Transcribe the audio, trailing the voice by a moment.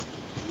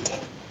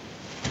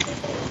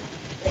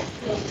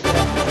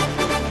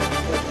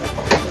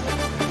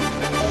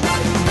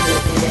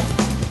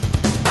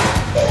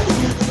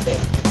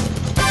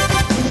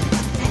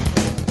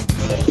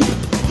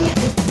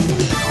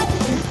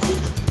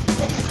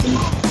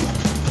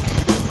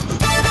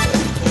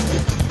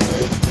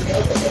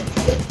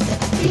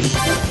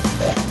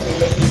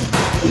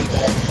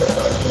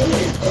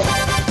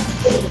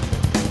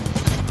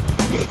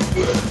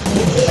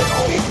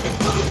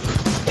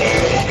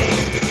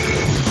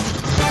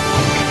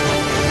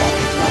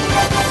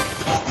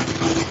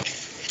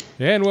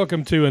And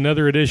welcome to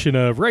another edition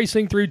of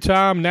Racing Through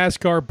Time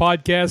NASCAR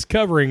podcast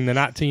covering the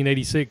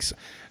 1986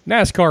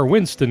 NASCAR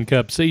Winston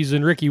Cup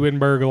season. Ricky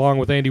Wittenberg along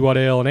with Andy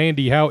Waddell. And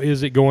Andy, how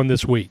is it going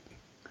this week?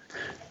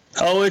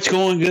 Oh, it's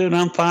going good.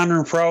 I'm finer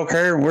than frog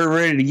hair, and we're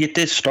ready to get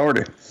this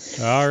started.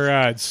 All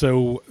right.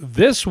 So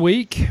this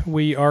week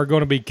we are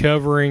going to be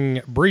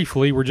covering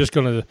briefly. We're just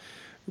going to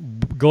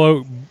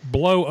blow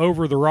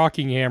over the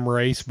Rockingham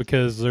race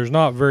because there's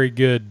not very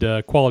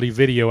good quality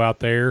video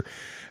out there.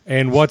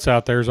 And what's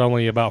out there is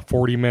only about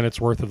 40 minutes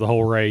worth of the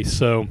whole race.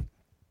 So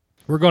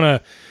we're going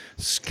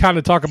to kind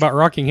of talk about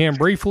Rockingham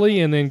briefly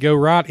and then go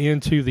right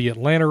into the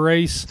Atlanta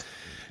race.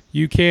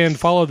 You can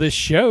follow this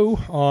show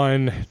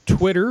on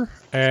Twitter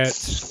at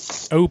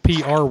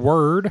OPR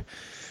Word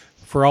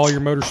for all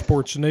your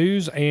motorsports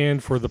news.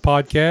 And for the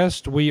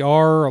podcast, we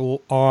are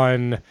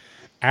on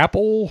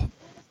Apple,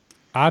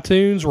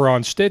 iTunes, we're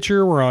on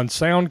Stitcher, we're on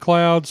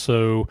SoundCloud.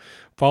 So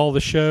follow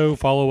the show,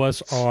 follow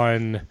us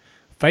on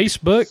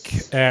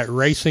Facebook at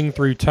Racing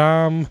Through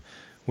Time.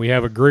 We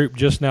have a group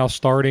just now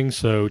starting,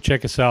 so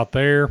check us out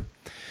there.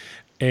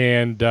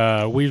 And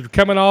we're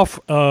coming off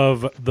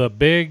of the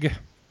big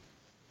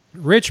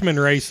Richmond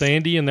race,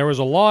 Andy, and there was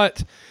a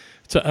lot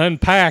to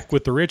unpack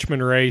with the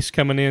Richmond race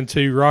coming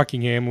into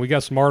Rockingham. We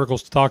got some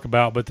articles to talk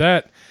about, but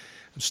I'm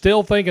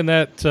still thinking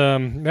that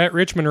that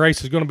Richmond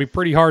race is going to be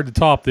pretty hard to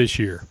top this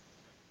year.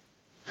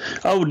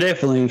 Oh,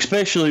 definitely,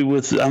 especially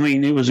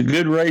it was a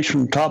good race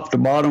from top to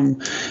bottom,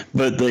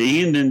 but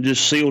the ending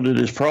just sealed it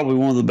as probably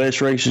one of the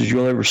best races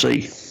you'll ever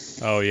see.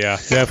 Oh, yeah,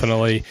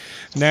 definitely.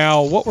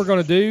 Now, what we're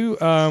going to do,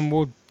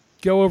 we'll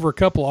go over a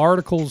couple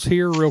articles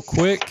here real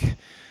quick.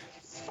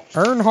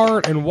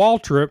 Earnhardt and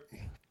Waltrip,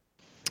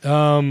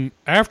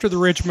 after the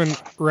Richmond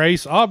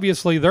race,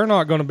 obviously they're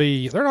not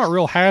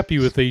real happy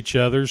with each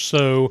other.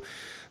 So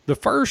the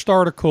first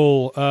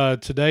article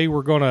today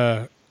we're going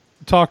to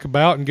talk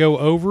about and go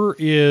over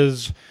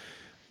is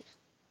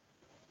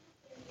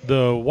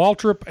the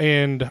Waltrip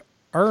and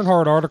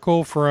Earnhardt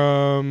article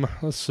from,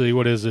 let's see,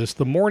 what is this?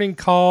 The Morning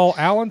Call,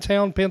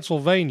 Allentown,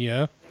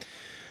 Pennsylvania.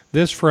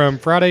 This from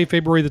Friday,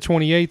 February the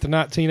 28th of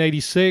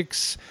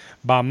 1986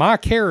 by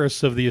Mike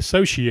Harris of the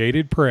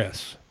Associated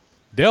Press.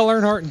 Dale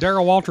Earnhardt and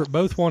Darrell Waltrip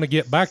both want to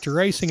get back to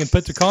racing and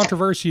put the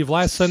controversy of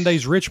last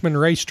Sunday's Richmond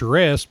race to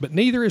rest, but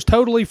neither is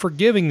totally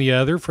forgiving the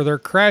other for their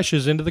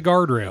crashes into the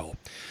guardrail.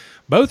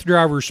 Both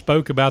drivers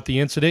spoke about the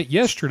incident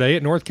yesterday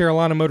at North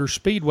Carolina Motor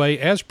Speedway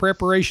as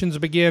preparations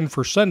began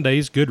for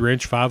Sunday's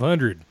Goodwrench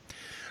 500.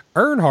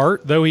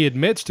 Earnhardt, though he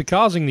admits to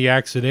causing the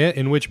accident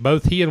in which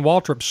both he and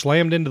Waltrip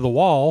slammed into the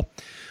wall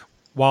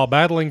while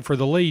battling for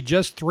the lead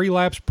just 3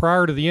 laps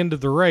prior to the end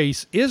of the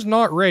race, is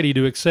not ready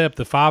to accept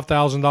the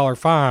 $5,000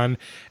 fine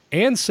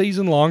and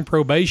season-long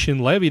probation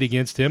levied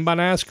against him by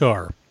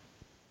NASCAR.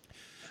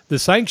 The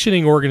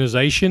sanctioning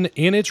organization,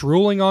 in its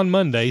ruling on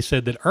Monday,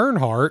 said that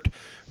Earnhardt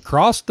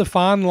crossed the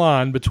fine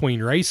line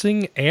between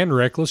racing and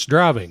reckless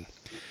driving.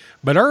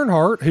 But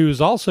Earnhardt, who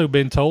has also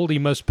been told he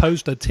must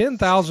post a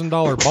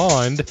 $10,000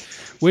 bond,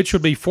 which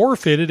would be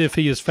forfeited if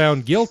he is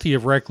found guilty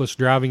of reckless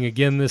driving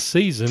again this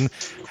season,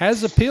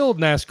 has appealed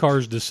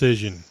NASCAR's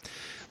decision.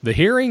 The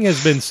hearing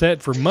has been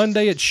set for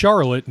Monday at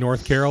Charlotte,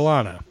 North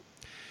Carolina.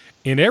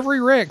 In every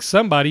wreck,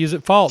 somebody is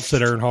at fault,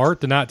 said Earnhardt,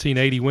 the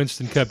 1980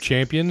 Winston Cup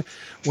champion.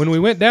 When we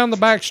went down the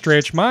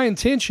backstretch, my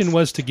intention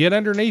was to get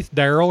underneath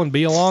Darrell and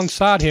be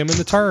alongside him in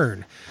the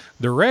turn.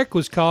 The wreck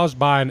was caused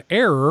by an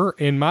error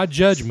in my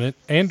judgment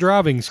and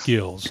driving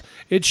skills.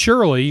 It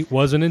surely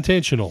wasn't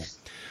intentional.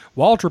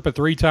 Waltrip, a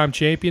 3-time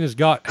champion,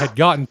 had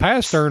gotten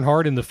past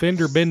Earnhardt in the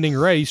fender-bending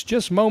race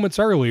just moments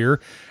earlier,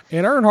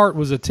 and Earnhardt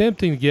was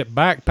attempting to get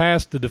back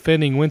past the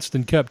defending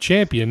Winston Cup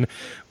champion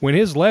when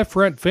his left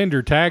front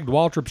fender tagged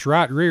Waltrip's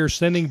right rear,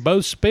 sending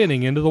both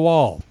spinning into the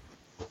wall.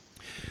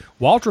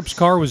 Waltrip's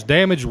car was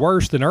damaged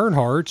worse than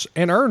Earnhardt's,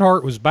 and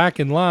Earnhardt was back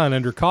in line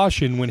under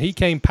caution when he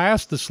came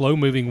past the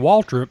slow-moving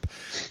Waltrip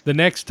the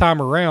next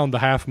time around the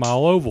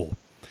half-mile oval.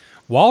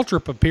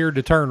 Waltrip appeared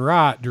to turn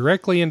right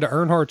directly into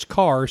Earnhardt's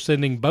car,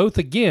 sending both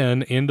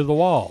again into the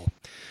wall.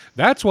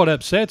 That's what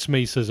upsets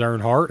me, says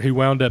Earnhardt, who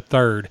wound up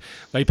third.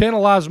 They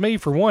penalize me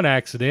for one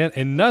accident,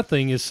 and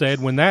nothing is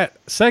said when that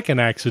second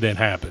accident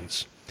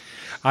happens.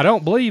 I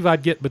don't believe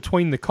I'd get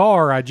between the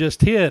car I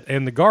just hit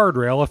and the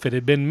guardrail if it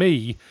had been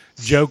me,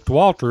 joked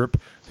Waltrip,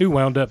 who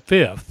wound up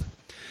fifth.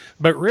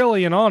 But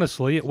really and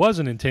honestly, it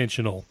wasn't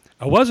intentional.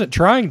 I wasn't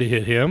trying to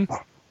hit him.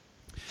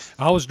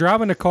 I was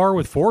driving a car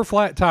with 4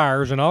 flat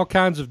tires and all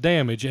kinds of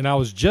damage, and I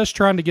was just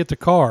trying to get the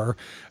car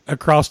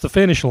across the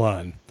finish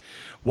line.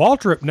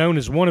 Waltrip, known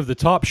as one of the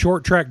top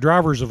short-track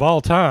drivers of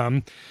all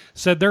time,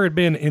 said there had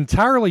been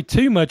entirely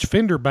too much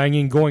fender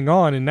banging going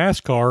on in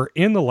NASCAR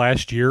in the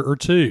last year or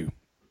two.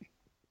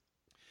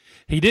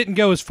 He didn't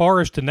go as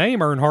far as to name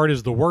Earnhardt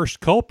as the worst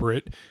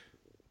culprit,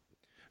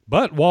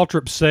 but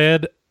Waltrip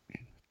said,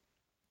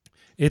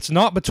 "It's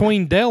not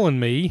between Dell and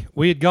me.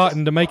 We had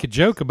gotten to make a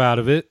joke out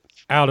of it,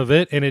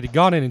 and it had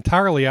gotten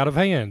entirely out of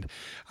hand.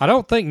 I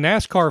don't think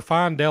NASCAR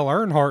fined Dale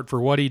Earnhardt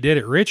for what he did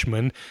at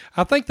Richmond.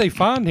 I think they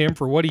fined him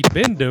for what he'd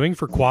been doing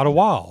for quite a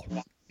while."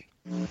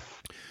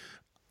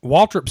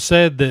 Waltrip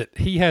said that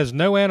he has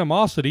no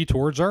animosity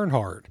towards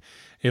Earnhardt.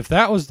 If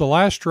that was the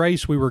last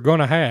race we were going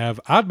to have,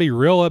 I'd be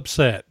real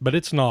upset, but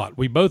it's not.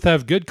 We both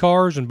have good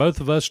cars and both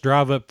of us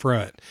drive up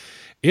front.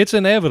 It's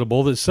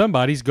inevitable that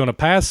somebody's going to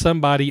pass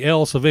somebody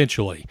else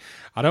eventually.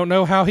 I don't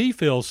know how he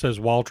feels, says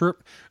Waltrip,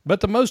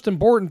 but the most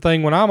important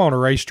thing when I'm on a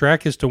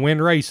racetrack is to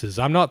win races.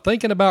 I'm not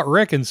thinking about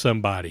wrecking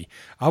somebody.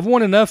 I've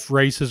won enough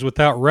races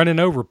without running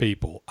over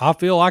people. I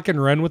feel I can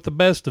run with the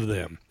best of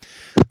them.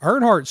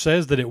 Earnhardt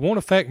says that it won't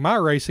affect my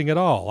racing at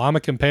all. I'm a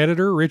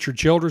competitor. Richard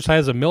Childress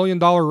has $1 million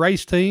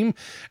race team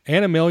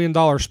and $1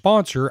 million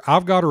sponsor.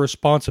 I've got a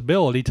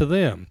responsibility to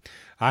them.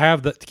 I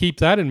have to keep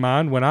that in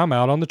mind when I'm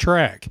out on the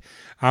track.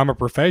 I'm a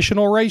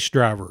professional race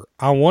driver.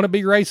 I want to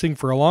be racing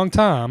for a long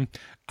time.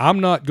 I'm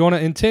not going to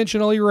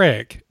intentionally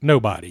wreck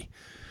nobody.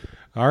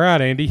 All right,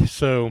 Andy.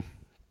 So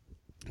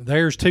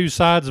there's two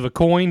sides of a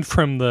coin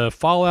from the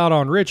fallout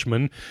on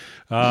Richmond.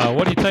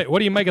 What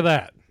do you make of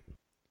that?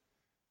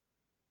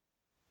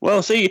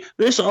 Well, see,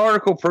 this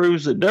article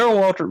proves that Darrell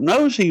Waltrip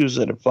knows he was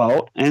at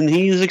fault, and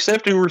he is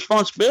accepting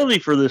responsibility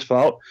for this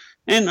fault,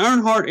 and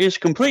Earnhardt is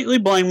completely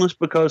blameless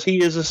because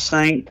he is a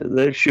saint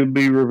that should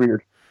be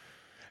revered.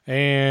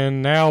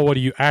 And now what do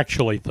you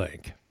actually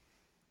think?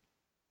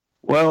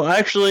 Well,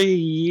 actually,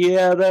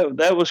 yeah,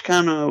 that was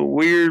kind of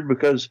weird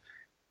because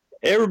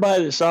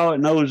everybody that saw it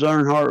knows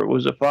Earnhardt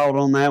was at fault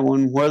on that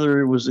one, whether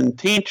it was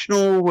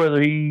intentional,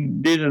 whether he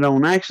did it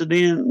on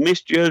accident,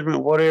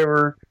 misjudgment,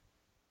 whatever.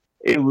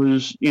 It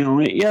was, it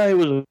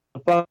was a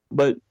fault.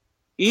 But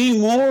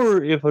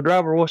anymore, if a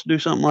driver wants to do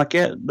something like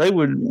that, they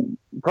would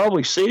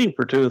probably sit him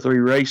for 2 or 3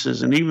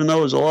 races. And even though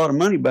it was a lot of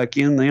money back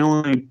in, they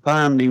only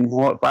fined him,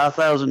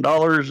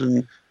 $5,000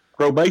 in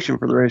probation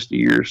for the rest of the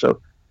year. So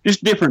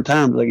just different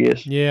times, I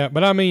guess. Yeah,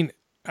 but I mean,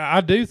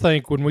 I do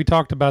think when we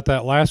talked about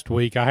that last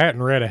week, I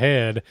hadn't read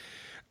ahead.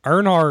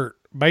 Earnhardt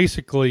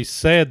basically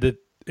said that,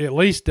 at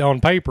least on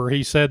paper,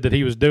 he said that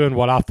he was doing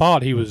what I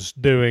thought he was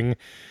doing,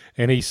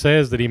 and he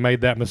says that he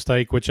made that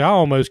mistake, which I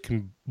almost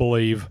can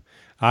believe.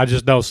 I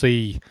just don't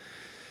see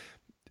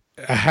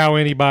how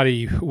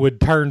anybody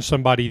would turn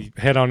somebody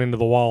head on into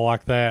the wall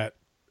like that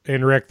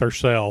and wreck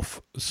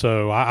theirself.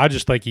 So I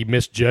just think he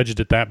misjudged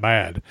it that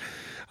bad.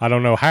 I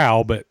don't know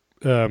how, but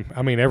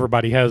I mean,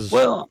 everybody has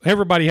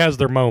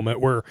their moment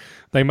where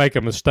they make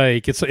a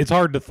mistake. It's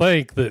hard to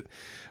think that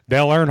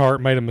Dale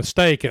Earnhardt made a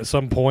mistake at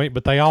some point,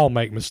 but they all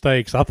make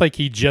mistakes. I think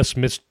he just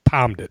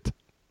mistimed it.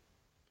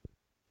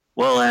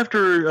 Well,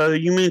 after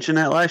you mentioned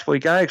that last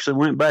week, I actually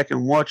went back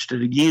and watched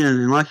it again,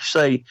 and like you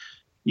say,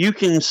 you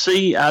can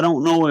see, I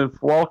don't know if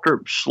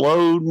Waltrip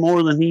slowed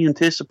more than he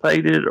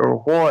anticipated or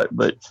what,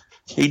 but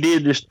he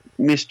did just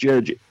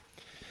misjudge it.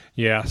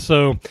 Yeah,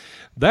 so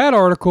that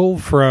article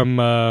from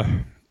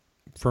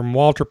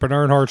Waltrip and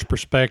Earnhardt's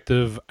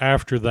perspective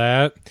after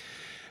that,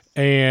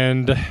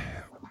 and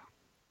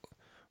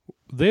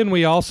then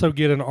we also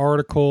get an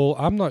article.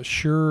 I'm not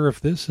sure if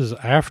this is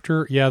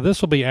after. Yeah,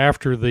 this will be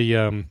after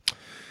the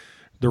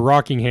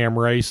Rockingham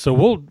race.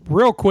 So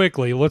real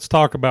quickly, let's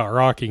talk about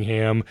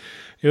Rockingham.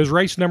 It was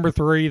race number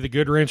 3, the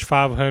Goodwrench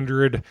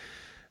 500.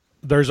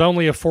 There's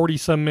only a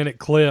 40-some minute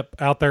clip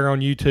out there on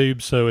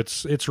YouTube, so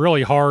it's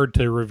really hard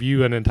to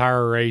review an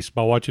entire race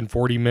by watching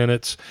 40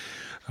 minutes.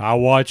 I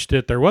watched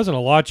it. There wasn't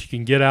a lot you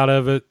can get out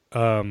of it.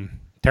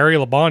 Terry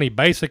Labonte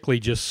basically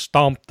just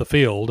stomped the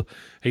field.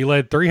 He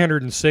led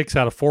 306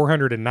 out of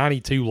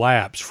 492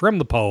 laps from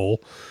the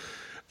pole.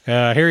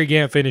 Harry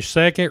Gant finished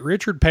second.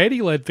 Richard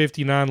Petty led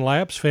 59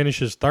 laps,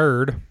 finishes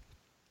third.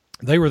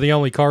 They were the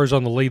only cars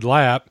on the lead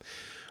lap.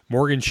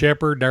 Morgan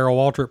Shepherd, Darrell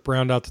Waltrip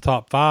round out the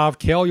top 5.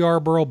 Kel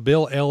Yarborough,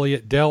 Bill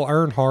Elliott, Dale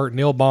Earnhardt,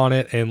 Neil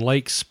Bonnet, and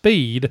Lake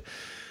Speed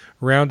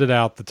rounded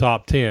out the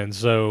top 10.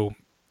 So,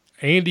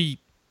 Andy,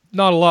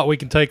 not a lot we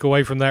can take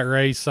away from that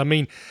race. I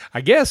mean,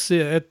 I guess,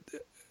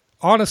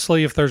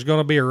 honestly, if there's going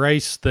to be a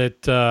race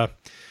that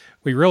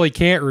we really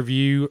can't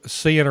review,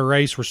 seeing a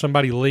race where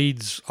somebody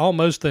leads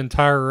almost the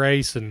entire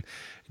race and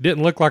it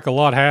didn't look like a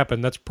lot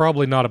happened, that's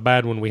probably not a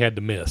bad one we had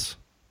to miss.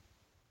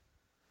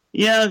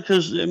 Yeah,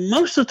 because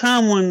most of the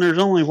time when there's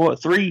only,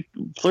 three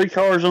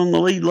cars on the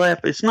lead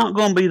lap, it's not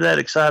going to be that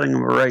exciting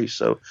of a race.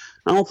 So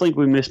I don't think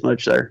we missed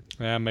much there.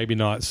 Yeah, maybe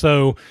not.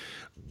 So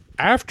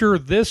after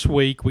this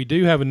week, we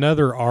do have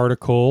another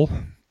article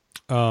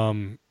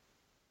where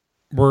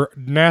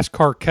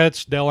NASCAR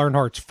cuts Dale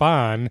Earnhardt's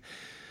fine.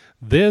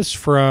 This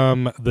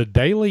from the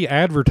Daily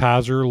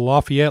Advertiser,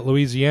 Lafayette,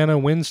 Louisiana,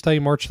 Wednesday,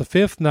 March the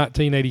 5th,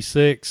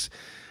 1986.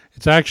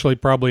 It's actually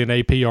probably an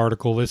AP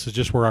article. This is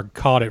just where I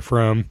caught it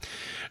from.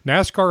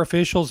 NASCAR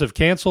officials have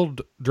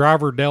canceled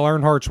driver Dale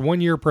Earnhardt's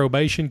 1-year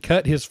probation,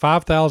 cut his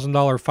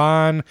 $5,000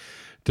 fine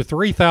to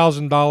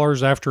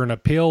 $3,000 after an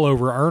appeal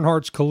over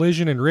Earnhardt's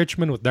collision in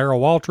Richmond with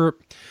Darrell Waltrip.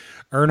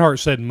 Earnhardt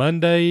said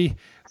Monday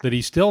that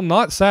he's still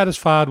not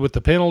satisfied with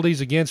the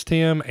penalties against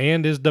him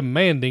and is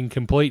demanding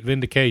complete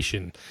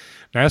vindication.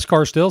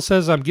 NASCAR still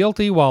says I'm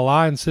guilty while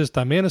I insist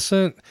I'm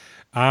innocent.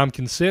 I'm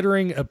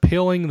considering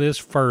appealing this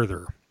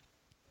further.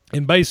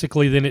 And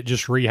basically then it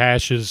just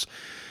rehashes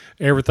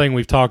everything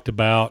we've talked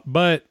about.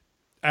 But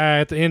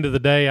at the end of the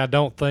day, I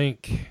don't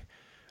think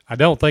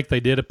they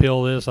did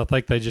appeal this. I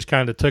think they just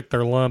kind of took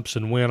their lumps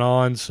and went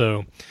on.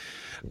 So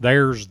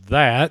there's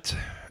that.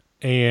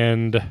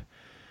 And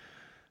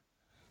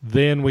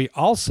then we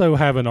also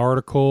have an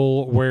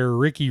article where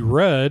Ricky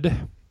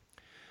Rudd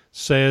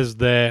says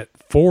that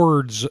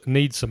Fords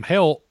need some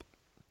help.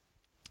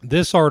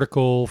 This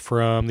article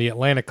from the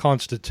Atlanta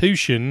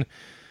Constitution,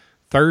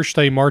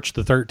 Thursday, March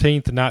the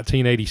 13th,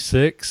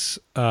 1986,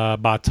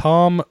 by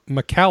Tom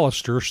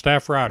McAllister,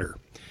 staff writer.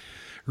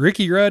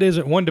 Ricky Rudd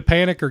isn't one to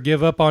panic or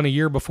give up on a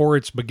year before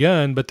it's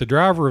begun, but the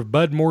driver of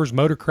Bud Moore's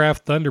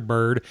Motorcraft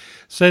Thunderbird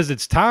says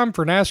it's time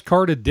for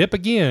NASCAR to dip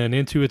again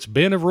into its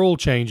bin of rule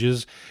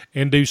changes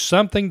and do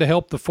something to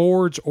help the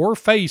Fords or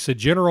face a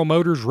General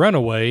Motors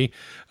runaway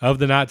of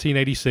the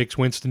 1986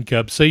 Winston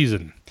Cup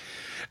season.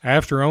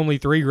 After only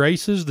 3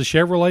 races, the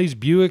Chevrolets,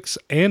 Buicks,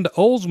 and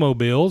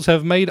Oldsmobiles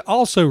have made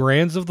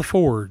also-rans of the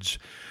Fords.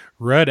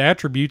 Rudd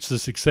attributes the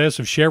success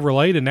of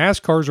Chevrolet to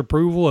NASCAR's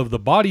approval of the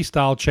body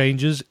style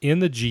changes in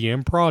the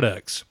GM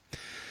products.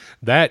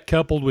 That,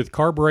 coupled with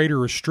carburetor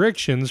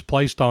restrictions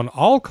placed on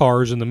all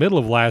cars in the middle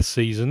of last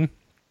season,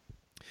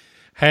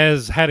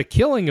 has had a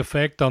killing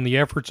effect on the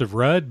efforts of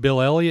Rudd,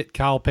 Bill Elliott,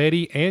 Kyle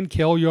Petty, and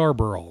Cale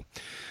Yarborough.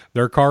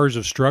 Their cars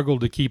have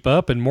struggled to keep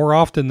up and more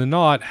often than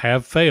not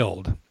have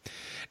failed.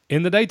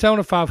 In the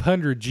Daytona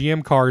 500,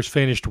 GM cars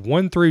finished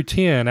 1 through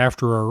 10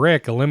 after a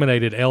wreck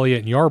eliminated Elliott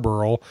and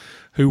Yarborough,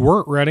 who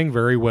weren't running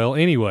very well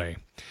anyway.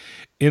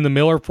 In the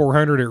Miller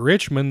 400 at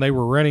Richmond, they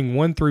were running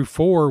 1 through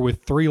 4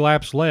 with 3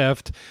 laps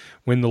left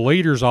when the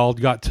leaders all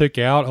got took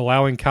out,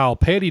 allowing Kyle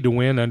Petty to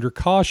win under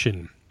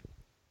caution.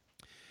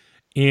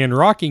 In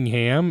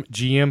Rockingham,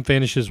 GM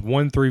finishes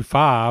 1 through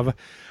 5.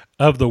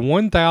 Of the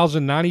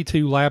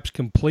 1,092 laps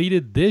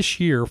completed this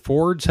year,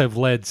 Fords have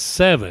led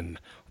 7,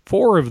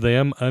 4 of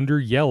them under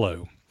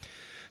yellow.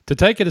 To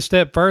take it a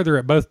step further,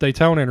 at both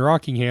Daytona and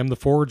Rockingham, the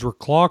Fords were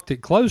clocked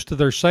at close to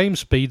their same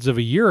speeds of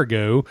a year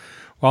ago,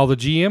 while the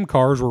GM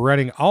cars were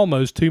running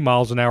almost 2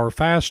 miles an hour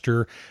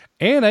faster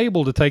and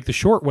able to take the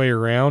short way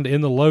around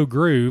in the low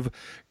groove,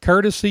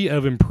 courtesy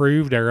of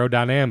improved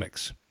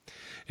aerodynamics.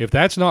 If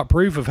that's not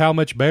proof of how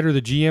much better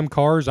the GM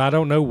cars, I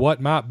don't know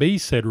what might be,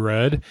 said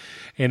Rudd.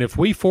 And if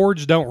we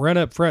Fords don't run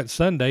up front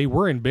Sunday,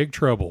 we're in big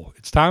trouble.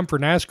 It's time for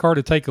NASCAR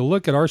to take a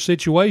look at our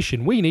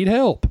situation. We need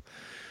help.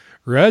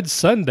 Rudd's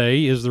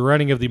Sunday is the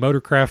running of the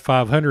Motorcraft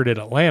 500 at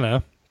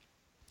Atlanta,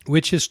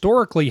 which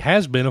historically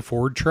has been a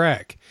Ford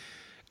track.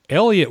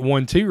 Elliott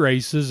won 2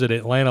 races at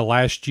Atlanta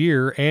last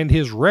year, and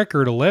his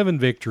record 11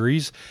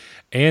 victories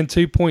and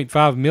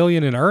 $2.5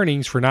 million in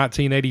earnings for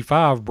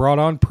 1985 brought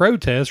on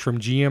protests from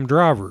GM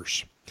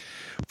drivers.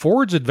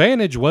 Ford's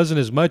advantage wasn't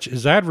as much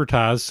as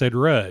advertised, said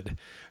Rudd.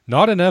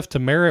 Not enough to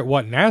merit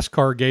what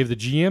NASCAR gave the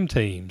GM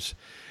teams.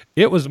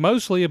 It was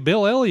mostly a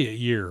Bill Elliott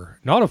year,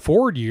 not a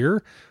Ford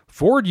year.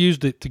 Ford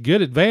used it to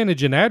good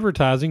advantage in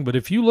advertising, but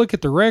if you look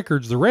at the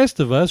records, the rest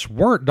of us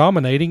weren't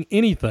dominating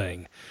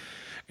anything.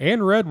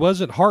 And Rudd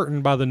wasn't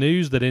heartened by the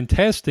news that in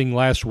testing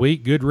last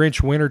week,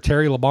 Goodwrench winner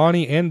Terry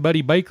Labonte and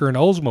Buddy Baker in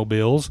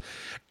Oldsmobiles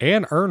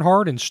and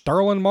Earnhardt and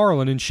Sterling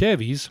Marlin in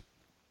Chevys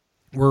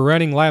were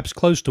running laps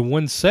close to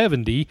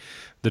 170,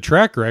 the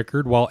track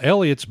record, while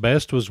Elliott's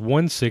best was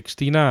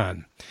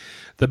 169.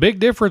 The big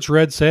difference,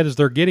 Rudd said, is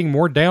they're getting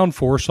more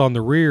downforce on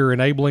the rear,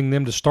 enabling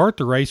them to start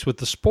the race with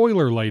the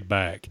spoiler laid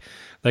back.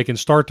 They can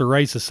start the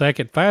race a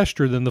second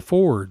faster than the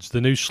Fords. The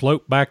new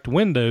slope-backed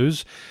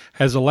windows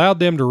has allowed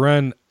them to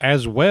run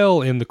as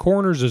well in the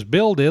corners as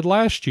Bill did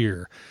last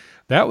year.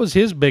 That was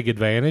his big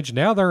advantage.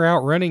 Now they're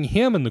outrunning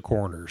him in the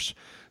corners.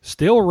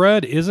 Still,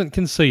 Rudd isn't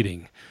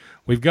conceding.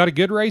 We've got a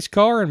good race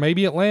car, and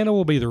maybe Atlanta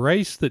will be the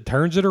race that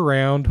turns it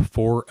around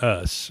for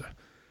us.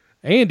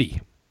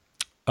 Andy,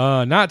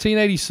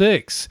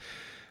 1986.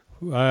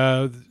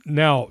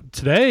 Now,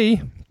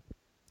 today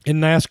in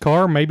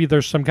NASCAR, maybe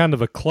there's some kind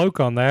of a cloak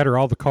on that, or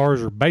all the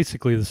cars are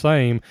basically the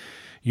same.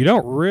 You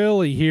don't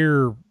really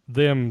hear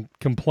them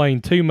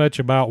complain too much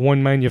about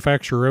one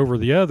manufacturer over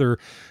the other,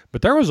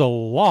 but there was a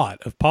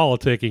lot of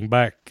politicking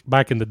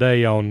back in the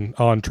day on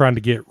trying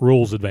to get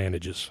rules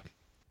advantages.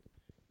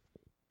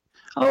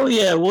 Oh,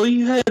 yeah. Well,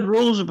 you had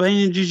rules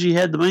advantages. You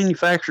had the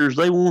manufacturers.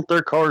 They want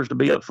their cars to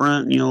be up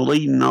front,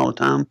 leading all the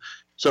time.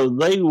 So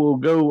they will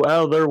go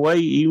out of their way,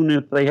 even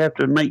if they have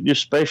to make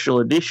just special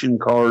edition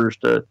cars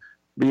to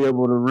be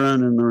able to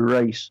run in the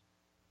race.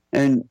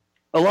 And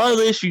a lot of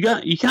this, you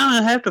kind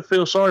of have to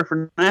feel sorry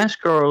for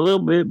NASCAR a little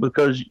bit,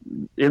 because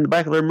in the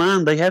back of their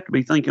mind, they have to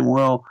be thinking,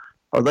 well,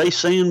 are they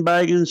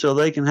sandbagging so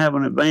they can have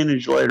an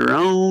advantage later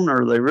on?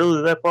 Are they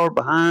really that far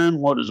behind?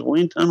 What does the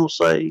wind tunnel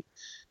say?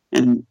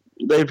 And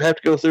they'd have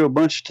to go through a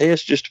bunch of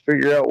tests just to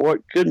figure out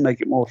what could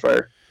make it more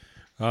fair.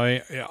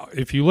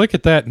 If you look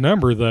at that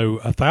number, though,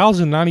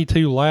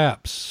 1,092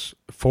 laps,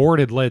 Ford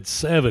had led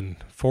 7,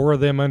 4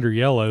 of them under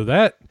yellow.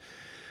 That,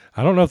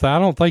 I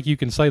don't think you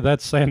can say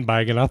that's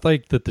sandbagging. I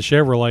think that the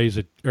Chevrolets,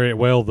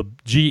 the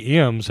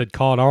GMs had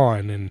caught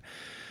on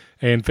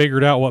and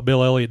figured out what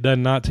Bill Elliott done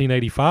in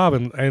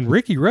 1985. And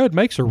Ricky Rudd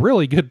makes a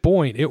really good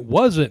point. It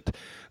wasn't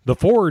the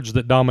Fords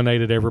that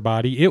dominated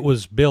everybody. It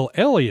was Bill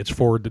Elliott's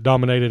Ford that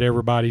dominated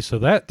everybody. So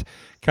that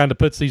kind of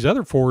puts these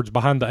other Fords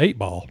behind the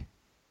 8-ball.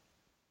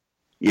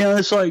 Yeah,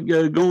 it's like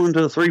going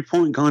to a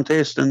 3-point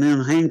contest and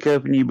then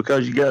handcuffing you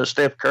because you got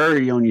Steph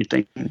Curry on your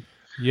team.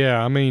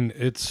 Yeah, I mean,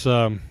 it's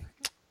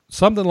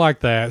something like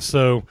that.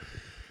 So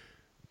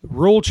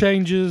rule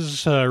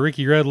changes,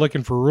 Ricky Rudd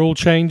looking for rule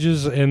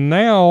changes, and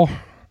now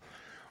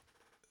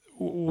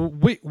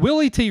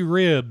Willie T.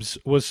 Ribbs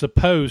was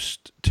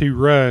supposed to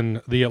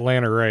run the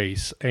Atlanta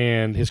race,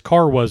 and his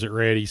car wasn't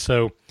ready.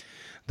 So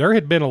there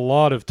had been a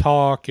lot of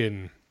talk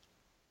and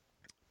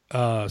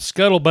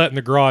scuttlebutt in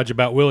the garage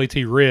about Willie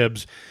T.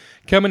 Ribbs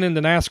coming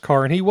into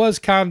NASCAR, and he was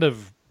kind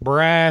of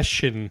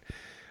brash and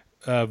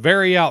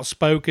very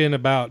outspoken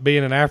about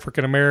being an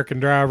African-American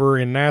driver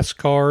in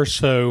NASCAR.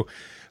 So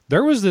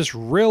there was this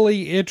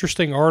really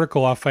interesting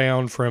article I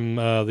found from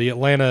the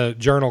Atlanta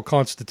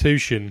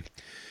Journal-Constitution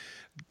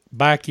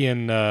back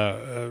in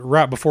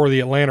right before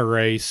the Atlanta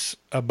race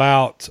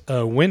about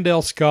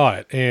Wendell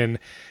Scott. And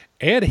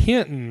Ed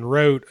Hinton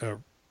wrote a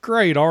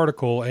great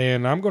article,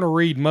 and I'm going to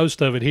read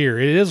most of it here.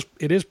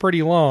 It is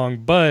pretty long,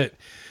 but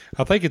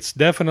I think it's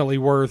definitely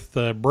worth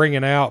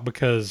bringing out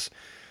because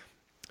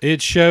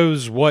it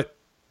shows what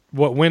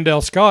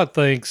Wendell Scott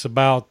thinks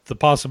about the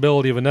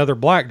possibility of another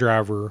black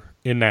driver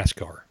in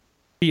NASCAR.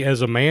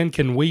 As a man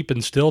can weep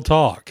and still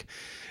talk.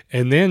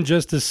 And then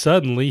just as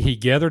suddenly he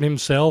gathered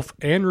himself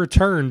and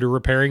returned to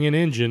repairing an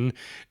engine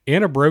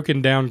in a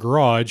broken down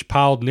garage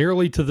piled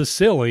nearly to the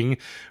ceiling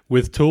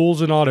with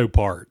tools and auto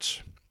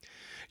parts.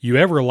 You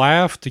ever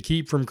laugh to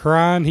keep from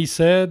crying, he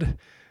said.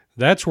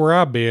 That's where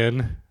I've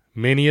been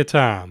many a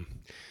time.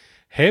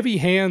 Heavy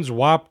hands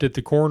wiped at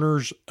the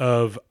corners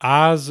of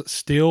eyes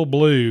still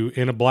blue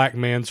in a black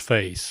man's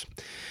face.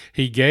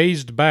 He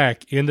gazed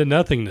back into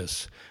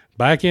nothingness,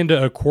 back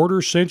into a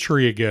quarter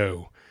century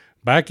ago,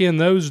 back in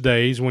those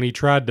days when he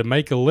tried to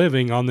make a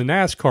living on the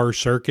NASCAR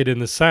circuit in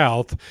the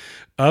South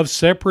of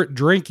separate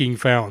drinking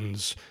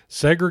fountains,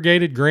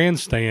 segregated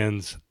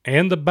grandstands,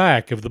 and the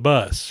back of the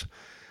bus.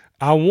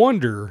 I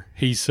wonder,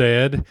 he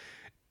said,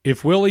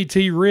 if Willie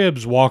T.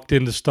 Ribbs walked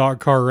into stock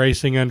car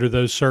racing under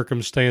those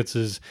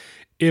circumstances,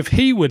 if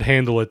he would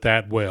handle it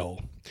that well.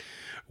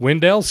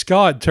 Wendell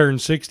Scott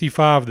turned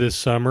 65 this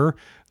summer,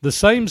 the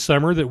same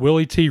summer that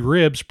Willie T.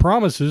 Ribbs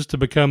promises to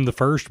become the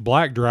first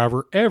black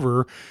driver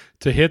ever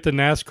to hit the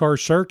NASCAR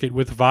circuit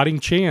with a fighting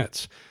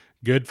chance,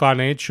 good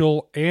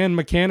financial and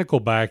mechanical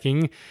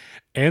backing,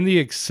 and the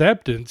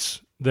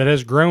acceptance that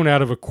has grown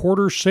out of a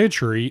quarter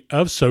century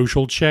of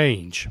social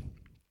change.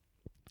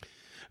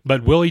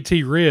 But Willie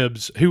T.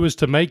 Ribbs, who was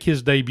to make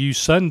his debut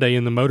Sunday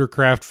in the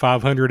Motorcraft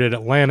 500 at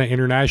Atlanta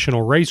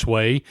International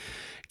Raceway,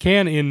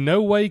 can in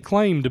no way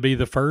claim to be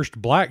the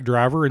first black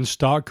driver in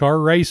stock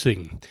car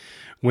racing.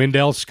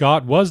 Wendell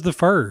Scott was the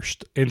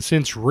first, and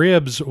since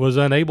Ribbs was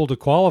unable to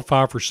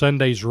qualify for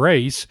Sunday's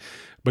race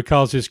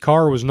because his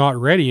car was not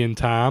ready in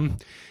time,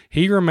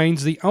 he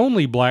remains the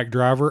only black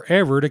driver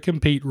ever to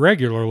compete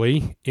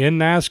regularly in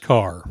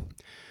NASCAR.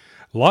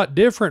 A lot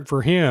different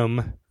for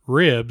him,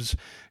 Ribbs,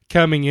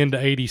 coming into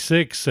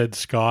 86, said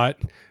Scott.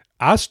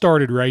 I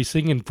started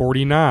racing in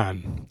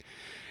 49.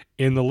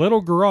 In the little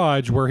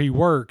garage where he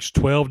works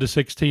 12 to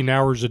 16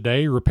 hours a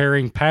day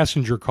repairing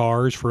passenger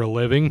cars for a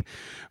living,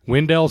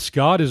 Wendell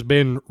Scott has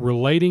been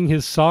relating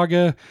his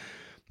saga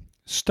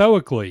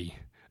stoically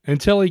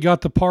until he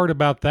got the part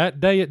about that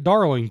day at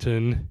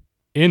Darlington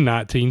in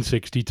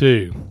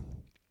 1962.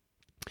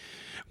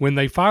 When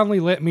they finally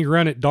let me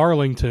run at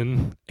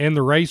Darlington and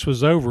the race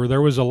was over,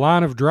 there was a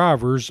line of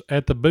drivers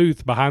at the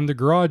booth behind the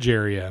garage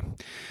area.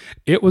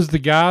 It was the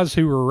guys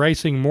who were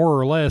racing more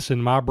or less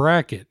in my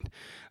bracket,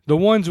 the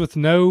ones with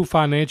no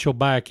financial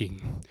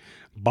backing.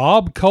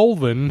 Bob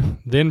Colvin,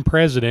 then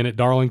president at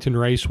Darlington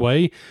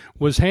Raceway,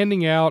 was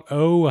handing out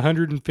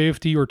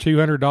 $150 or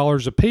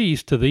 $200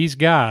 apiece to these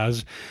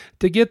guys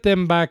to get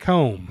them back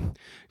home.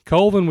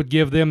 Colvin would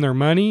give them their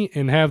money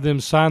and have them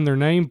sign their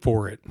name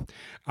for it.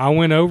 I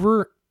went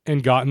over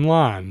and got in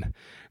line.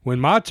 When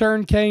my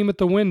turn came at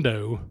the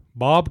window,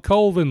 Bob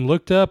Colvin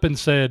looked up and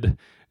said,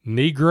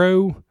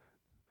 "Negro,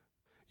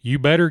 you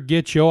better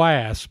get your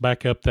ass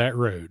back up that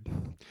road."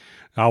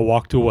 I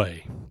walked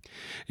away.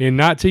 In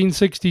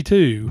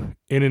 1962,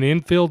 in an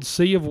infield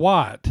sea of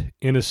white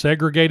in a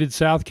segregated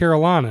South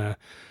Carolina,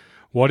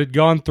 what had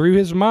gone through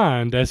his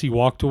mind as he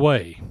walked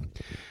away.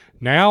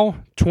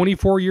 Now,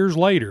 24 years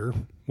later,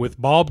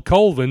 with Bob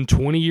Colvin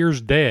 20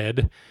 years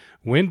dead,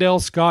 Wendell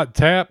Scott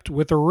tapped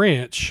with a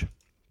wrench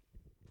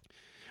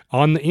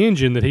on the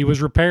engine that he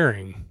was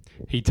repairing.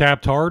 He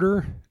tapped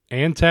harder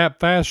and tapped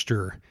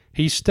faster.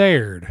 He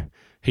stared.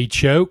 He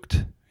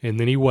choked, and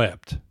then he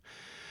wept.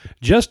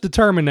 Just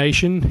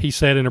determination, he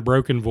said in a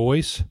broken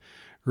voice.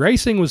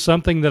 Racing was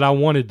something that I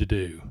wanted to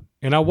do,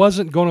 and I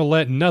wasn't going to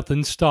let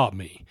nothing stop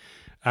me.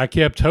 I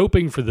kept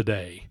hoping for the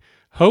day,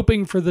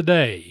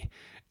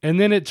 and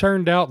then it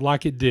turned out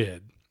like it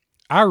did.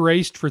 I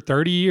raced for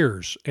 30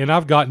 years, and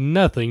I've got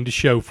nothing to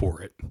show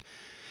for it.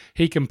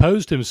 He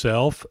composed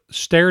himself,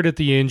 stared at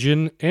the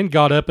engine, and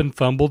got up and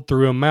fumbled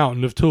through a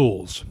mountain of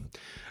tools.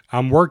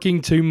 I'm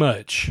working too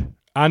much.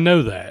 I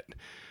know that.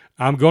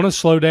 I'm going to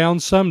slow down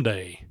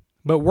someday,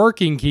 but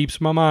working keeps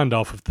my mind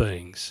off of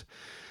things.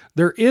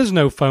 There is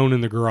no phone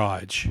in the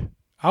garage.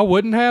 I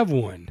wouldn't have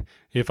one.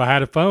 If I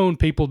had a phone,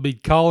 people would be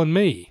calling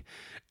me.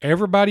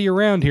 Everybody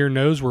around here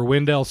knows where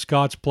Wendell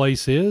Scott's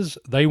place is.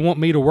 They want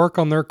me to work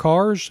on their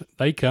cars.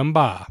 They come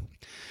by.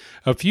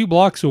 A few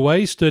blocks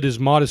away stood his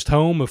modest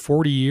home of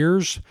 40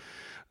 years,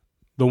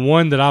 the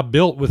one that I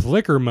built with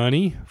liquor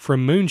money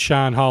from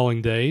moonshine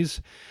hauling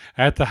days.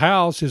 At the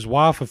house, his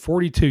wife of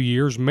 42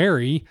 years,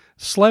 Mary,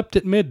 slept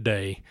at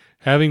midday,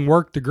 having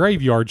worked the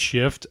graveyard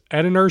shift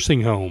at a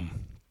nursing home.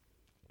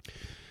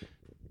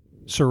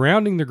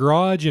 Surrounding the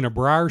garage in a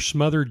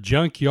briar-smothered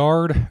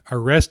junkyard, a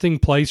resting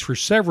place for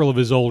several of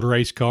his old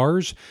race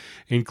cars,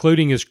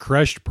 including his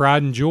crushed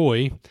Pride and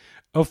Joy,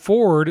 a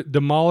Ford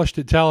demolished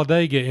at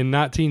Talladega in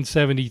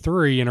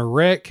 1973 in a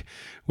wreck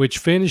which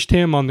finished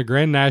him on the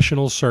Grand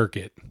National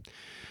circuit.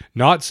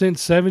 Not since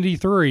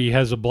 '73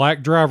 has a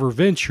black driver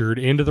ventured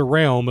into the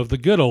realm of the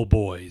good old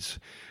boys.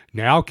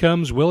 Now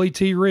comes Willie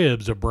T.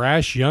 Ribbs, a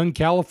brash young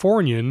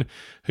Californian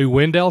who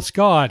Wendell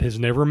Scott has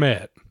never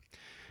met.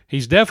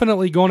 He's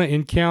definitely going to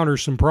encounter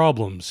some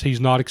problems he's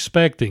not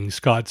expecting,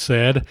 Scott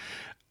said.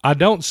 I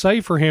don't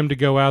say for him to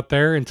go out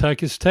there and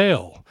tuck his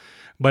tail,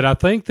 but I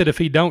think that if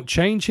he don't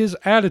change his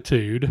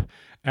attitude,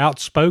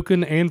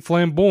 outspoken and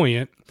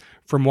flamboyant,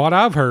 from what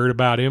I've heard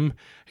about him,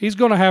 he's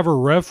going to have a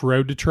rough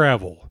road to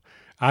travel.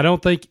 I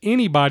don't think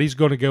anybody's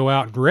going to go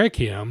out and wreck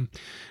him,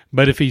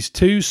 but if he's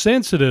too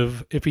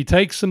sensitive, if he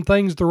takes some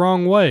things the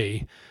wrong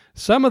way,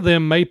 some of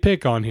them may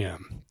pick on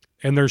him.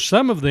 And there's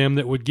some of them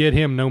that would get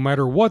him no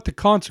matter what the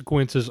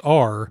consequences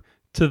are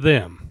to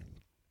them.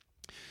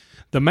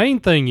 The main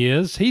thing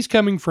is he's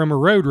coming from a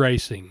road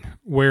racing,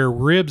 where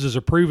Ribbs is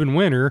a proven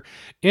winner,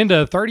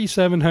 into a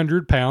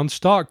 3,700-pound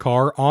stock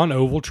car on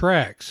oval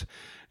tracks.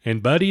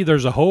 And, buddy,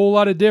 there's a whole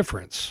lot of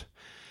difference.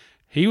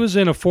 He was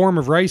in a form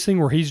of racing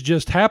where he's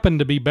just happened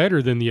to be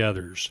better than the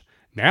others.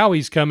 Now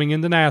he's coming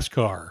into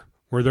NASCAR,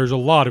 where there's a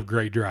lot of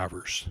great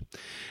drivers.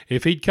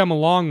 If he'd come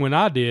along when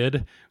I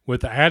did,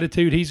 with the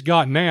attitude he's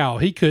got now,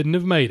 he couldn't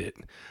have made it.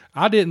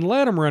 I didn't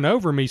let him run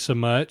over me so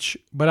much,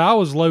 but I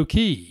was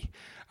low-key.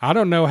 I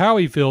don't know how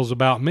he feels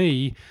about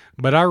me,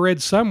 but I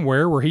read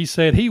somewhere where he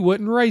said he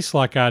wouldn't race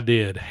like I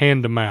did,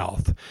 hand to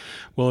mouth.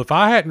 Well, if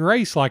I hadn't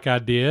raced like I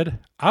did,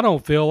 I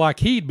don't feel like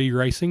he'd be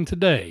racing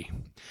today.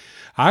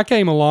 I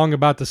came along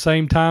about the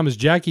same time as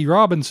Jackie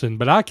Robinson,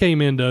 but I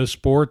came into a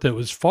sport that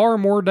was far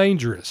more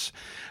dangerous.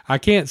 I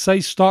can't say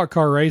stock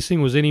car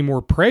racing was any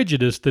more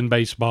prejudiced than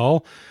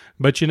baseball,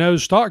 but you know,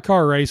 stock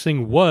car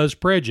racing was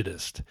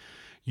prejudiced.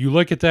 You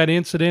look at that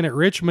incident at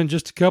Richmond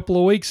just a couple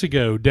of weeks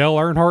ago. Dale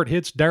Earnhardt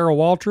hits Darrell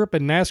Waltrip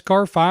and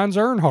NASCAR finds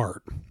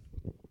Earnhardt.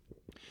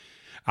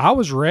 I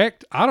was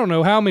wrecked I don't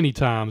know how many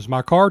times.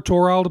 My car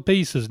tore all to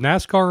pieces.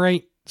 NASCAR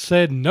ain't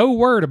said no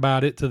word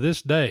about it to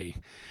this day.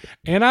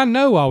 And I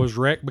know I was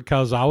wrecked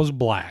because I was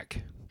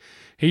black.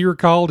 He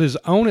recalled his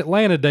own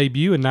Atlanta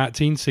debut in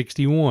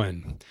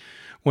 1961.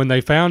 When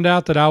they found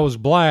out that I was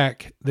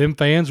black, them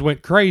fans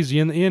went crazy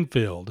in the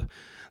infield.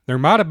 There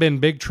might have been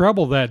big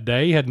trouble that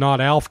day had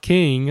not Alf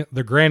King,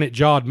 the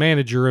granite-jawed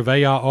manager of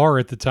AIR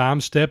at the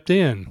time, stepped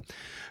in.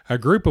 A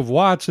group of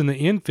whites in the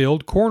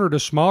infield cornered a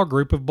small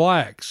group of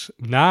blacks.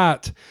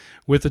 Knight,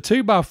 with a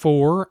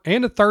 2x4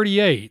 and a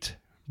 .38,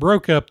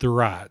 broke up the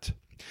right.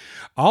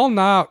 All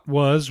Knight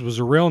was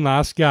a real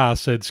nice guy,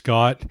 said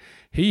Scott.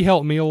 He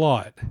helped me a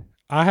lot.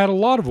 I had a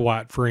lot of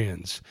white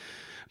friends.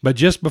 But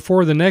just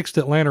before the next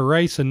Atlanta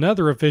race,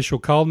 another official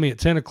called me at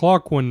 10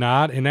 o'clock one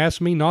night and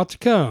asked me not to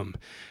come.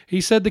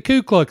 He said the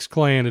Ku Klux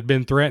Klan had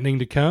been threatening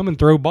to come and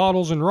throw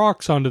bottles and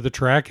rocks onto the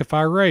track if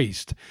I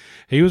raced.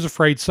 He was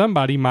afraid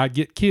somebody might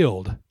get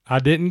killed. I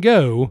didn't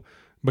go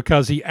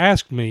because he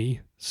asked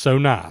me so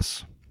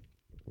nice.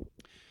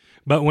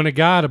 But when a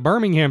guy at a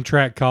Birmingham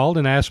track called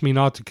and asked me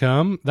not to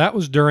come, that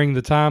was during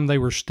the time they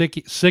were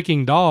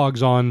sicking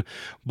dogs on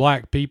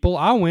black people.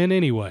 I went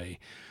anyway.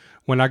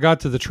 When I got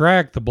to the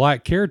track, the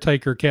black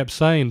caretaker kept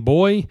saying,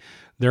 "Boy,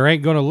 they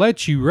ain't going to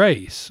let you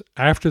race."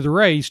 After the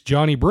race,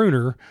 Johnny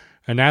Bruner,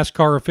 a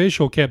NASCAR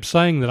official, kept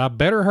saying that I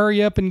better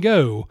hurry up and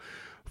go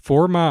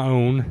for my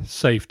own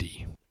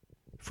safety.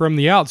 From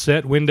the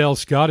outset, Wendell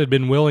Scott had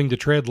been willing to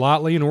tread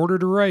lightly in order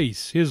to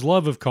race. His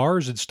love of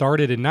cars had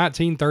started in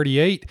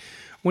 1938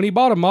 when he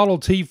bought a Model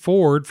T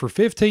Ford for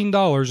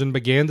 $15 and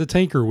began to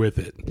tinker with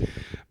it.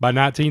 By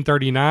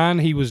 1939,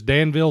 he was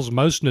Danville's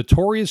most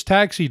notorious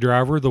taxi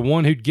driver, the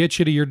one who'd get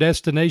you to your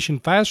destination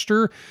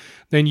faster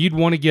than you'd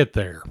want to get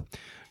there.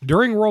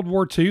 During World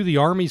War II, the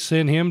Army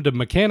sent him to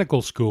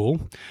mechanical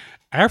school.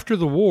 After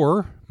the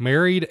war,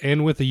 married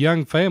and with a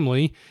young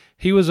family,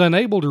 he was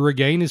unable to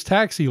regain his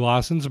taxi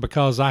license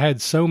because I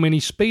had so many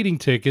speeding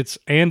tickets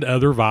and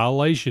other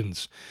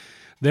violations.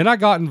 Then I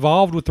got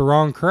involved with the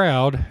wrong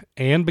crowd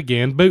and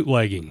began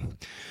bootlegging.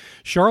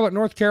 Charlotte,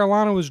 North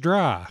Carolina was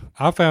dry.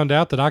 I found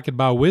out that I could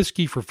buy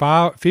whiskey for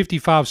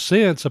 55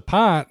 cents a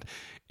pint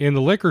in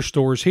the liquor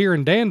stores here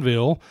in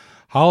Danville,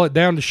 haul it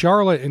down to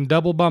Charlotte and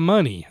double my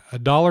money,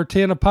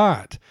 $1.10 a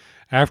pint.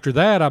 After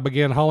that, I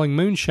began hauling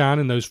moonshine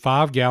in those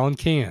 5-gallon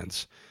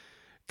cans.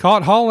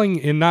 Caught hauling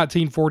in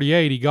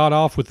 1948, he got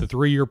off with a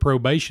 3-year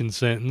probation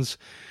sentence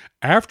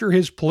after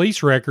his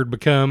police record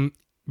become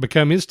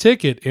his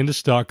ticket into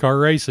stock car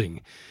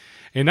racing.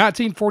 In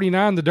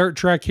 1949, the dirt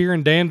track here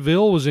in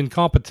Danville was in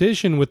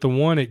competition with the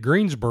one at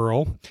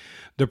Greensboro.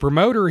 The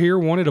promoter here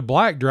wanted a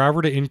black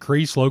driver to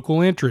increase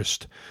local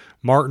interest.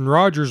 Martin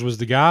Rogers was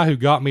the guy who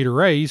got me to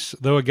race,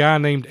 though a guy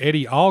named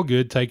Eddie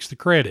Allgood takes the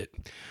credit.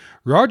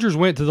 Rogers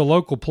went to the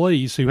local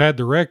police who had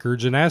the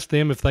records and asked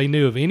them if they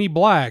knew of any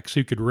blacks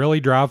who could really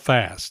drive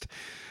fast.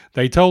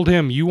 They told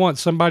him, "You want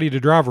somebody to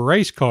drive a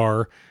race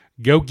car?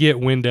 Go get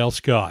Wendell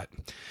Scott."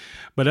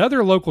 But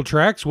other local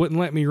tracks wouldn't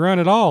let me run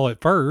at all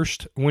at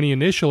first. When he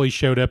initially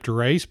showed up to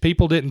race,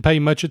 people didn't pay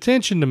much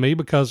attention to me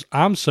because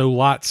I'm so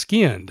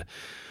light-skinned.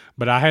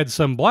 But I had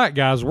some black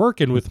guys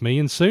working with me,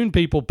 and soon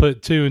people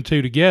put 2 and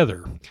 2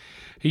 together.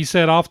 He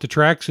set off to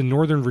tracks in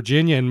Northern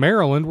Virginia and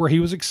Maryland where he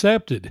was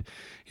accepted.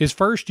 His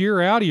first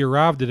year out, he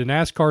arrived at a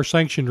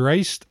NASCAR-sanctioned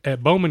race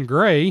at Bowman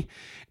Gray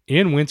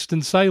in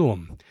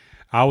Winston-Salem.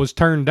 I was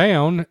turned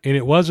down, and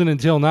it wasn't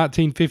until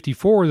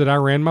 1954 that I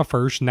ran my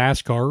first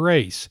NASCAR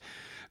race.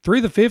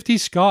 Through the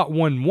 50s, Scott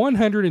won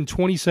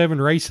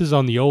 127 races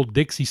on the old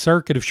Dixie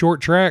Circuit of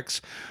short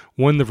tracks,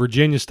 won the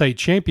Virginia State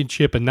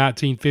Championship in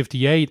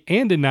 1958,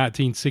 and in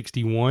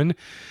 1961,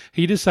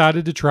 he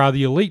decided to try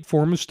the elite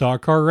form of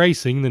stock car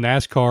racing, the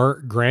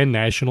NASCAR Grand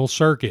National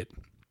Circuit.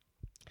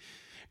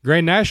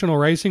 Grand National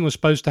Racing was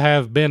supposed to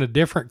have been a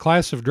different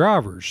class of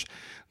drivers.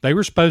 They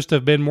were supposed to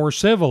have been more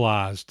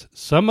civilized.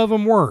 Some of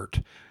them weren't.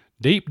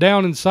 Deep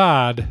down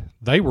inside,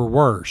 they were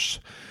worse.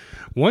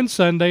 One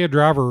Sunday, a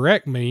driver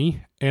wrecked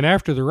me, and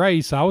after the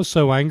race, I was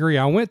so angry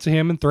I went to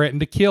him and threatened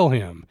to kill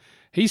him.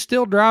 He's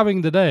still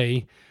driving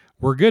today.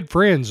 We're good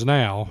friends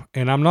now,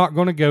 and I'm not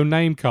going to go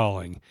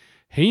name-calling.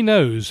 He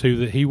knows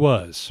who he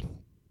was.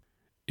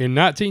 In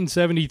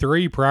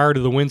 1973, prior to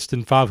the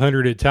Winston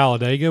 500 at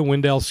Talladega,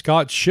 Wendell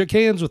Scott shook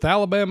hands with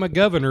Alabama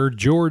Governor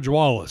George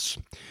Wallace.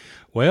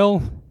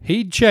 Well,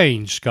 he'd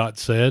changed, Scott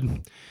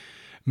said.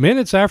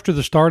 Minutes after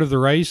the start of the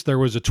race, there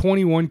was a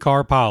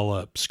 21-car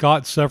pileup.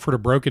 Scott suffered a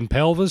broken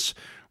pelvis,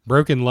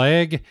 broken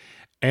leg,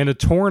 and a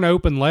torn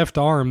open left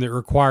arm that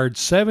required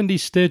 70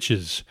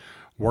 stitches.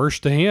 Worse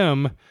to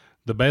him,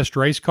 the best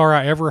race car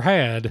I ever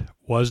had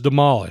was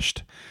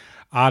demolished.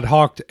 I'd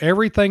hawked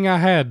everything I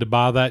had to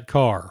buy that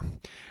car.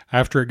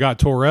 After it got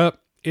tore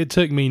up, it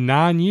took me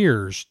 9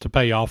 years to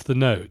pay off the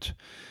note.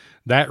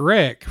 That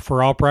wreck,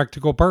 for all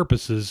practical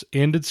purposes,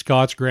 ended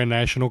Scott's Grand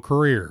National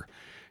career.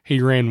 He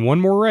ran one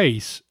more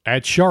race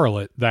at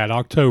Charlotte that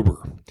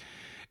October.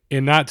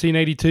 In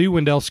 1982,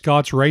 Wendell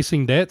Scott's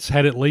racing debts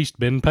had at least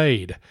been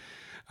paid.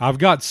 "I've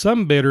got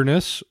some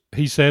bitterness,"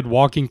 he said,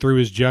 walking through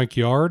his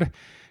junkyard.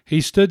 He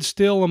stood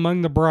still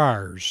among the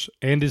briars,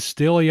 and his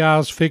steely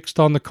eyes fixed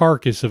on the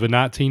carcass of a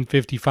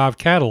 1955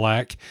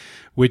 Cadillac,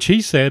 which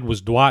he said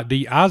was Dwight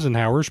D.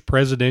 Eisenhower's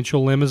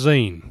presidential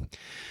limousine.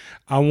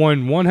 "I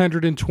won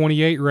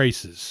 128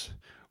 races.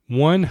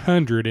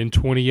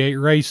 128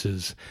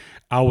 races.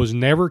 I was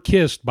never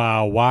kissed by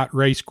a white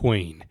race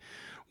queen.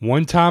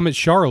 One time at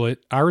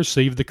Charlotte, I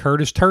received the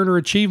Curtis Turner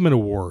Achievement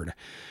Award.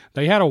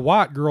 They had a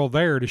white girl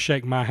there to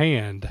shake my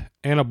hand,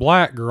 and a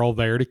black girl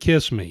there to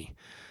kiss me.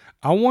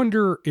 I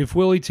wonder if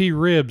Willie T.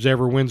 Ribbs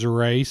ever wins a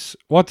race,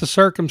 what the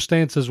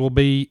circumstances will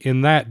be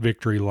in that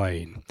victory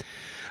lane.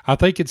 I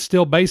think it's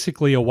still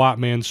basically a white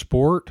man's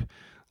sport.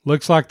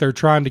 Looks like they're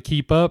trying to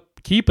keep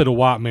it a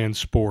white man's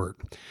sport.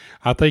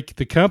 I think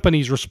the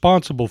company's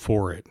responsible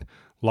for it.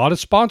 A lot of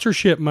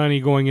sponsorship money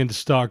going into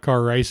stock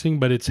car racing,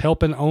 but it's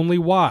helping only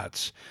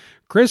whites.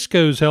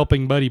 Crisco's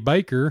helping Buddy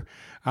Baker.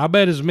 I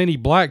bet as many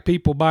black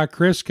people buy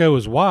Crisco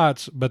as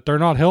whites, but they're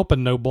not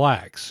helping no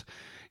blacks.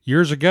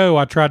 Years ago,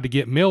 I tried to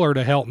get Miller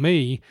to help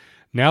me.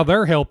 Now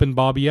they're helping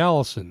Bobby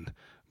Allison.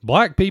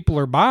 Black people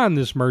are buying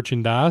this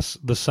merchandise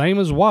the same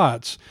as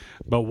whites,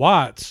 but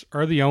whites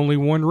are the only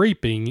one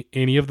reaping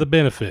any of the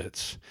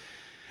benefits."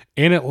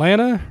 In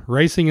Atlanta,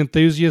 racing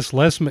enthusiast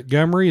Les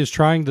Montgomery is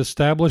trying to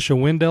establish a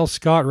Wendell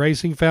Scott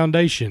Racing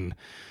Foundation.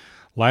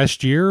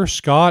 Last year,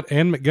 Scott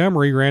and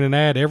Montgomery ran an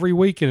ad every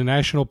week in a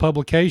national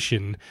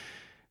publication,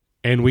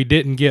 and we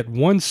didn't get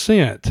 1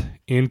 cent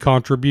in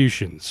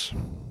contributions.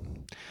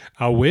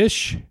 I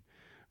wish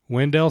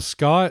Wendell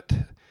Scott,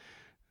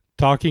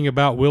 talking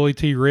about Willie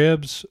T.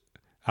 Ribbs,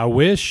 I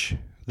wish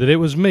that it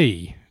was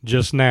me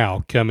just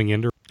now coming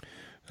into.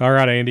 All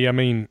right, Andy,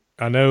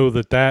 I know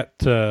that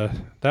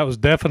was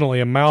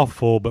definitely a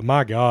mouthful, but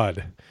my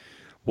God,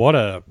 what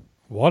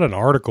an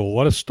article,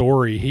 what a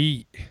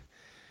story.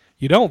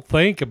 You don't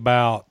think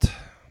about,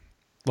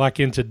 like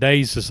in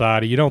today's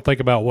society, you don't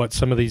think about what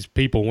some of these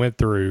people went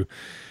through,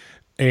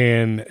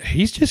 and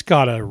he's just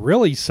got a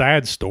really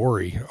sad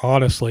story,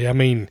 honestly.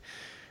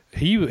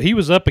 He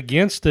was up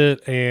against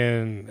it,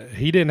 and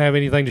he didn't have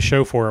anything to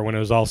show for it when it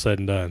was all said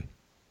and done.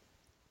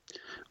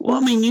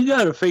 Well, you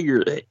got to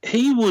figure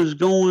he was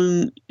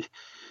going.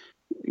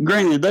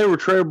 granted, they were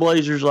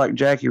trailblazers like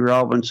Jackie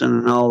Robinson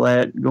and all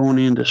that going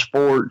into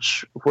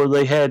sports where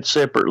they had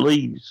separate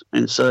leagues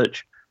and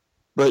such.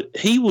 But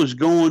he was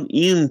going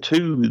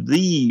into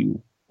the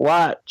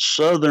white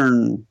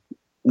southern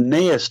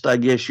nest, I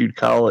guess you'd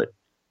call it.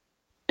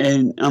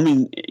 And, I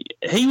mean,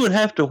 he would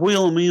have to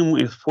wheel them in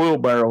with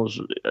wheelbarrows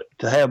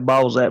to have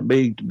balls that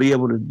big to be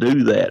able to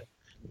do that,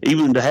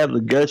 even to have the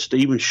guts to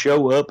even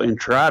show up and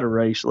try to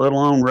race, let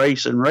alone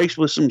race and race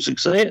with some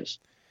success.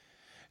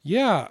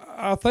 Yeah,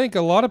 I think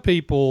a lot of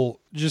people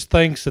just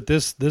thinks that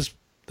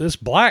this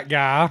black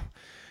guy,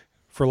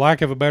 for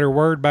lack of a better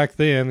word back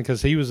then,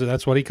 because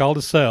that's what he called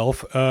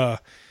himself,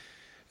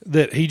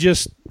 that he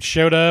just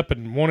showed up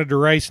and wanted to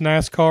race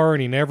NASCAR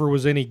and he never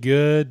was any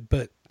good.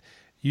 But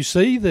you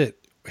see that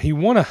he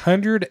won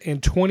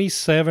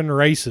 127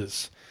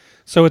 races.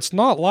 So it's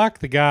not like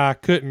the guy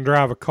couldn't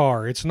drive a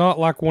car. It's not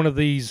like one of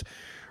these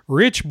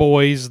rich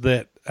boys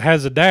that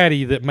has a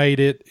daddy that made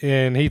it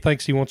and he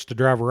thinks he wants to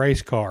drive a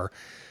race car.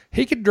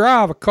 He could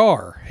drive a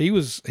car. He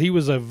was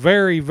a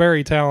very,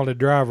 very talented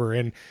driver.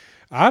 And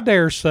I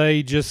dare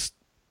say, just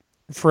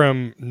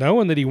from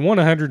knowing that he won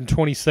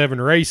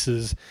 127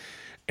 races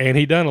and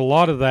he done a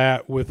lot of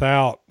that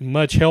without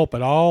much help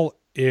at all,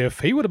 if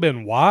he would have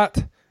been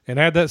white and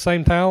had that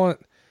same talent,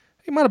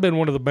 he might have been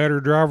one of the better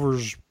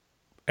drivers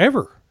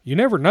ever. You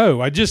never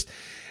know.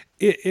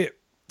 It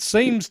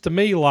seems to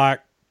me like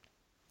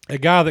a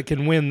guy that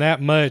can win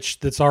that much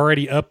that's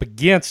already up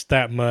against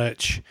that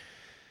much,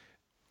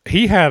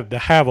 he had to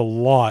have a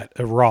lot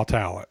of raw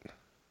talent.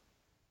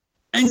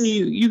 And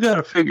you got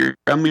to figure,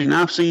 I mean,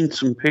 I've seen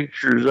some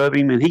pictures of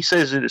him, and he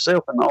says it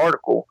himself in the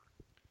article.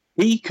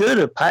 He could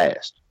have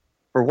passed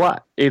for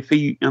what? If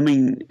he, I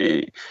mean,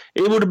 it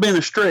would have been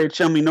a stretch.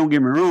 I mean, don't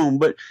get me wrong,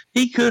 but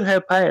he could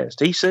have passed.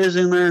 He says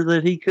in there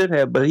that he could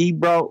have, but he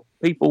brought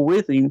people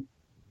with him,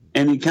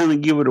 and he kind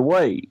of give it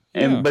away.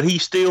 And But he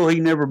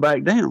never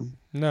backed down.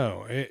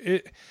 No,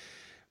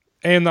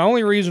 and the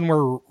only reason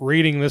we're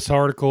reading this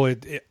article,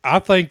 I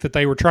think that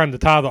they were trying to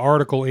tie the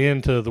article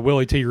into the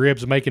Willie T.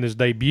 Ribbs making his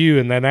debut,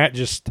 and then that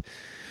just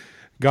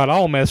got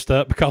all messed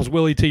up because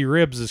Willie T.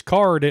 Ribbs'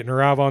 car didn't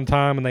arrive on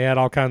time, and they had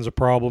all kinds of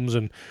problems.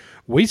 And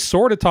we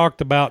sort of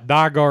talked about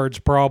Dygard's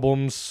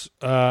problems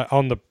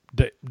on the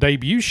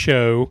debut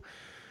show.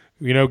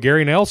 You know,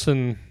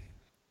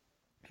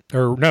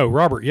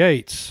 Robert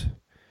Yates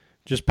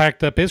just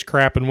packed up his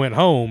crap and went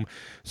home.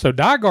 So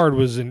Dygard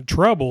was in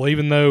trouble,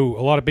 even though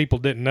a lot of people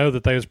didn't know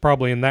that they was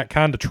probably in that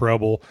kind of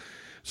trouble.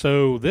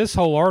 So this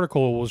whole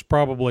article was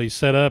probably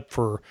set up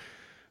for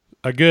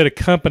a good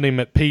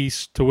accompaniment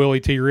piece to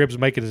Willie T. Ribbs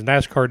making his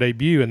NASCAR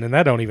debut, and then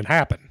that don't even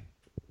happen.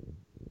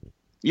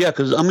 Yeah,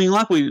 because, I mean,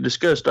 like we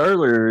discussed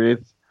earlier,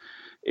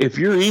 if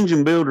your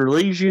engine builder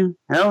leaves you,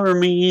 however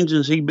many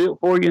engines he built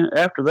for you,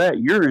 after that,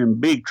 you're in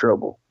big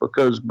trouble.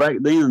 Because back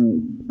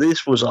then,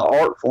 this was an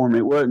art form.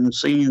 It wasn't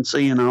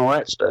CNC and all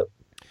that stuff.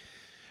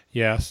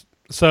 Yes.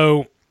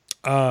 So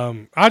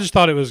I just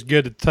thought it was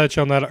good to touch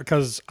on that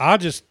because I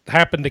just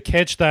happened to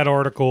catch that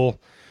article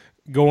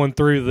going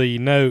through the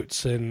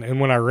notes.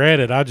 And when I read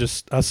it, I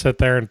sat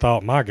there and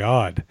thought, my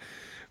God,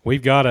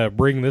 we've got to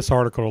bring this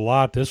article to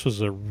light. This was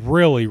a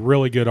really,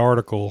 really good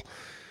article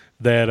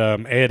that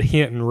Ed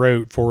Hinton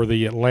wrote for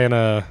the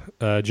Atlanta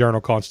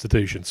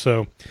Journal-Constitution.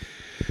 So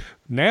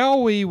now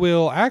we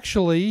will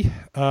actually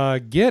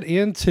get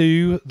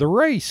into the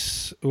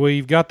race.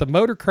 We've got the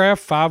Motorcraft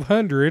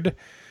 500.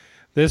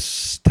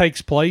 This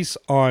takes place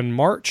on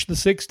March the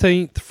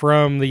 16th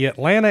from the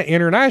Atlanta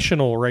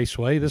International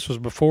Raceway. This was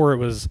before it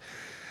was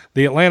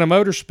the Atlanta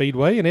Motor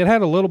Speedway, and it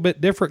had a little bit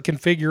different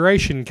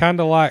configuration, kind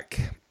of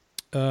like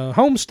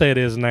Homestead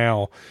is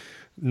now.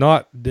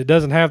 It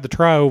doesn't have the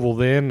tri-oval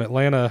then.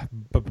 Atlanta,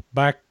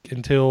 back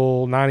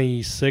until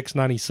 96,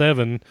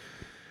 97,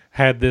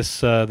 had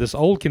this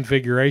old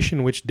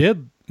configuration, which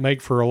did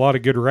make for a lot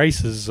of good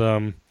races.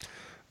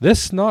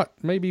 This not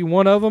maybe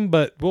one of them,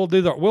 but we'll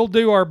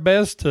do our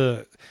best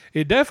to.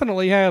 It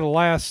definitely had a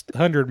last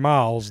 100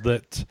 miles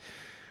that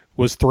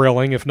was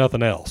thrilling, if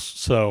nothing else.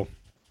 So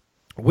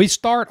we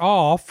start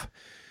off.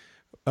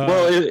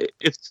 Well,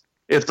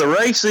 if the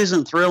race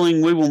isn't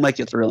thrilling, we will make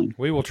it thrilling.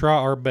 We will try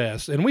our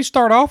best, and we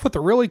start off with a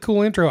really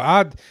cool intro.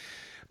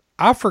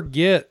 I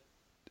forget,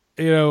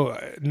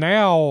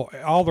 now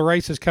all the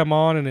races come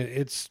on, and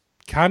it's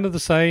kind of the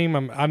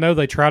same. I know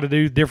they try to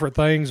do different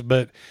things,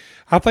 but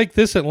I think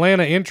this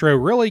Atlanta intro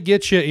really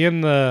gets you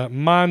in the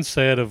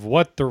mindset of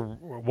what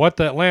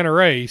the Atlanta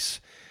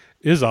race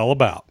is all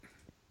about.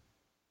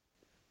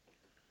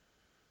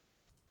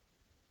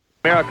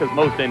 America's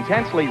most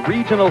intensely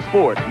regional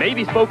sport may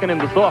be spoken in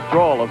the soft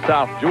drawl of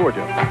South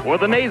Georgia, or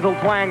the nasal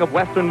twang of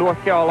western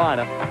North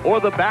Carolina,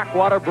 or the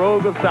backwater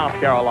brogue of South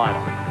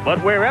Carolina.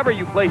 But wherever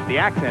you place the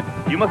accent,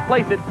 you must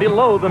place it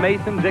below the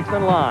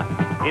Mason-Dixon line.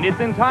 In its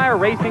entire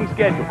racing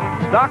schedule,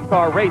 stock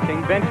car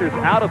racing ventures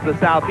out of the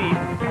southeast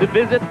to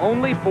visit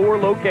only 4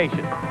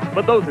 locations.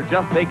 But those are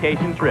just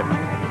vacation trips.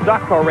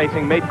 Stock car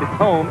racing makes its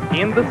home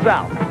in the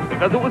South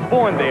because it was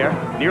born there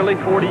nearly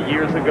 40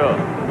 years ago.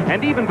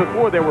 And even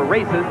before there were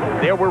races,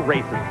 there were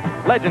races.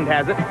 Legend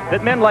has it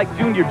that men like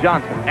Junior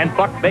Johnson and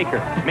Buck Baker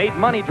made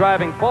money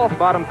driving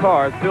false-bottom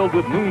cars filled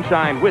with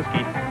moonshine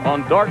whiskey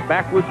on dark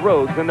backwoods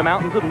roads in the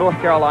mountains of North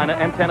Carolina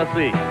and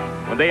Tennessee.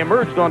 When they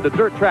emerged onto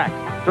dirt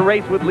tracks to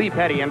race with Lee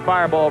Petty and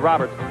Fireball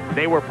Roberts,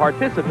 they were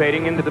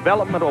participating in the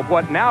development of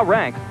what now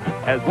ranks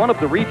as one of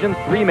the region's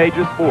 3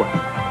 major sports.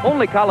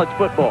 Only college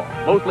football,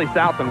 mostly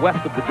south and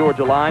west of the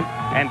Georgia line,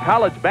 and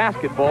college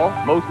basketball,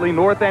 mostly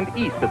north and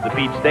east of the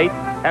Peach State,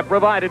 have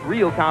provided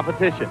real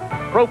competition.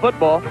 Pro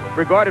football,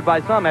 regarded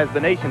by some as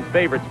the nation's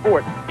favorite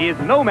sport, is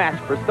no match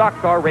for stock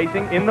car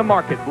racing in the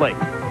marketplace.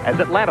 As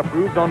Atlanta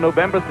proved on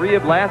November 3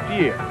 of last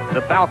year,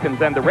 the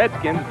Falcons and the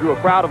Redskins drew a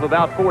crowd of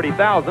about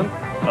 40,000.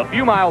 A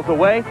few miles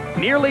away,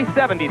 nearly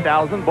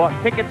 70,000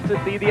 bought tickets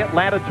to see the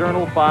Atlanta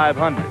Journal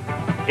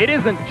 500. It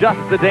isn't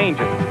just the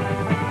dangers,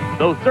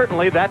 though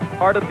certainly that's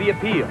part of the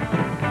appeal.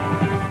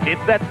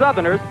 It's that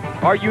Southerners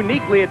are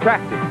uniquely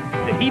attracted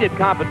to heated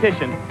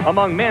competition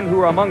among men who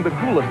are among the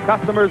coolest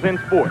customers in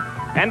sport.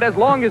 And as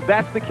long as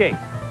that's the case,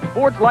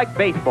 sports like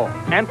baseball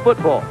and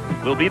football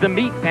will be the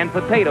meat and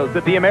potatoes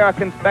at the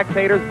American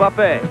spectator's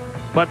buffet.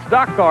 But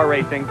stock car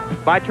racing,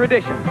 by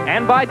tradition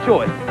and by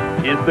choice,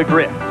 is the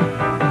grit.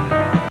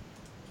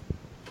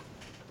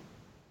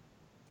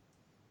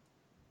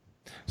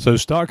 So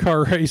stock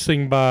car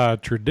racing by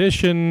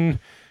tradition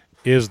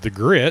is the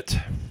grit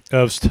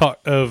of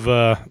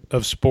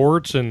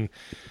sports, and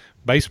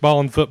baseball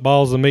and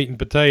football is the meat and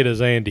potatoes,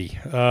 Andy.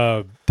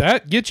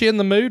 That gets you in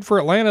the mood for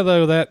Atlanta,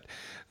 though,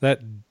 that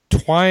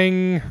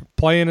twang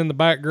playing in the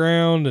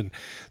background and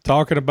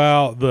talking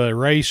about the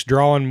race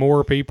drawing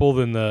more people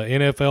than the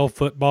NFL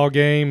football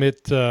game.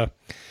 It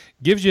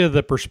gives you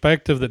the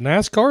perspective that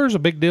NASCAR is a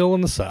big deal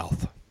in the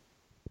South.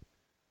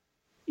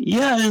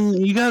 Yeah,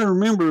 and you got to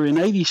remember, in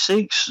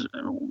 '86,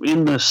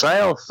 in the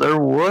South, there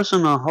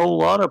wasn't a whole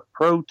lot of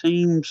pro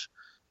teams,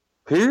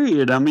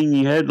 period. I mean,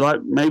 you had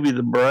like maybe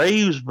the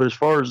Braves, but as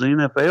far as the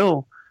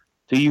NFL,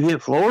 till you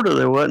hit Florida,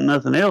 there wasn't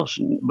nothing else.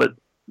 But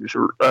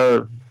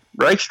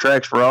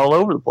racetracks were all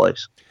over the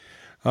place.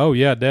 Oh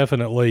yeah,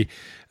 definitely.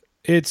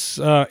 It's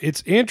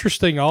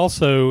interesting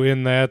also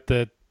in that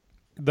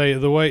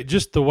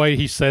the way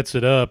he sets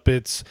it up.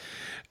 It's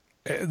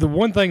the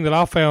one thing that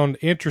I found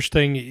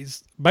interesting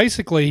is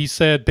basically he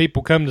said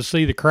people come to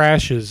see the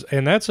crashes,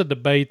 and that's a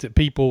debate that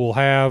people will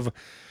have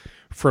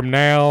from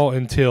now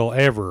until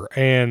ever.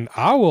 And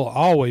I will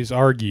always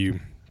argue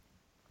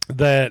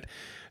that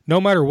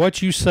no matter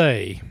what you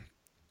say,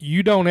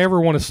 you don't ever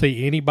want to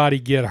see anybody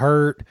get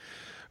hurt.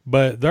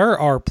 But there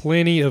are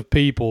plenty of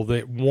people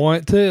that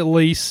want to at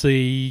least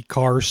see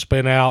cars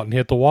spin out and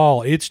hit the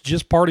wall. It's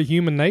just part of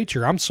human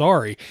nature. I'm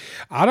sorry.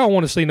 I don't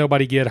want to see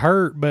nobody get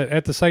hurt, but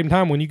at the same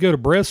time, when you go to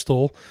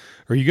Bristol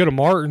or you go to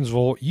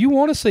Martinsville, you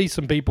want to see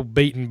some people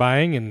beat and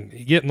bang and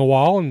get in the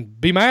wall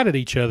and be mad at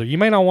each other. You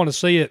may not want to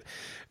see it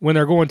when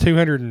they're going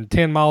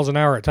 210 miles an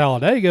hour at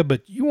Talladega,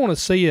 but you want to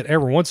see it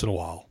every once in a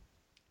while.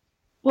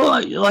 Well,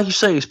 like you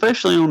say,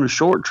 especially on the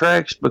short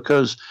tracks,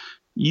 because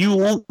you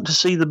want to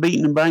see the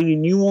beating and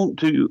banging.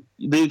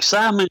 The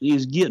excitement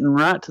is getting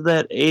right to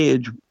that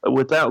edge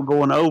without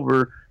going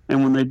over.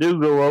 And when they do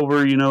go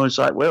over, it's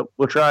like, well,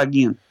 we'll try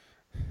again.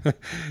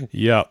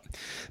 Yep.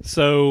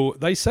 So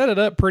they set it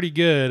up pretty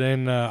good.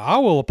 And I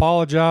will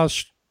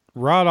apologize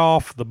right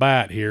off the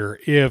bat here.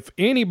 If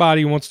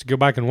anybody wants to go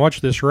back and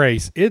watch this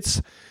race,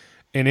 it's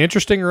an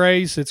interesting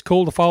race. It's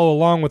cool to follow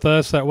along with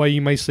us. That way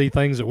you may see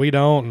things that we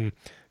don't and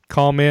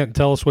comment and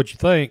tell us what you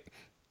think.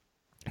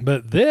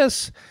 But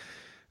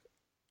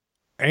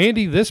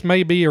Andy, this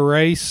may be a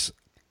race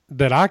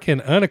that I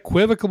can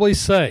unequivocally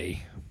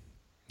say,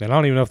 and I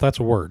don't even know if that's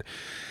a word,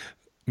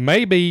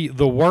 maybe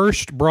the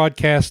worst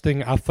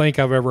broadcasting I think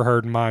I've ever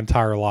heard in my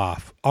entire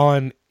life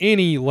on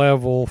any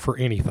level for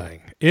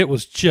anything. It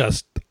was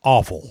just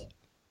awful.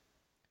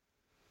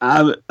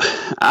 The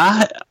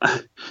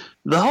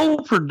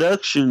whole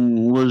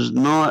production was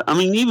not,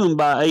 even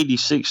by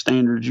 86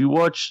 standards, you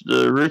watch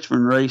the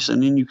Richmond race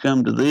and then you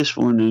come to this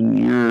one and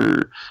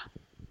you're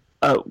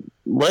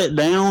let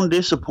down,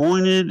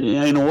 disappointed.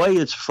 In a way,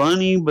 it's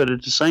funny, but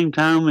at the same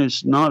time,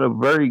 it's not a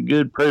very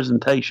good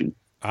presentation.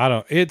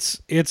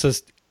 It's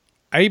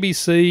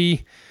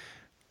ABC,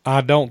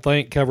 I don't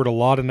think, covered a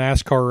lot of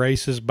NASCAR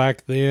races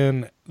back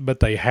then, but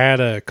they had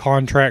a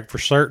contract for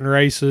certain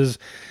races.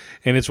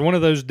 And it's one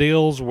of those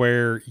deals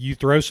where you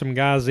throw some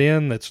guys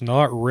in that's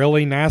not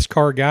really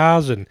NASCAR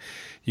guys, and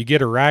you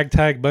get a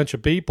ragtag bunch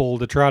of people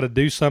to try to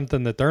do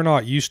something that they're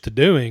not used to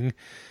doing.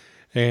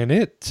 And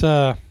it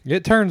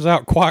turns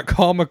out quite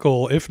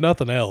comical, if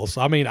nothing else.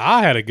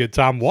 I had a good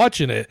time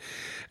watching it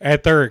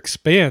at their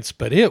expense,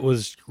 but it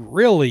was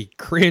really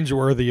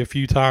cringeworthy a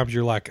few times.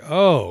 You're like,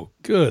 oh,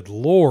 good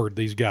Lord,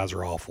 these guys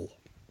are awful.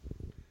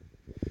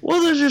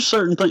 Well, there's just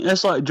certain things.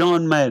 That's like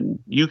John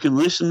Madden. You can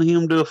listen to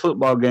him do a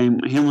football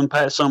game, him and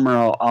Pat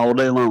Summerall all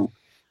day long.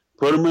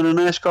 Put him in a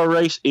NASCAR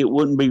race, it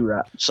wouldn't be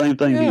right. Same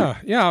thing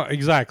here. Yeah,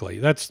 exactly.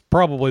 That's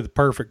probably the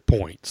perfect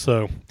point.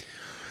 So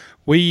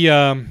we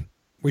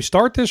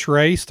start this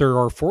race. There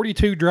are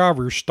 42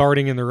 drivers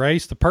starting in the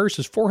race. The purse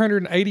is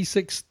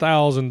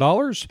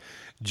 $486,000.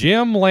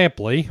 Jim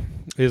Lampley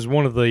is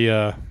one of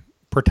the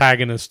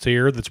protagonists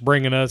here that's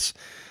bringing us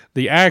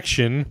the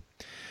action.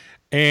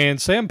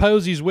 And Sam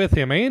Posey's with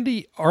him.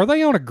 Andy, are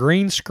they on a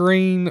green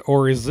screen,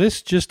 or is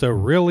this just a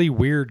really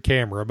weird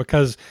camera?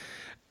 Because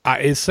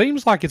it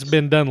seems like it's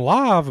been done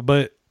live,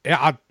 but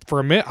for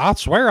a minute, I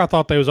swear I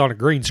thought they was on a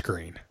green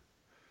screen.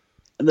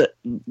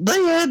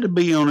 They had to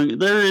be on it.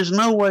 There is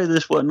no way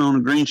this wasn't on a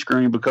green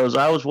screen, because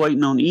I was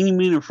waiting on any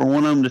minute for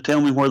one of them to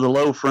tell me where the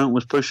low front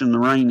was pushing the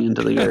rain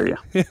into the area.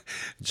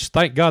 Just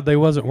thank God they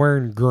wasn't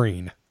wearing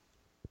green.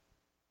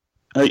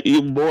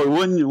 Boy,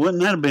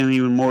 wouldn't that have been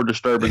even more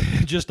disturbing?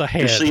 Just a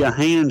head. To see a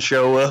hand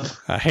show up.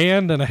 A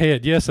hand and a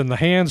head, yes, and the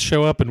hands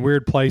show up in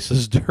weird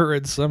places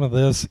during some of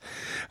this.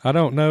 I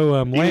don't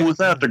know. Even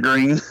without the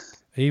green.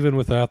 Even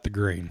without the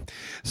green.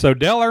 So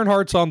Dale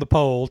Earnhardt's on the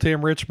pole.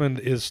 Tim Richmond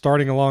is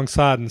starting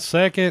alongside in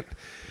second.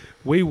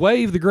 We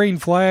wave the green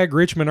flag.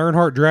 Richmond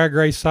Earnhardt drag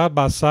race side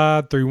by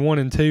side through 1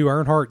 and 2.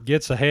 Earnhardt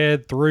gets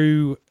ahead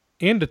through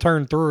into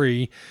turn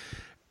 3,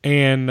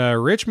 and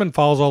Richmond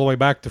falls all the way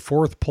back to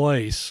 4th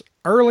place.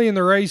 Early in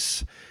the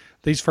race,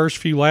 these first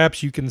few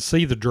laps, you can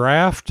see the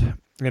draft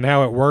and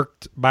how it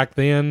worked back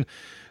then.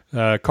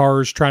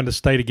 Cars trying to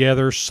stay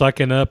together,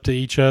 sucking up to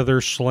each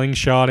other,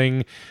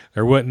 slingshotting.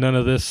 There wasn't none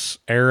of this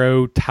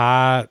arrow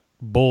tie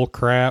bull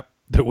crap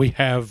that we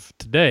have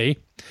today.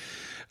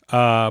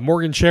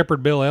 Morgan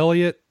Shepherd, Bill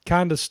Elliott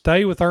kind of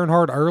stay with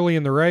Earnhardt early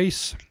in the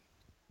race.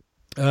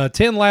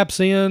 10 laps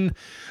in,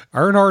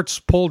 Earnhardt's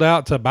pulled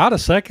out to about a 1.5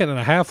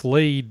 second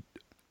lead.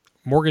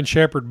 Morgan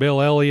Shepherd, Bill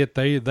Elliott,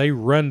 they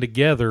run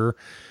together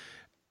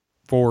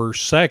for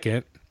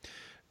second.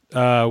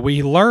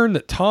 We learned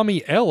that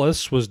Tommy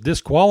Ellis was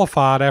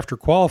disqualified after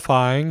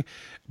qualifying,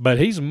 but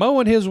he's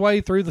mowing his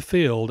way through the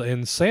field,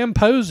 and Sam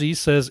Posey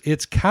says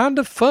it's kind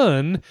of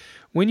fun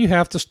when you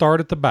have to start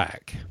at the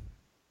back.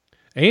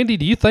 Andy,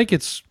 do you think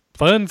it's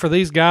fun for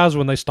these guys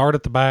when they start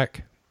at the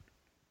back?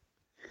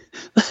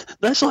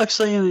 That's like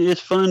saying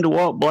it's fun to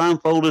walk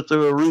blindfolded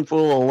through a room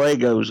full of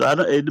Legos.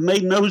 It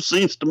made no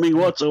sense to me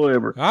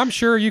whatsoever. I'm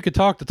sure you could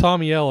talk to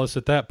Tommy Ellis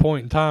at that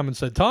point in time and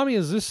said, Tommy,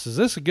 is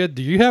this a good,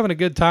 are you having a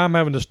good time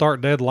having to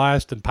start dead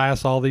last and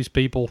pass all these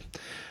people?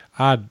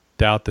 I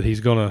doubt that he's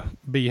going to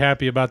be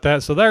happy about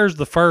that. So there's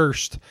the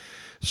first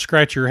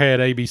scratch your head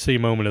ABC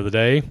moment of the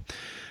day.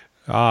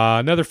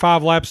 Another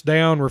 5 laps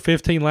down. We're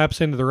 15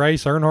 laps into the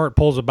race. Earnhardt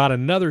pulls about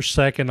another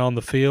second on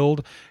the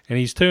field, and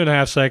he's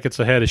 2.5 seconds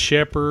ahead of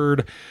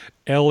Shepherd,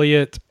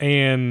 Elliott,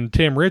 and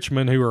Tim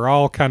Richmond, who are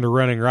all kind of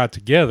running right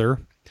together.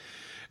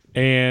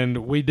 And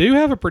we do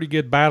have a pretty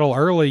good battle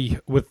early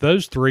with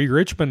those three.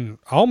 Richmond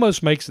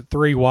almost makes it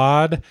 3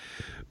 wide.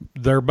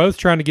 They're both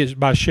trying to get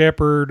by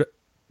Shepherd.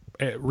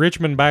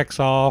 Richmond backs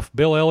off.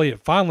 Bill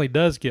Elliott finally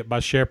does get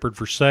by Shepherd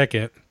for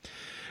second,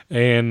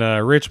 and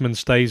Richmond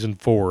stays in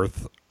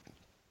 4th.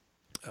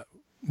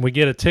 We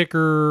get a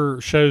ticker,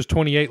 shows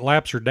 28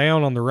 laps are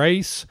down on the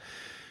race.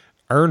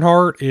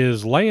 Earnhardt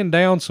is laying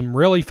down some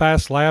really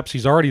fast laps.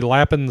 He's already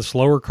lapping the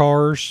slower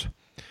cars.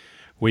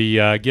 We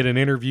get an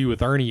interview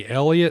with Ernie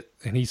Elliott,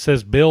 and he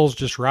says Bill's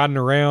just riding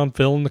around,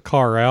 filling the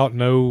car out.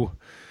 No,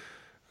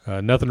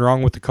 nothing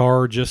wrong with the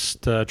car,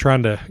 just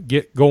trying to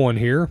get going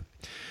here.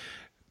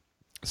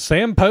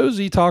 Sam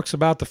Posey talks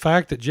about the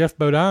fact that Jeff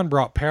Bodine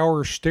brought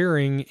power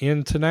steering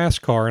into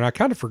NASCAR, and I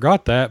kind of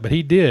forgot that, but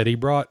he did. He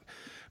brought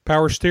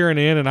power steering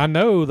in, and I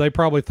know they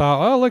probably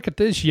thought, oh, look at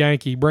this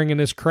Yankee bringing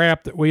this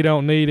crap that we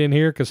don't need in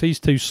here because he's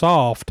too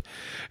soft.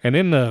 And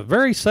in the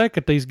very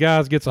second these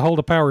guys gets a hold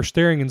of power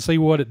steering and see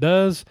what it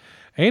does,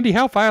 Andy,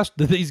 how fast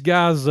do these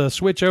guys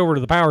switch over to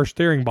the power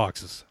steering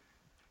boxes?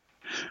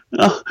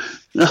 No,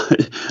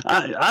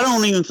 I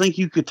don't even think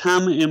you could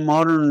time it in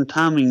modern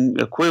timing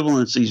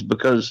equivalencies,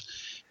 because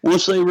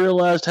once they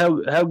realized how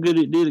good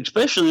it did,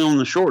 especially on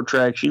the short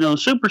tracks,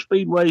 super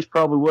speedways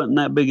probably wasn't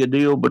that big a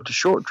deal, but the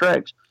short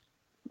tracks,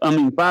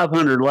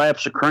 500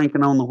 laps of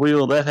cranking on the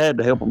wheel, that had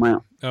to help them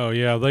out. Oh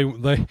yeah,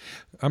 they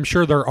I'm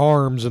sure their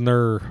arms and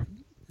their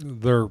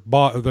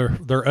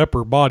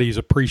upper bodies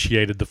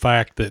appreciated the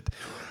fact that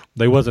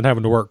they wasn't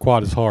having to work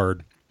quite as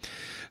hard.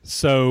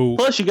 So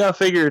plus, you got to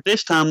figure at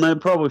this time that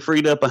probably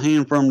freed up a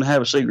hand for them to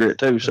have a cigarette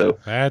too. So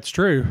that's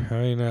true.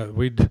 I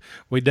mean,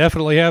 we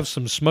definitely have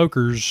some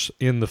smokers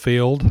in the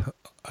field.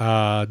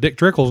 Dick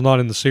Trickle's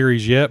not in the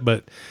series yet,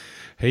 but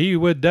he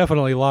would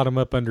definitely lot him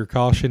up under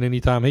caution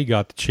anytime he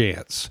got the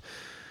chance.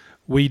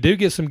 We do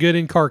get some good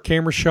in-car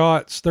camera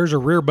shots. There's a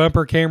rear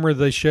bumper camera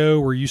they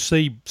show where you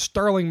see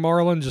Sterling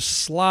Marlin just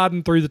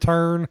sliding through the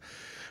turn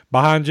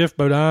behind Jeff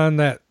Bodine.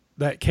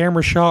 That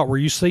camera shot where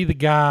you see the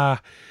guy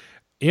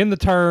in the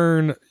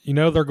turn,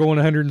 they're going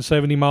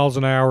 170 miles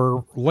an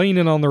hour,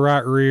 leaning on the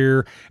right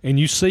rear, and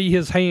you see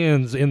his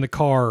hands in the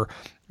car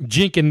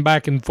jinking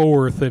back and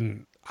forth.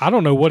 And I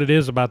don't know what it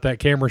is about that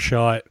camera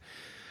shot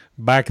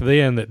back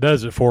then that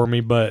does it for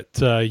me,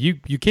 but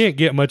you can't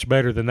get much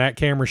better than that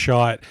camera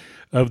shot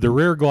of the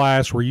rear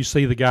glass where you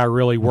see the guy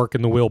really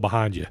working the wheel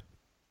behind you.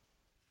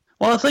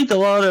 Well, I think a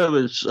lot of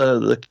it's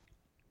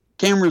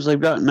cameras they've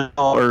got now,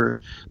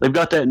 or they've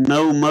got that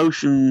no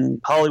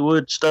motion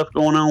Hollywood stuff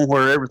going on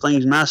where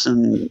everything's nice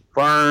and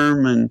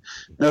firm and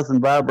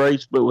nothing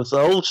vibrates. But with the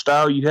old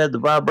style, you had the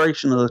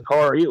vibration of the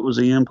car it was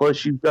in,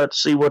 plus you've got to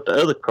see what the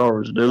other car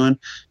was doing.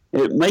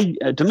 To me,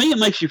 it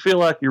makes you feel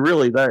like you're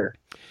really there.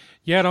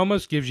 Yeah, it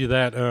almost gives you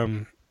that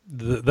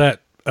that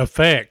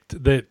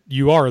effect that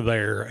you are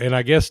there. And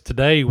I guess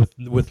today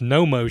with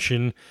no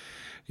motion,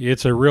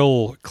 it's a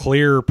real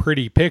clear,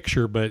 pretty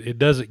picture, but it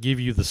doesn't give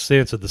you the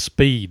sense of the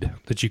speed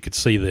that you could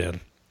see then.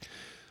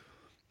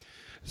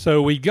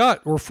 So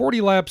we're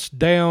 40 laps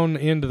down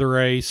into the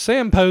race.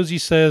 Sam Posey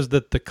says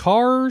that the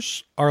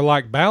cars are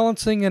like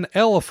balancing an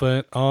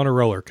elephant on a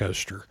roller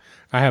coaster.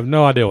 I have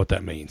no idea what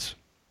that means.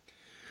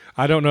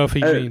 I don't know if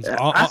he means.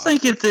 I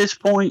think at this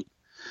point,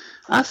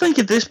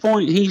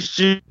 he's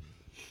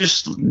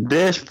just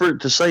desperate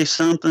to say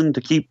something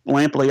to keep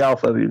Lampley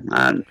off of him.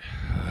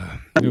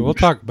 We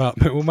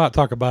might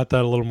talk about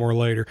that a little more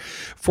later.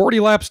 40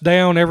 laps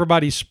down,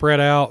 everybody's spread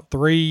out.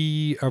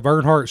 3 of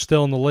Earnhardt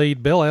still in the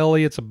lead. Bill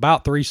Elliott's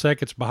about 3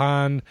 seconds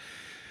behind.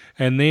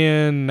 And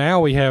then now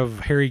we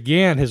have Harry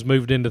Gant has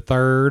moved into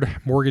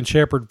third, Morgan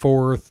Shepherd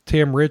fourth,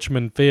 Tim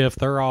Richmond fifth.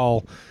 They're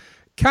all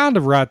kind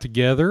of right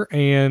together.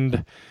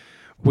 And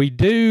we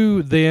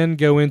do then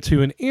go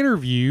into an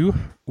interview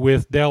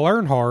with Dale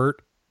Earnhardt,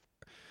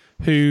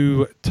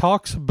 who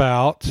talks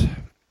about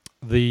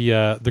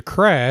the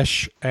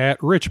crash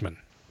at Richmond.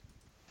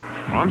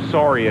 I'm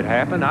sorry it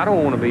happened. I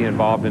don't want to be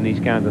involved in these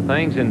kinds of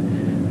things.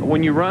 And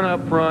when you run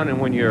up front and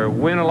when you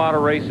win a lot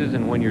of races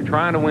and when you're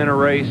trying to win a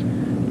race,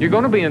 you're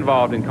going to be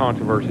involved in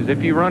controversies.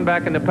 If you run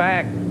back in the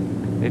pack,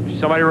 if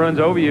somebody runs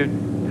over you,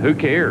 who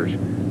cares?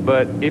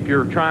 But if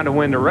you're trying to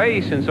win the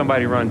race and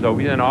somebody runs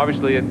over you, then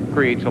obviously it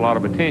creates a lot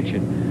of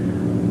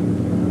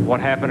attention. What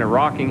happened at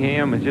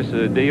Rockingham is just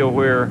a deal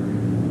where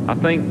I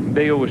think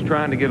Dale was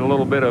trying to get a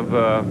little bit of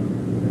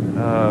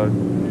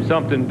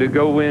something to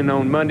go in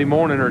on Monday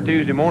morning or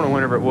Tuesday morning,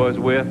 whenever it was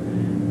with.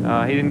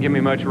 He didn't give me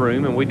much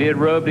room, and we did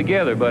rub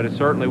together, but it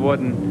certainly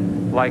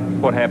wasn't like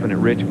what happened at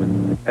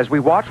Richmond. As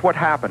we watch what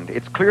happened,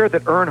 it's clear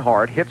that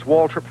Earnhardt hits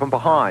Waltrip from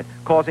behind,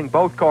 causing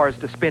both cars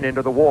to spin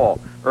into the wall.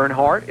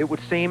 Earnhardt, it would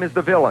seem, is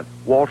the villain,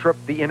 Waltrip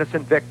the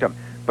innocent victim.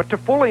 But to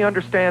fully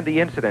understand the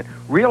incident,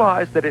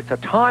 realize that it's a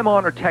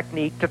time-honored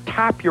technique to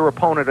tap your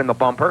opponent in the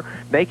bumper,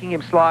 making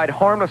him slide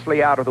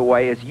harmlessly out of the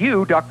way as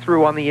you duck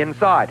through on the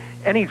inside.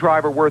 Any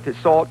driver worth his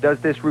salt does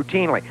this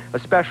routinely,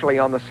 especially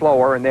on the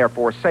slower and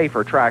therefore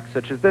safer tracks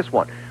such as this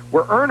one.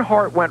 Where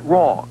Earnhardt went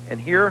wrong,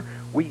 and here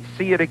we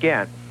see it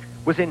again,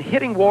 was in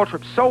hitting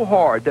Waltrip so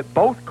hard that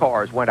both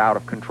cars went out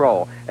of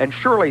control. And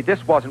surely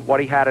this wasn't what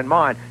he had in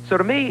mind. So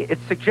to me, it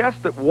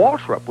suggests that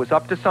Waltrip was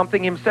up to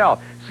something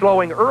himself,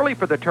 slowing early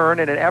for the turn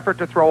in an effort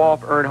to throw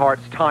off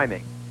Earnhardt's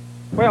timing.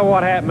 Well,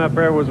 what happened up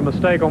there was a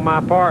mistake on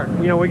my part.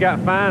 You know, we got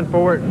fined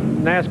for it.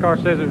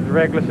 NASCAR says it was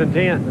reckless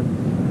intent.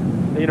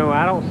 You know,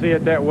 I don't see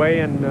it that way,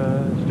 and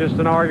it's just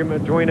an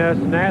argument between us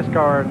and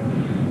NASCAR.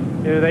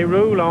 You know, they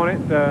rule on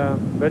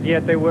it, but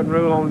yet they wouldn't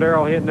rule on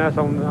Darrell hitting us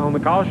on the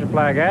caution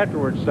flag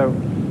afterwards. So,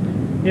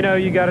 you know,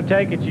 you got to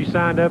take it. You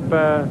signed up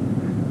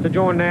to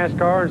join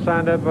NASCAR and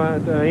signed up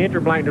to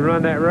Interblank to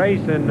run that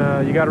race,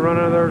 and you got to run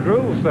under those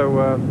rules.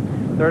 So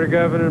they're the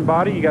governing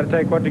body. You got to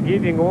take what they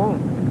give you and go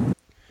on.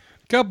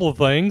 Couple of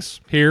things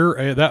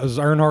here. That was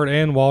Earnhardt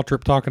and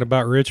Waltrip talking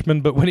about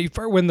Richmond. But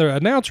when the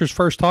announcer's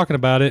first talking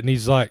about it, and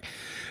he's like,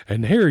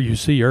 and here you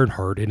see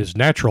Earnhardt in his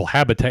natural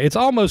habitat. It's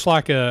almost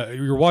like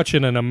you're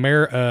watching an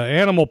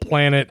Animal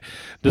Planet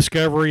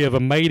discovery of a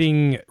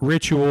mating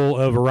ritual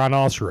of a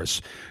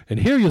rhinoceros. And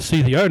here you'll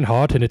see the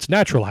Earnhardt in its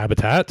natural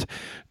habitat,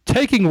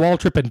 taking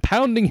Waltrip and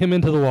pounding him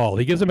into the wall.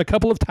 He gives him a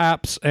couple of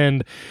taps,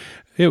 and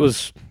it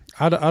was...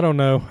 I don't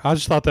know. I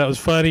just thought that was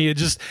funny.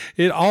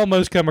 It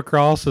almost come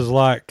across as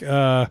like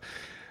a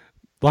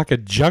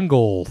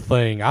jungle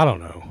thing. I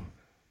don't know.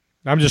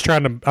 I'm just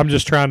trying to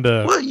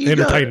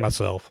entertain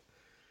myself.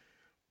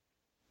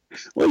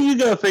 Well, you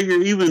got to figure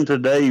even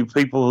today,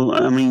 people,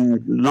 I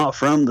mean, not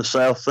from the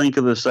South, think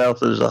of the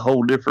South as a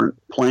whole different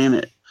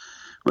planet.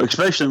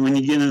 Especially when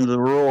you get into the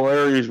rural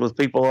areas with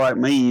people like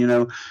me, you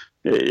know,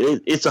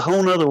 it's a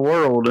whole nother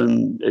world,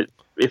 and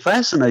it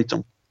fascinates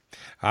them.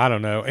 I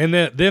don't know. And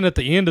then at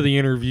the end of the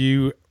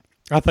interview,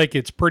 I think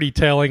it's pretty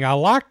telling. I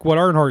like what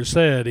Earnhardt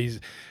said.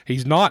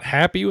 He's not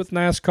happy with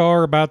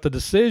NASCAR about the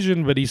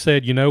decision, but he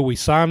said, you know, we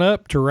sign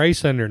up to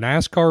race under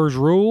NASCAR's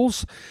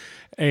rules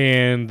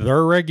and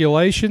their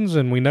regulations,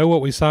 and we know what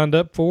we signed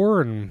up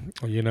for, and,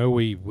 you know,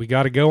 we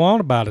got to go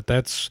on about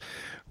it.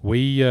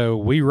 We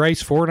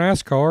race for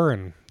NASCAR,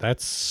 and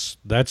that's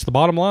the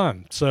bottom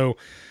line. So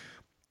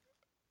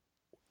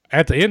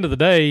at the end of the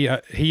day,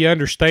 he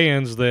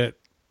understands that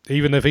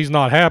even if he's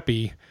not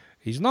happy,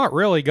 he's not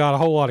really got a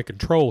whole lot of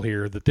control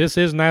here, that this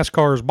is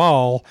NASCAR's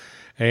ball,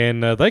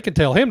 and they can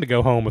tell him to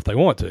go home if they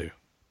want to.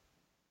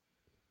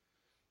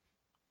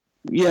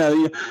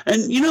 Yeah.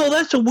 And, you know,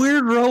 that's a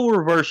weird role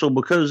reversal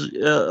because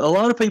a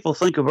lot of people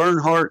think of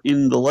Earnhardt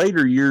in the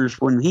later years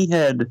when he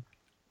had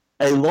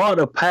a lot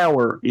of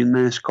power in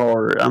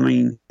NASCAR. I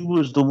mean, he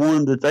was the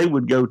one that they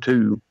would go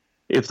to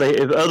if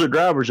other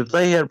drivers, if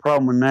they had a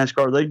problem with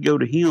NASCAR, they'd go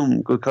to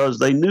him because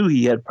they knew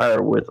he had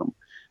power with them.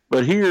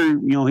 But here,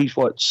 he's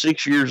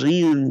 6,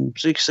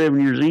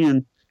 7 years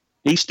in,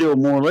 he's still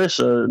more or less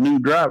a new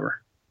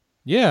driver.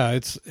 Yeah,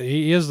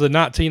 he is the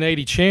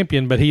 1980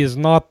 champion, but he is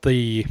not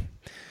the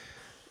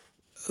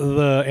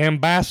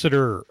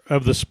ambassador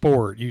of the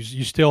sport.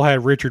 You still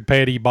have Richard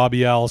Petty,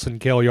 Bobby Allison,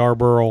 Cale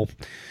Yarborough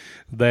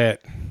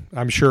that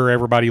I'm sure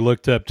everybody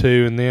looked up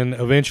to, and then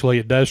eventually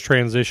it does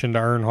transition to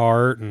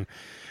Earnhardt, and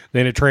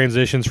then it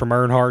transitions from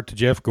Earnhardt to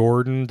Jeff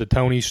Gordon to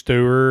Tony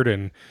Stewart,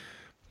 and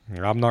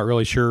I'm not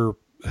really sure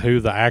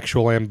who the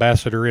actual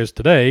ambassador is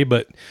today,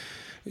 but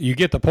you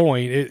get the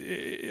point.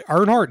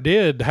 Earnhardt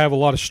did have a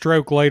lot of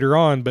stroke later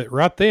on, but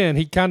right then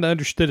he kind of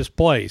understood his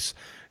place.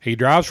 He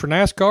drives for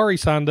NASCAR. He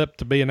signed up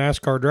to be a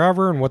NASCAR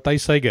driver, and what they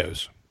say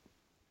goes.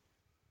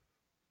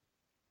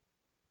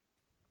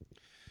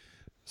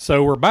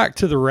 So we're back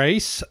to the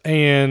race,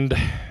 and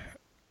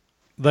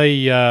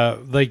they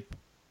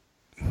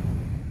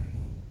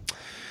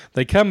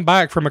come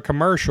back from a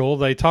commercial.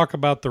 They talk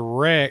about the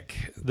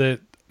wreck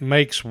that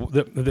makes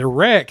the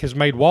wreck has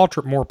made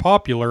Waltrip more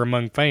popular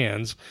among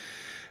fans,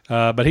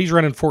 but he's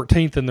running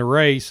 14th in the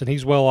race, and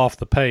he's well off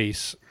the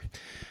pace.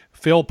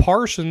 Phil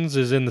Parsons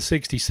is in the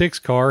 66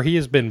 car. He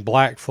has been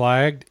black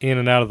flagged in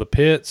and out of the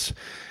pits,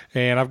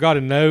 and I've got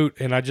a note,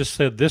 and I just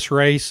said this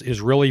race is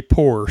really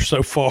poor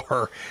so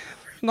far.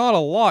 Not a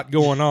lot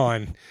going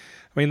on.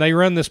 I mean, they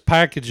run this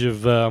package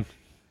of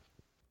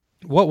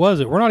what was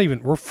it?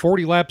 We're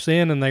 40 laps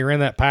in, and they ran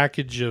that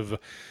package of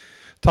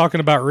talking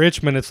about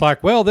Richmond. It's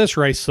like, well, this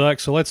race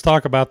sucks, so let's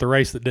talk about the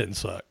race that didn't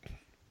suck.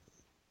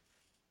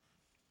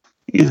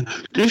 Yeah,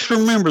 just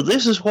remember,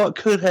 this is what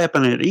could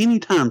happen at any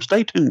time.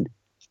 Stay tuned.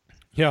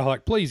 Yeah,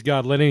 like, please,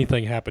 God, let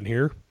anything happen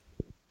here.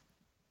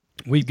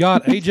 We've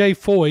got A.J.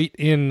 Foyt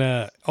in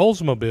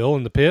Oldsmobile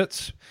in the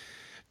pits.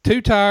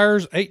 2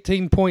 tires,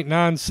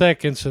 18.9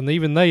 seconds, and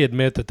even they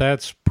admit that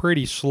that's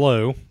pretty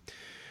slow.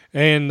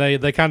 And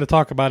they kind of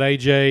talk about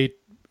AJ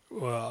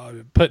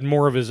putting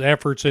more of his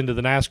efforts into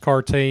the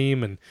NASCAR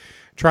team and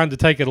trying to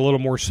take it a little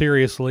more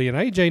seriously. And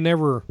AJ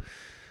never,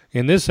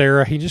 in this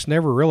era, he just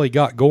never really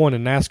got going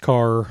in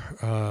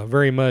NASCAR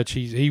very much.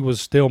 He was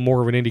still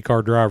more of an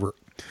IndyCar driver.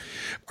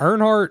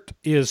 Earnhardt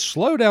is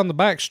slow down the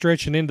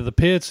backstretch and into the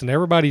pits, and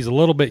everybody's a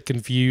little bit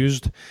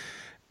confused.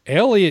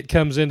 Elliott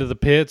comes into the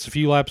pits a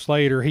few laps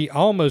later. He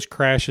almost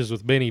crashes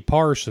with Benny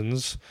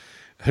Parsons,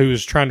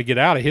 who's trying to get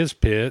out of his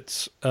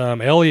pits.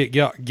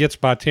 Elliott gets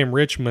by Tim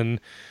Richmond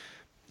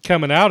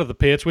coming out of the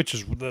pits, which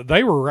is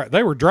they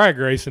were drag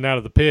racing out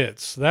of the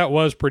pits. That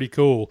was pretty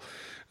cool.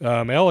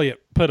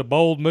 Elliott put a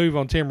bold move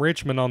on Tim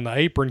Richmond on the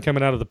apron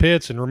coming out of the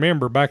pits, and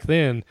remember back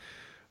then,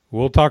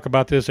 we'll talk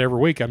about this every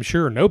week, I'm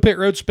sure, no pit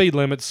road speed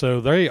limits,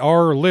 so they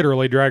are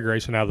literally drag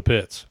racing out of the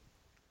pits.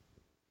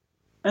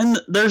 And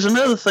there's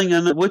another thing,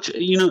 which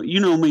you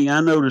know me,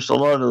 I notice a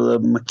lot of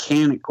the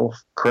mechanical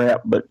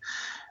crap, but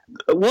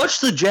watch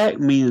the jack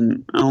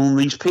men on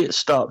these pit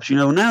stops.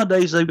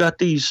 Nowadays they've got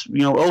these,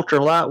 ultra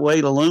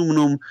lightweight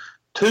aluminum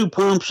 2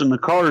 pumps, and the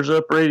car's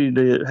up ready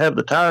to have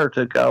the tire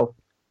took off.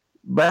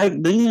 Back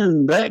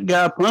then, that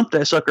guy pumped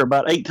that sucker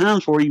about 8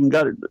 times before he even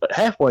got it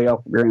halfway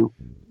off the ground.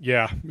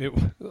 Yeah, it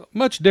was a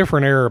much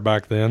different era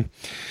back then.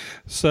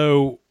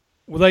 So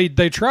they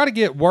try to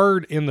get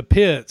word in the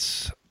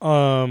pits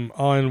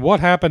on what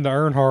happened to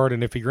Earnhardt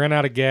and if he ran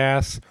out of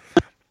gas.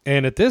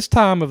 And at this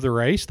time of the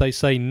race, they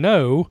say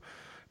no,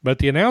 but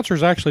the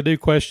announcers actually do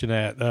question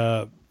that.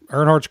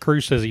 Earnhardt's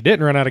crew says he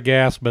didn't run out of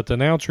gas, but the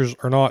announcers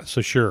are not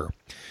so sure.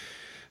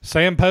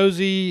 Sam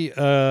Posey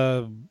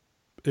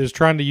is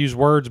trying to use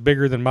words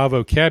bigger than my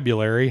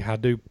vocabulary. I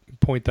do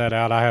point that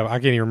out. I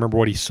can't even remember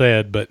what he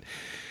said, but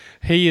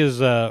he is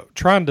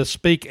trying to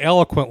speak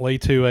eloquently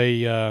to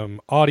a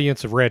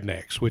audience of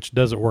rednecks, which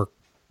doesn't work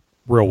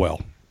real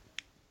well.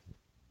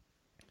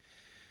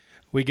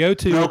 We go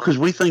to... No, because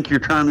we think you're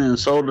trying to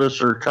insult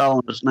us or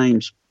calling us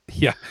names.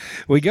 Yeah.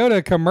 We go to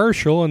a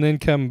commercial and then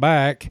come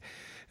back,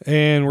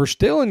 and we're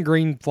still in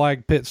green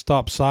flag pit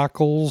stop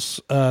cycles,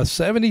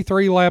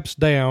 73 laps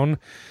down,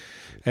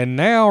 and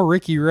now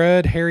Ricky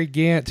Rudd, Harry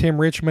Gant, Tim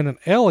Richmond, and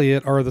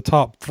Elliott are the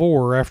top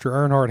 4 after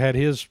Earnhardt had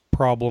his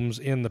problems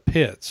in the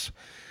pits.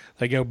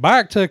 They go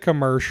back to a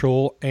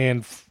commercial,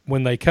 and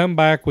when they come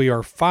back, we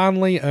are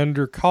finally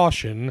under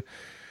caution.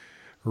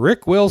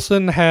 Rick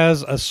Wilson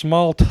has a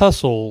small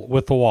tussle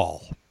with the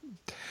wall.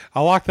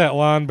 I like that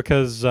line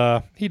because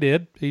he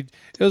did. It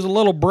was a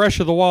little brush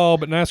of the wall,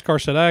 but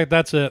NASCAR said, "Hey,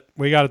 that's it.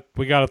 We got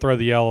to throw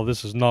the yellow.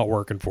 This is not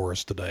working for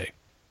us today.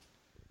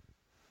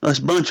 Let's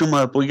bunch them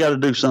up. We got to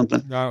do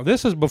something."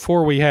 This is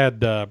before we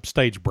had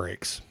stage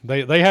brakes.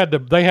 They had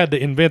to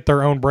invent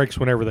their own brakes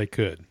whenever they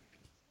could.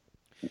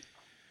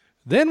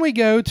 Then we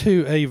go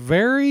to a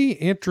very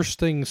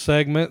interesting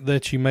segment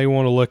that you may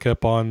want to look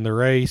up on the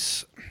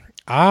race.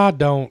 I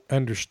don't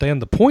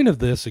understand the point of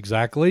this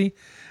exactly,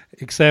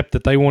 except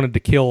that they wanted to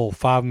kill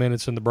 5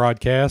 minutes in the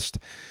broadcast.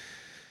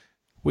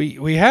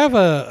 We have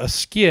a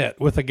skit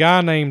with a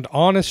guy named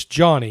Honest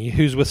Johnny,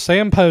 who's with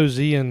Sam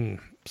Posey and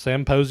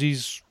Sam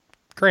Posey's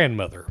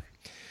grandmother.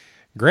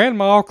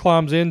 Grandma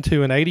climbs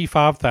into an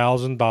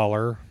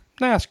 $85,000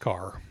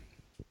 NASCAR.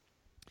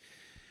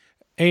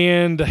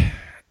 And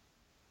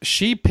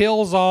she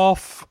peels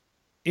off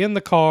in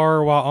the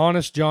car while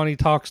Honest Johnny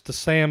talks to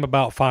Sam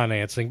about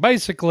financing.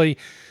 Basically,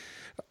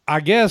 I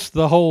guess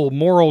the whole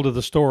moral to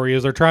the story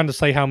is they're trying to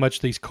say how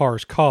much these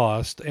cars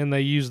cost, and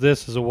they use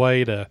this as a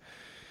way to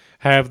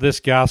have this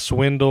guy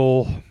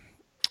swindle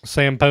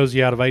Sam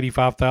Posey out of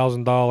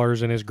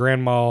 $85,000, and his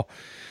grandma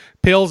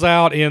peels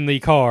out in the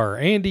car.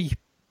 Andy,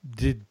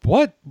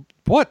 what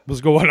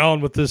was going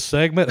on with this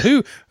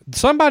segment?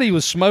 Somebody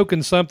was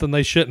smoking something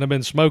they shouldn't have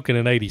been smoking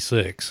in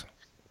 '86.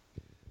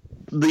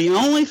 The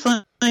only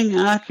thing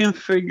I can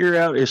figure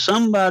out is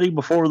somebody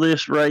before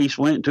this race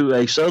went to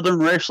a Southern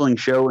wrestling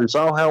show and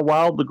saw how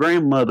wild the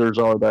grandmothers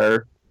are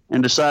there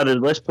and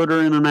decided, let's put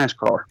her in a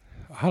NASCAR.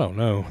 I don't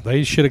know.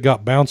 They should have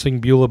got bouncing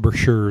Beulah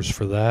brochures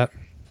for that.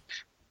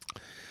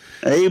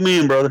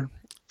 Amen, brother.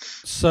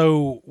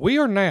 So we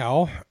are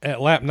now at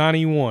lap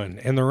 91,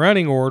 and the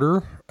running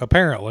order,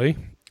 apparently,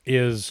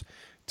 is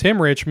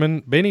Tim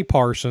Richmond, Benny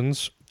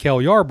Parsons,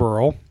 Kel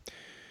Yarborough.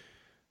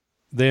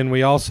 Then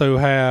we also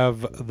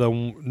have the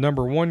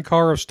number 1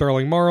 car of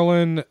Sterling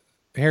Marlin,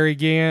 Harry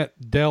Gant,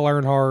 Dale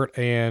Earnhardt,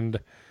 and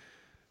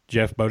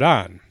Jeff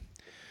Bodine.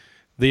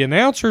 The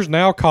announcers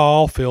now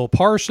call Phil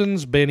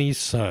Parsons Benny's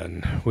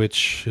son,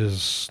 which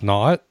is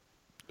not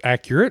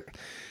accurate.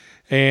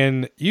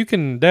 And you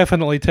can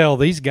definitely tell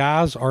these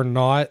guys are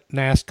not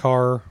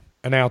NASCAR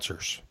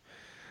announcers.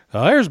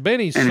 There's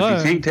Benny's son. And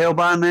if you can't tell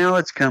by now,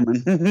 it's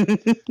coming.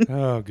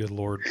 Oh, good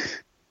Lord.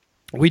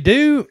 We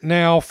do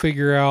now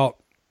figure out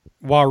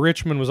why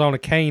Richmond was on a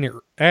cane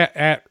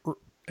at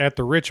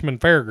the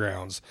Richmond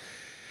Fairgrounds.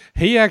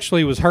 He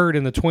actually was hurt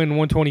in the Twin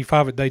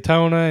 125 at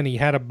Daytona, and he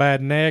had a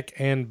bad neck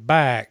and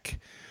back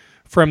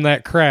from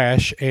that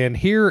crash. And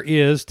here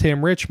is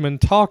Tim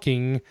Richmond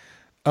talking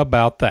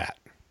about that.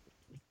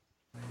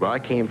 Well, I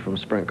came from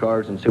sprint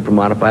cars and super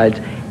modifieds,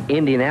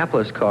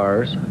 Indianapolis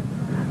cars,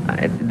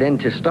 then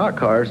to stock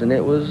cars, and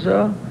it was,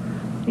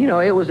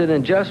 it was an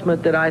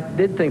adjustment that I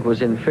did think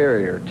was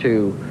inferior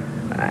to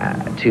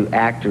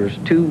actors,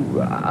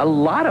 to a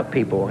lot of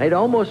people. It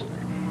almost,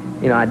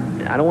 I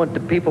don't want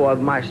the people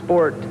of my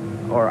sport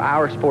or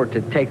our sport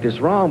to take this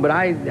wrong, but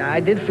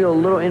I did feel a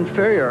little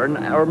inferior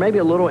or maybe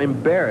a little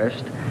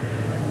embarrassed.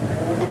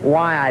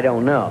 Why, I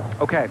don't know.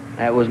 Okay.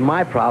 That was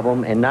my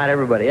problem and not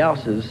everybody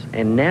else's,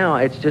 and now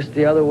it's just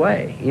the other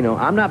way.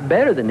 I'm not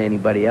better than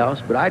anybody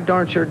else, but I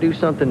darn sure do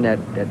something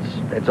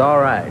that's all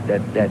right,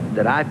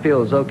 that I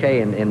feel is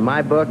okay in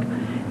my book,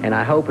 and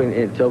I hope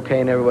it's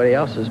okay in everybody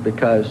else's,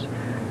 because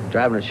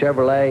driving a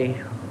Chevrolet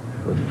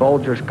with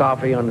Folgers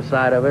coffee on the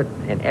side of it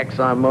and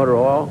Exxon motor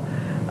oil,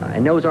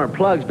 and those aren't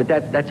plugs, but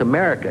that's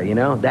America,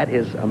 that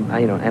is, and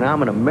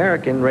I'm an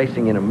American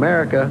racing in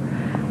America.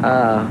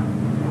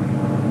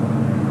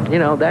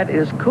 That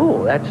is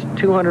cool. That's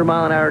 200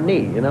 mile an hour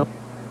knee,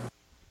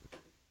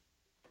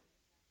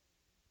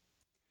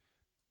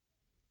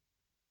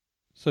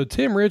 So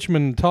Tim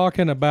Richmond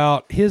talking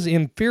about his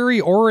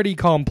inferiority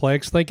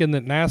complex, thinking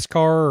that NASCAR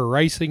or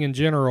racing in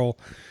general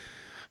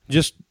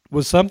just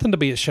was something to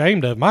be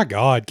ashamed of. My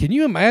God, can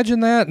you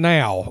imagine that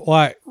now?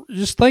 Like,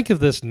 just think of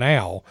this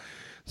now.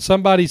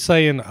 Somebody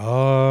saying,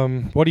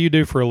 what do you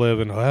do for a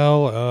living?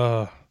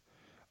 Well,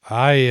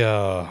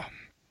 I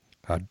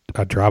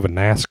drive a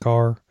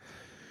NASCAR.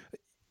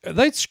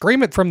 They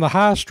scream it from the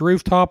highest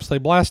rooftops. They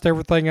blast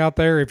everything out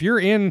there. If you're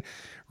in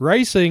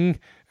racing,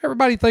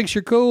 everybody thinks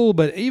you're cool,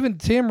 but even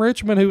Tim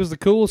Richmond, who was the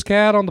coolest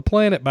cat on the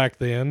planet back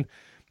then,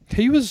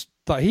 he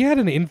had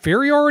an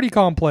inferiority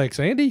complex,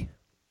 Andy.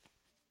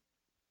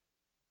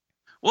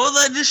 Well,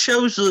 that just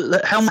shows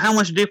how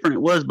much different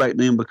it was back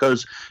then,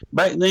 because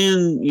back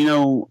then,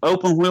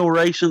 open wheel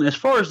racing, as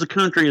far as the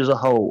country as a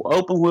whole,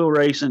 open wheel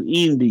racing,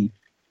 Indy,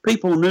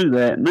 people knew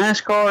that.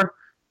 NASCAR,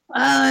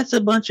 that's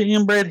a bunch of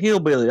inbred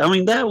hillbillies. I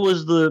mean, that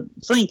was the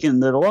thinking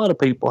that a lot of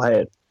people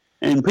had.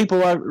 And people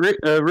like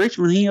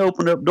Richmond, he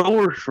opened up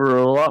doors for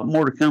a lot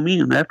more to come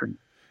in after him.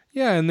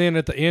 Yeah, and then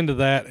at the end of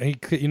that, he,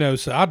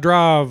 so I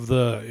drive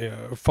the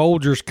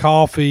Folgers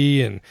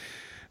coffee, and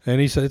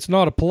he said, it's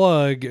not a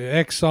plug,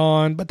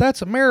 Exxon, but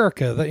that's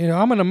America.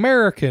 I'm an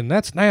American.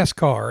 That's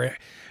NASCAR.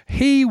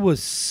 He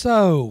was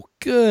so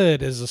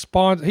good as a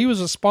sponsor. He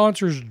was a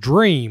sponsor's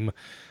dream,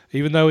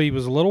 even though he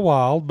was a little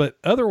wild, but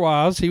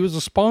otherwise he was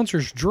a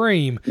sponsor's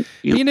dream. Yep.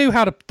 He knew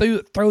how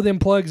to throw them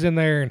plugs in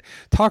there and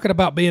talking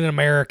about being an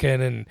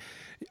American, and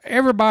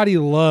everybody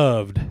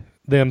loved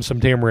them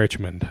some Tim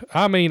Richmond.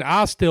 I mean,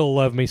 I still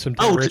love me some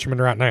Tim Richmond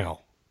right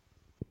now.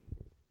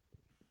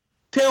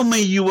 Tell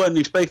me you wasn't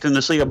expecting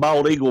to see a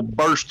bald eagle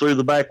burst through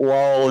the back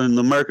wall and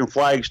the American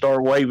flag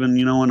start waving,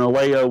 in a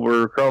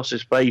layover across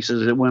his face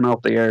as it went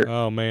off the air.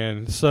 Oh,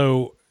 man.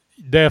 So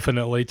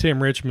definitely,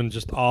 Tim Richmond,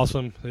 just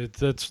awesome.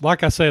 It's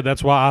like I said,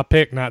 that's why I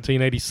picked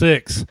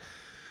 1986,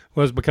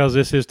 was because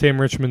this is Tim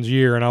Richmond's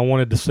year, and I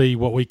wanted to see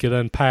what we could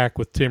unpack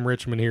with Tim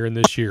Richmond here in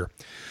this year.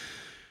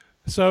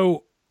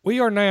 So we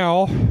are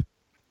now,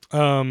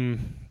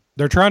 the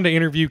they're trying to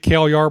interview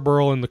Cale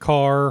Yarborough in the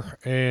car,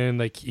 and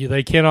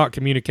they cannot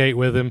communicate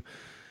with him.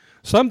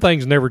 Some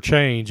things never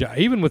change.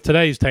 Even with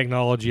today's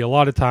technology, a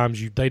lot of times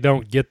they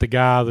don't get the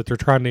guy that they're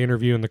trying to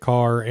interview in the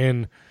car.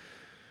 And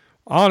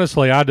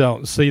honestly, I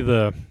don't see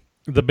the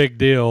big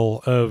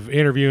deal of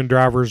interviewing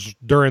drivers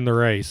during the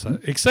race.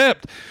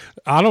 Except,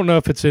 I don't know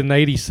if it's in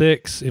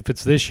 86, if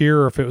it's this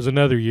year or if it was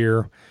another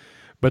year,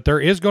 but there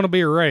is going to be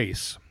a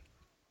race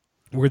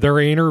where they're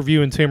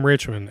interviewing Tim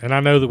Richmond, and I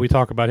know that we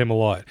talk about him a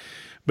lot,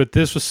 but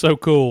this was so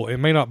cool. It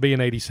may not be in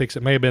 86,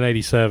 it may have been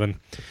 87,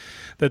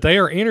 that they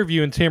are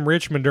interviewing Tim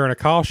Richmond during a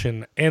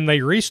caution, and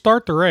they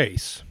restart the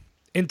race,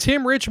 and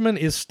Tim Richmond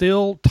is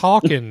still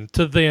talking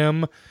to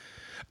them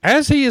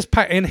as he is,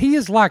 and he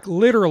is like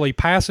literally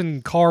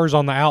passing cars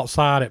on the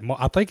outside at,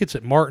 I think it's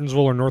at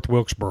Martinsville or North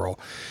Wilkesboro.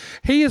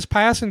 He is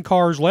passing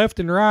cars left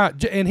and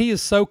right, and he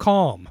is so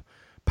calm,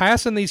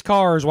 passing these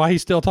cars while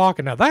he's still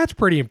talking. Now, that's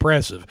pretty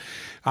impressive.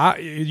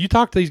 You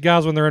talk to these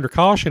guys when they're under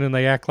caution and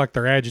they act like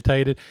they're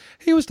agitated.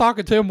 He was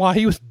talking to him while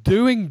he was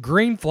doing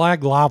green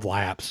flag live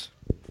laps.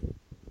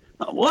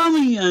 Well, I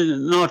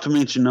mean, not to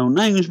mention no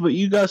names, but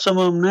you got some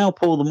of them now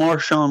pull the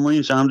Marshawn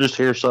Lynch. I'm just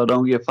here so I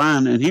don't get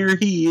fined. And here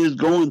he is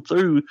going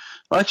through,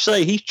 like I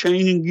say, he's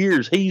changing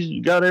gears.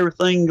 He's got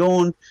everything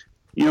going,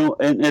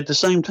 and at the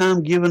same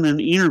time giving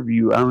an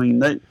interview. I mean,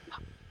 the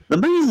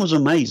man was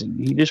amazing.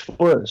 He just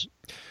was.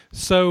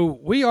 So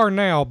we are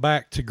now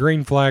back to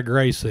green flag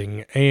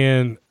racing,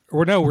 and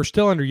we're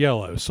still under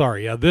yellow.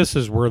 Sorry. This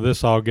is where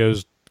this all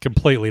goes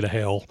completely to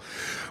hell.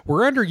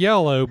 We're under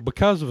yellow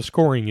because of a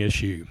scoring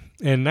issue.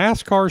 And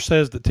NASCAR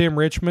says that Tim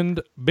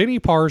Richmond, Benny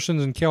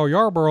Parsons, and Cale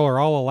Yarborough are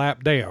all a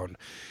lap down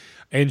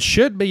and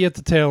should be at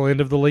the tail end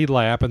of the lead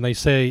lap. And they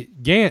say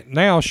Gant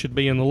now should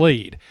be in the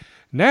lead.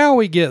 Now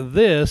we get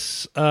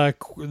this.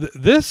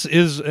 This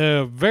is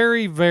a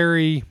very,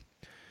 very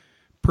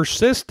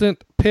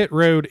persistent pit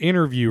road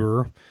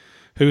interviewer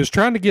who is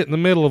trying to get in the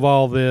middle of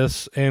all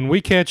this. And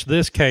we catch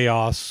this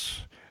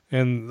chaos,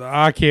 and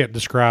I can't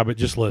describe it.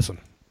 Just listen.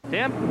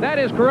 Tim, that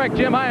is correct,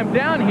 Jim. I am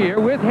down here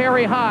with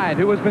Harry Hyde,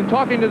 who has been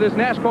talking to this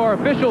NASCAR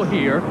official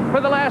here for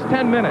the last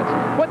 10 minutes.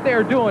 What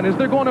they're doing is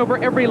they're going over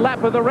every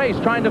lap of the race,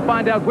 trying to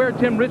find out where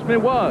Tim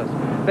Richmond was.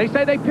 They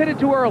say they pitted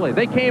too early.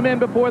 They came in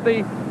before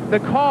the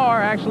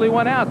car actually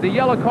went out. The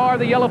yellow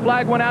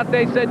flag went out.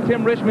 They said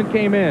Tim Richmond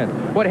came in.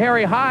 What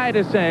Harry Hyde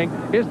is saying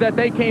is that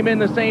they came in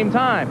the same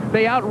time.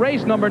 They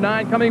outraced number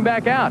 9 coming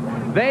back out.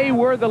 They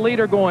were the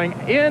leader going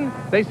in.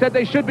 They said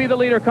they should be the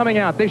leader coming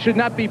out. They should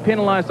not be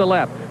penalized a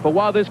lap. But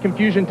while this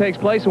confusion takes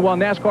place and while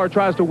NASCAR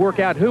tries to work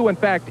out who, in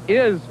fact,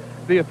 is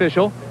the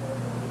official,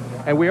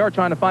 and we are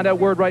trying to find out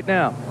word right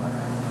now.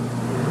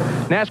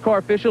 NASCAR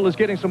official is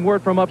getting some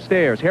word from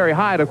upstairs. Harry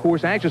Hyde, of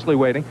course, anxiously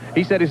waiting.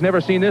 He said he's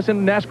never seen this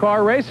in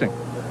NASCAR racing.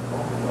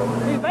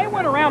 They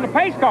went around the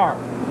pace car.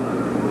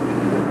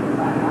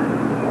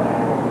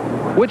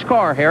 Which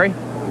car, Harry?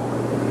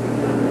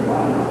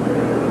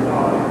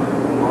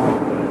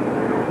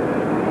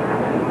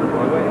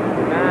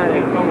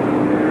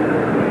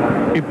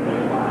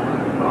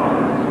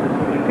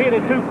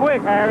 Pitted too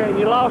quick, Harry.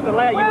 You lost the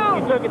lap.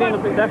 You took it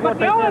in. That's what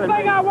they said. The only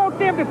thing I want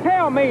them to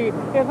tell me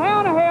is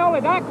how the hell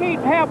did I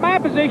can't have my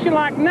position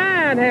like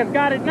 9 has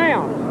got it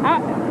now?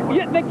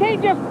 They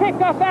can't just pick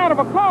us out of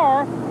a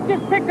car,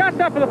 just pick us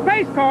up in the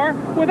pace car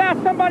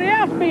without somebody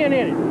else being in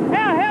it.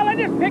 How the hell they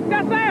just picked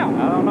us out?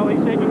 I don't know. He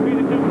said you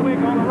pitted too quick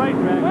on the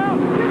racetrack.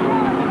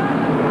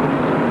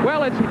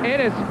 Well, it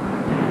is. The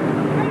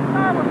pace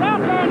car was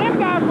out there, and them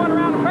guys went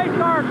around the pace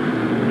car,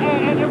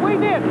 and we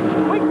did.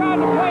 We tried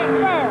to play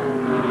it fair.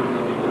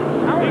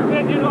 He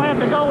said you don't have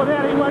to go with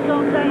that. He wasn't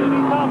going to change it.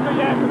 He talked to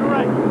you after the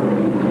race.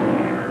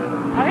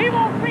 He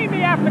won't see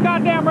me after the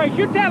goddamn race.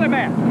 You tell him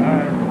that.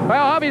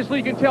 Well, obviously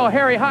you can tell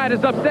Harry Hyde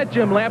is upset,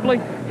 Jim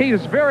Lampley. He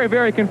is very,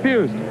 very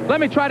confused. Let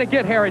me try to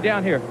get Harry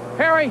down here.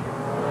 Harry,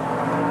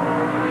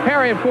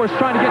 of course,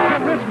 trying to get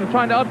Tim Richmond,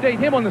 trying to update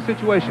him on the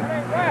situation. It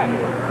ain't right.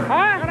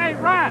 Huh? It ain't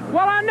right.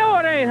 Well, I know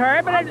it ain't,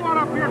 Harry, but it's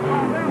up here.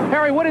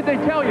 Harry, what did they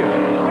tell you?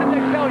 What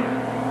did they tell you?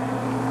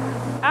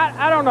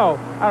 I don't know.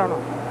 I don't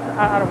know.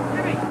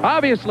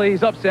 Obviously,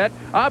 he's upset.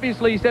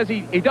 Obviously, he says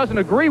he doesn't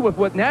agree with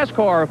what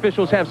NASCAR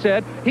officials have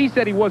said. He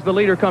said he was the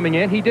leader coming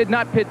in. He did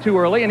not pit too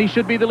early, and he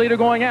should be the leader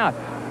going out.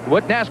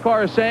 What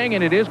NASCAR is saying,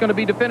 and it is going to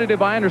be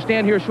definitive, I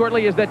understand here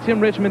shortly, is that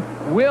Tim Richmond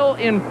will,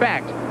 in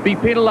fact, be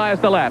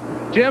penalized the lap.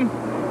 Jim?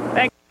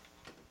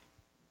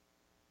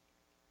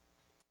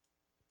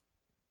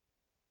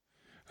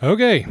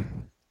 Okay.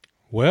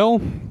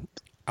 Well,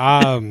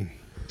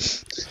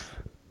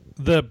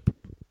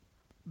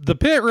 the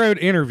pit road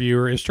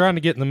interviewer is trying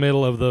to get in the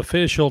middle of the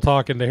official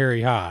talking to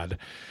Harry Hyde.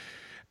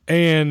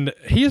 And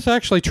he is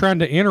actually trying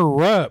to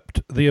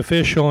interrupt the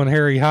official and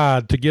Harry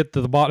Hyde to get to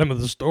the bottom of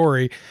the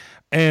story.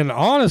 And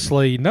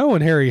honestly,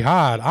 knowing Harry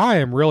Hyde, I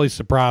am really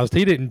surprised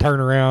he didn't turn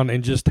around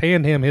and just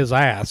hand him his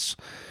ass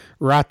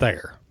right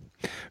there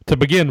to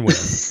begin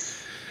with.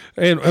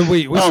 And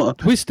we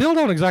still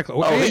don't exactly.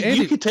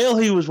 You could tell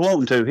he was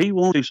wanting to. He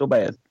wanted to so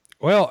bad.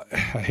 Well,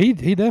 he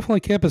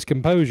definitely kept his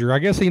composure. I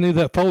guess he knew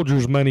that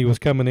Folgers money was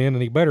coming in,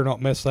 and he better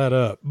not mess that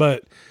up.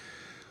 But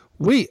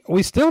we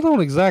still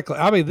don't exactly.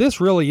 I mean, this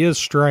really is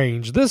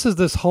strange. This is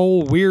this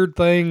whole weird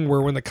thing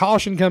where when the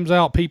caution comes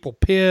out, people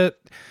pit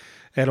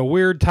at a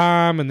weird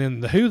time, and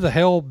then who the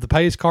hell the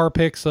pace car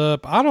picks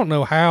up. I don't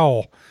know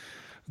how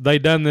they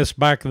done this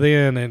back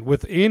then, and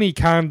with any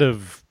kind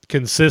of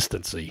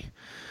consistency.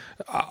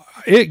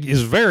 It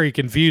is very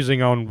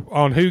confusing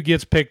on who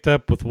gets picked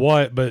up with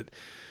what, but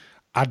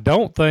I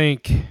don't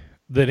think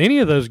that any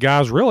of those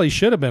guys really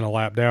should have been a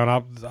lap down.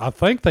 I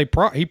think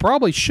he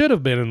probably should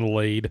have been in the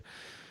lead,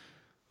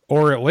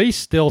 or at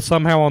least still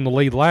somehow on the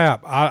lead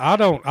lap. I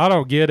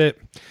don't get it.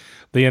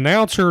 The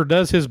announcer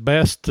does his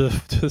best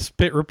the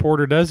pit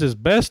reporter does his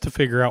best to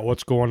figure out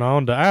what's going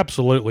on, to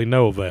absolutely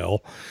no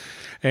avail.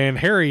 And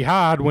Harry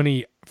Hyde, when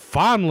he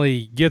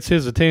finally gets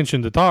his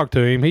attention to talk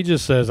to him, he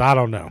just says, "I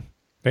don't know."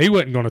 He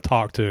wasn't going to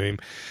talk to him.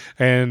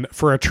 And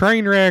for a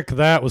train wreck,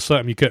 that was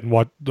something you couldn't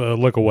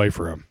look away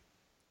from.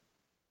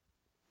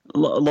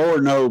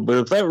 Lord, no. But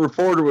if that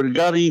reporter would have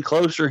got any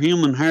closer,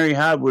 him and Harry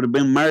Hyde would have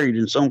been married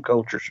in some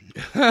cultures.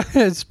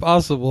 It's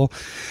possible.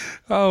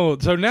 Oh,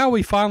 so now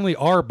we finally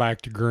are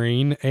back to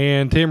green,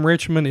 and Tim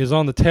Richmond is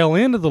on the tail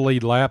end of the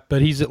lead lap,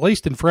 but he's at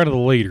least in front of the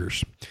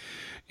leaders.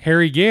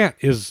 Harry Gant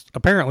is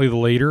apparently the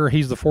leader.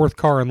 He's the fourth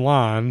car in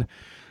line,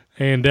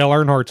 and Dale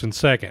Earnhardt's in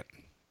second.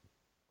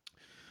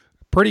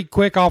 Pretty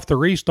quick off the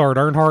restart,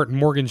 Earnhardt and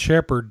Morgan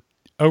Shepherd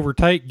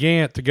overtake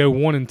Gant to go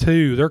 1 and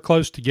 2. They're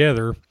close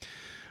together.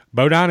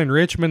 Bodine and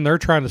Richmond, they're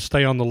trying to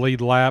stay on the lead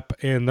lap,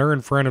 and they're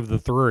in front of the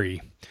 3.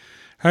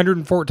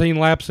 114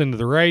 laps into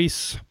the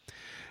race.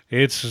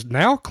 It's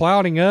now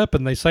clouding up,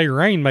 and they say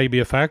rain may be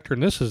a factor,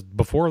 and this is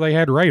before they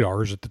had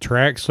radars at the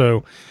track,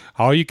 so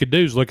all you could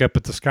do is look up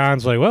at the sky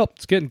and say, well,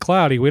 it's getting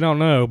cloudy. We don't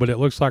know, but it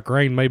looks like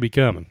rain may be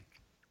coming.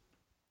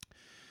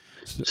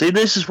 See,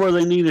 this is where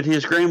they needed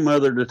his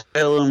grandmother to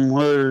tell him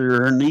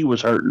whether her knee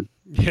was hurting.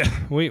 Yeah,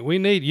 we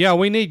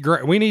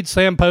need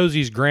Sam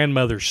Posey's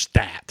grandmother's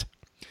stat.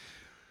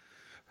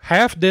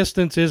 Half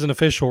distance is an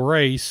official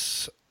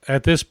race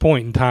at this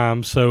point in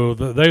time, so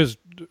those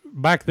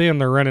back then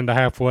they're running to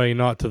halfway,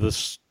 not to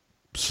the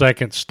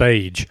second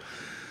stage.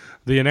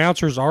 The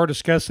announcers are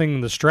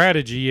discussing the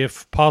strategy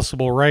if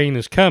possible rain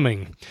is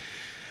coming,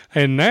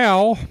 and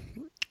now,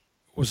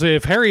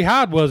 if Harry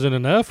Hyde wasn't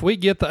enough, we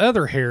get the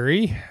other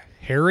Harry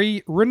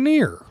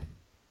Ranier.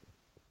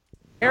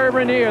 Harry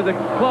Ranier, the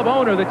club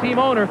owner, the team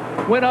owner,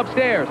 went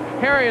upstairs.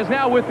 Harry is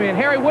now with me. And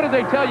Harry, what did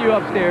they tell you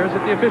upstairs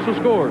at the official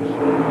scores?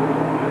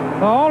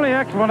 The only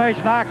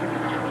explanation I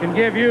can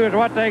give you is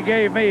what they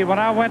gave me. When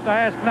I went to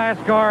ask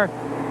NASCAR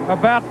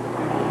about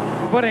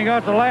putting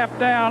us a lap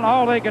down,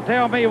 all they could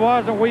tell me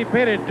was that we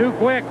pitted too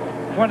quick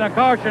when the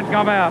caution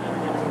come out.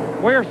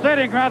 We're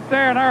sitting right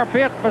there in our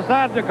pit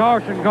beside the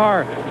caution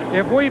car.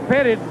 If we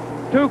pitted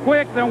too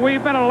quick, then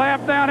we've been a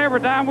lap down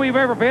every time we've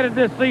ever pitted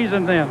this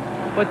season then.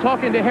 But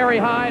talking to Harry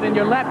Hyde and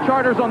your lap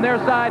charters on their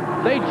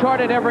side, they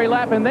charted every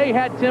lap and they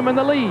had Tim in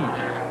the lead.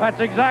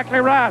 That's exactly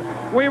right.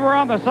 We were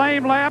on the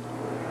same lap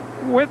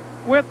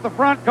with the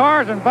front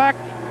cars. In fact,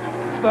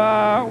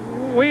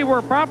 we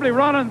were probably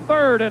running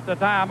third at the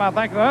time. I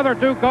think the other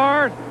two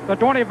cars, the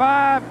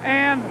 25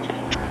 and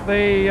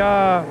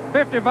the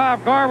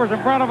 55 car, was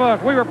in front of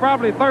us. We were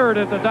probably third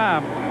at the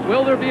time.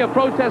 Will there be a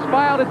protest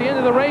filed at the end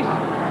of the race?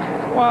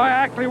 Well,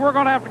 actually, we're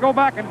going to have to go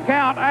back and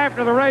count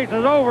after the race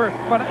is over.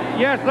 But,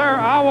 yes, sir,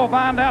 I will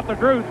find out the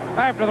truth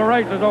after the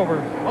race is over.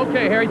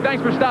 Okay, Harry,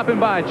 thanks for stopping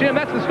by. Jim,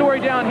 that's the story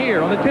down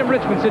here on the Tim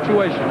Richmond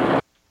situation.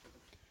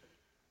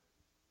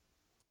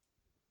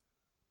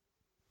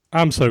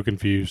 I'm so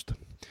confused.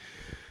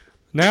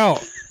 Now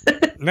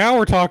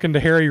we're talking to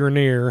Harry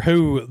Ranier,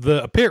 who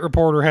the pit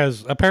reporter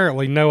has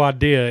apparently no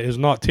idea is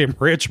not Tim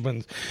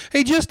Richmond.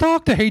 He just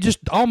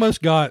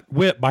almost got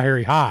whipped by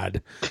Harry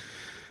Hyde.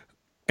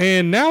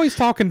 And now he's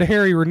talking to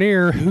Harry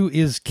Ranier, who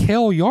is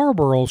Kel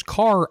Yarborough's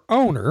car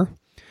owner.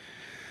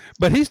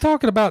 But he's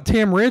talking about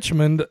Tim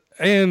Richmond,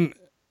 and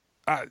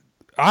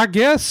I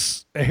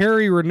guess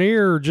Harry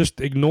Ranier just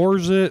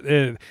ignores it.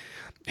 And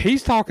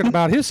he's talking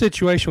about his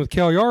situation with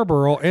Kel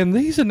Yarborough, and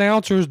these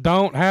announcers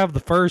don't have the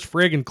first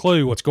friggin'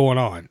 clue what's going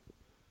on.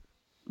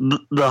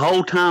 The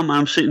whole time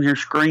I'm sitting here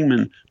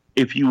screaming,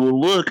 if you will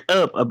look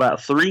up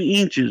about 3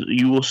 inches,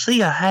 you will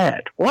see a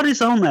hat. What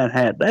is on that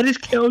hat? That is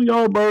Kel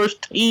Yarborough's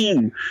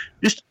team.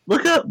 Just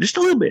look up just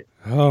a little bit.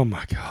 Oh,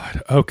 my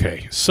God.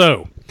 Okay,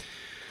 so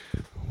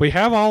we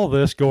have all of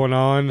this going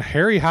on.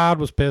 Harry Hyde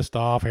was pissed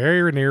off.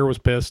 Harry Ranier was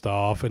pissed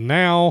off. And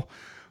now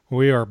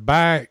we are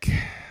back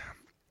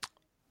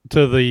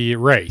to the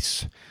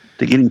race.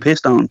 To getting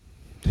pissed on.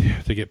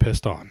 To get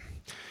pissed on.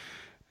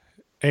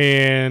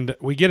 And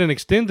we get an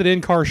extended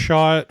in-car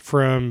shot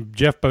from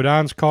Jeff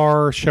Bodine's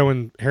car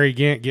showing Harry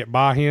Gant get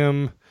by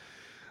him.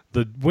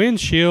 The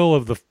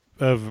windshield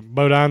of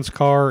Bodine's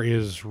car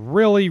is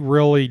really,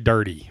 really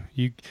dirty.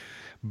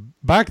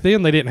 Back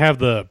then, they didn't have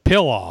the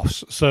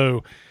peel-offs.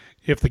 So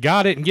if the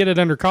guy didn't get it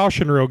under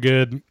caution real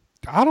good,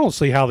 I don't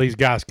see how these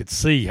guys could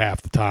see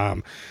half the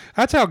time.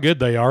 That's how good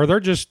they are. They're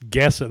just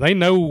guessing. They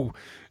know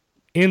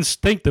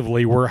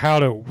instinctively where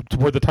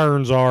the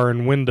turns are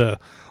and when to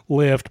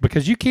lift,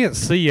 because you can't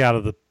see out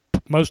of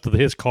most of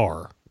his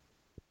car.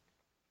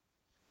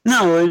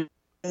 No,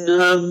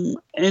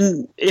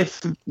 and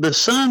if the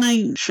sun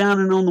ain't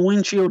shining on the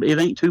windshield, it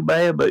ain't too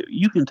bad. But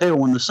you can tell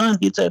when the sun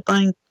hits that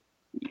thing,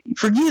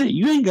 forget it.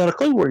 You ain't got a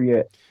clue where you're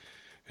at.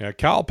 Yeah,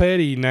 Kyle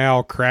Petty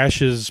now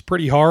crashes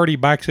pretty hard. He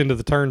backs into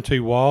the turn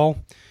 2 wall.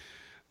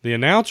 The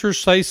announcers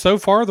say so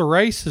far the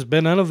race has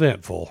been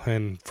uneventful,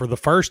 and for the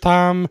first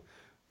time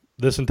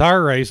this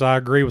entire race, I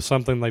agree with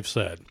something they've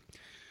said.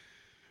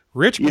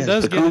 Richmond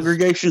the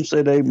congregation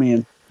said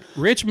amen.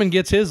 Richmond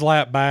gets his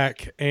lap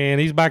back, and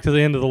he's back to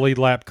the end of the lead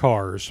lap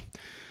cars.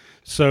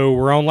 So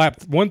we're on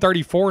lap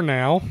 134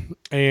 now,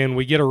 and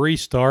we get a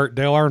restart.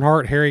 Dale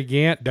Earnhardt, Harry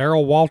Gant,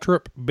 Darrell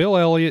Waltrip, Bill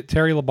Elliott,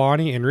 Terry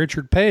Labonte, and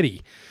Richard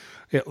Petty.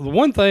 The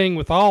one thing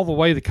with all the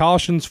way the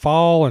cautions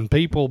fall and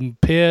people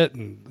pit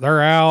and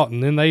they're out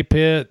and then they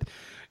pit,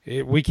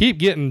 we keep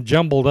getting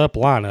jumbled up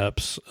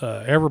lineups,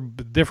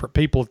 different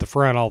people at the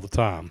front all the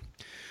time.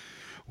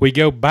 We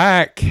go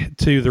back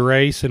to the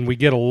race and we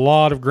get a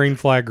lot of green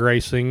flag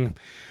racing.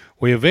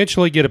 We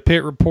eventually get a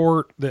pit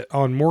report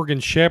on Morgan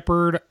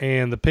Shepherd,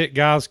 and the pit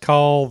guys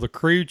call the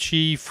crew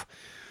chief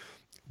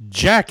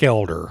Jack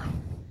Elder.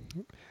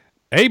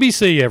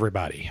 ABC,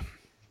 everybody.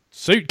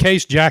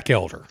 Suitcase Jack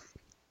Elder.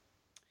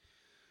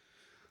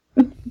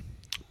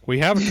 We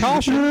have a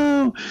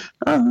caution.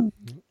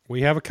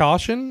 We have a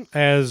caution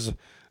as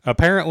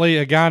apparently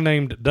a guy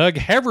named Doug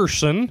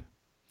Heverson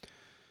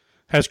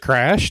has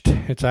crashed.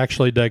 It's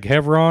actually Doug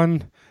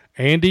Heveron.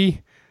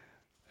 Andy,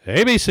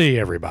 ABC,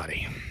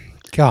 everybody.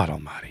 God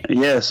almighty.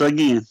 Yes,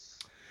 again.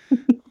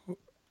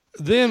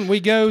 Then we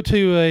go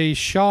to a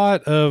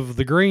shot of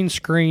the green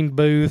screen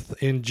booth,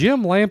 and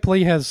Jim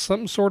Lampley has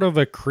some sort of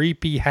a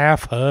creepy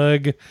half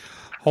hug,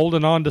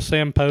 holding on to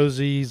Sam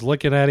Posey. He's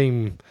looking at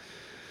him.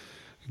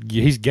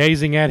 He's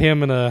gazing at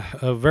him in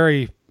a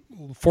very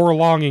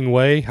forlonging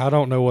way. I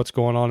don't know what's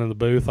going on in the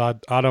booth.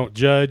 I don't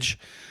judge.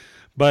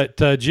 But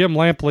Jim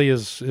Lampley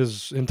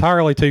is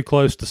entirely too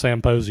close to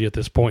Sam Posey at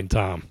this point in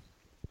time.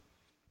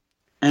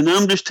 And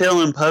I'm just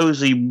telling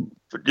Posey,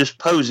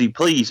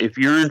 please, if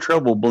you're in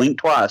trouble, blink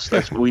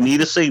twice. We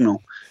need a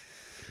signal.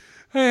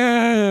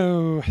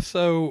 Oh,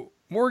 so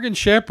Morgan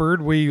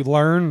Shepherd, we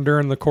learned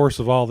during the course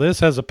of all this,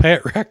 has a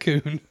pet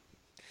raccoon.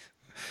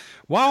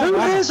 Who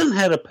hasn't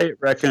had a pet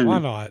raccoon? Why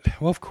not?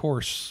 Well, of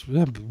course.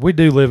 We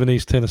do live in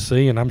East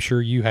Tennessee, and I'm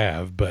sure you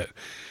have, but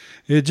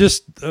it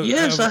just...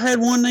 yes, I had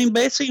one named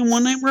Betsy and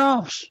one named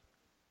Ross.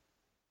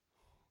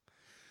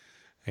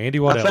 Andy,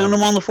 what else? I found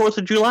them on the 4th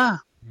of July.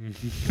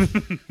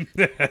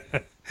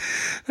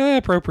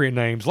 Appropriate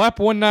names. Lap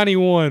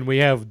 191, we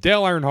have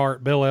Dale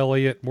Earnhardt, Bill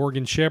Elliott,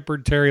 Morgan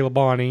Shepherd, Terry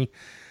Labonte,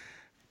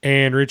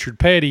 and Richard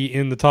Petty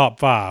in the top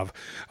 5.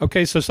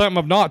 Okay, so something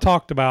I've not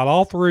talked about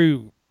all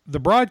through the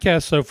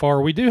broadcast so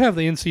far, we do have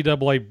the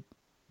NCAA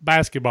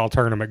basketball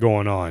tournament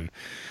going on.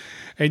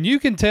 And you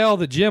can tell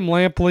that Jim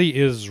Lampley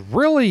is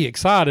really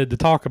excited to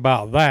talk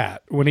about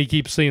that when he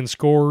keeps seeing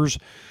scores.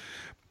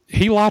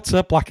 He lights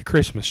up like a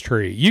Christmas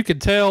tree. You can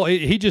tell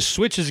he just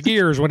switches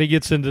gears when he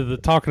gets into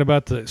talking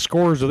about the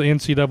scores of the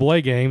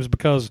NCAA games,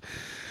 because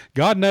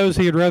God knows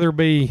he'd rather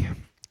be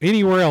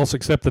anywhere else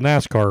except the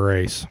NASCAR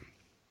race.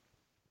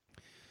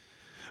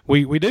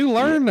 We do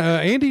learn,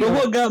 Andy. But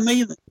what got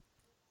me...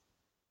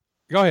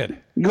 Go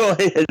ahead. Go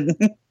ahead.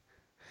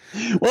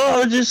 Well,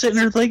 I was just sitting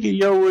there thinking,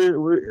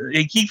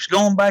 he keeps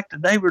going back to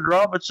David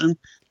Robinson,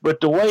 but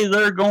the way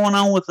they're going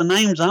on with the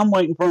names, I'm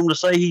waiting for him to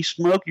say he's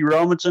Smokey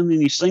Robinson and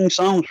he sings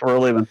songs for a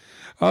living.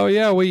 Oh,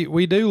 yeah,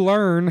 we do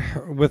learn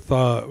with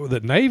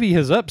that Navy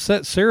has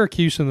upset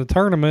Syracuse in the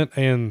tournament,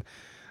 and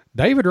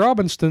David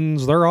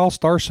Robinson's their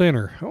all-star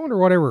center. I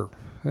wonder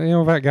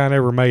if that guy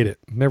never made it.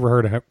 Never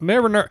heard of him.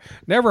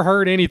 Never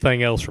heard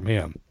anything else from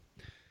him.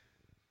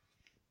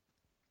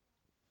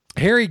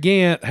 Harry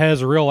Gant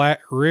has a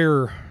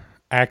rear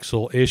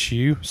axle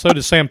issue. So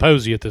does Sam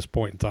Posey at this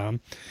point in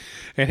time.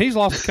 And he's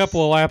lost a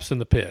couple of laps in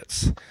the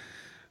pits.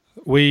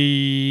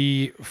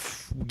 We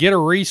get a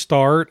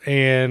restart,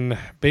 and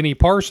Benny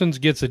Parsons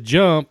gets a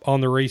jump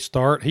on the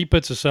restart. He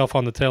puts himself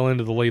on the tail end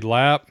of the lead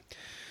lap.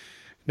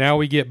 Now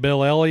we get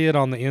Bill Elliott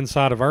on the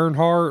inside of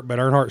Earnhardt, but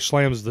Earnhardt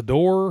slams the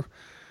door.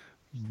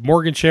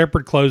 Morgan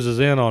Shepherd closes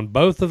in on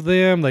both of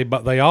them.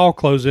 They all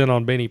close in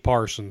on Benny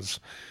Parsons.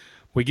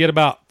 We get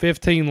about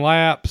 15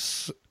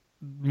 laps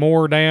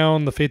more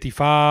down. The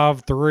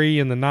 55, 3,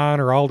 and the 9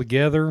 are all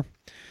together.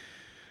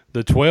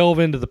 The 12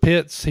 into the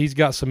pits, he's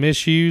got some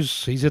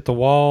issues. He's hit the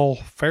wall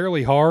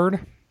fairly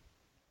hard.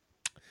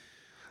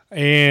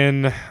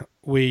 And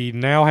we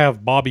now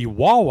have Bobby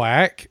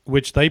Wawak,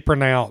 which they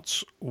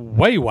pronounce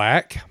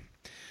Waywack,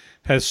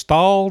 has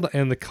stalled,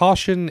 and the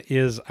caution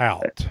is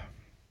out.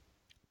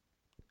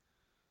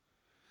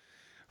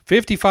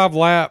 55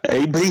 lap.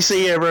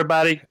 ABC,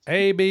 everybody.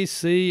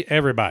 ABC,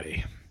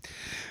 everybody.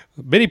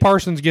 Benny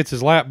Parsons gets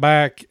his lap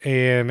back,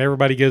 and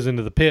everybody goes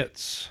into the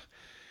pits.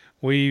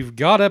 We've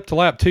got up to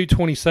lap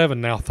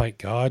 227 now, thank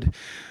God.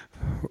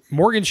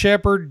 Morgan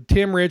Shepherd,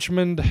 Tim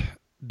Richmond,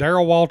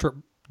 Darrell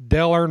Waltrip,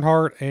 Dale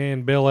Earnhardt,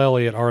 and Bill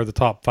Elliott are the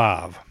top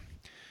 5.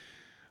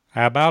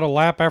 About a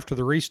lap after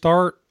the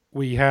restart,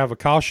 we have a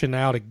caution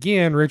out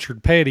again.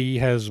 Richard Petty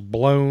has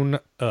blown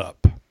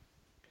up.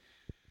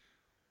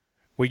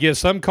 We get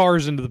some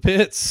cars into the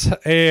pits,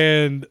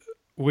 and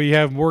we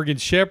have Morgan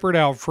Shepherd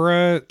out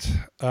front.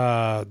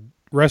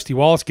 Rusty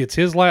Wallace gets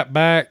his lap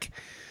back.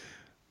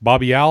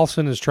 Bobby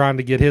Allison is trying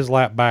to get his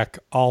lap back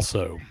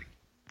also.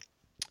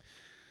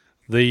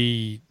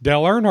 The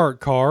Dale Earnhardt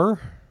car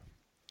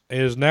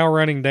is now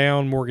running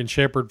down Morgan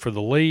Shepherd for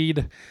the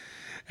lead.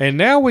 And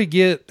now we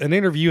get an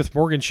interview with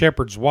Morgan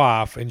Shepherd's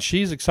wife, and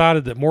she's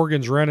excited that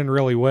Morgan's running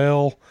really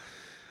well.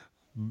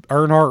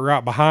 Earnhardt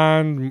right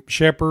behind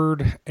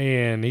Shepherd,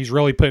 and he's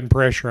really putting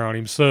pressure on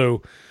him.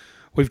 So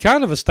we've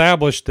kind of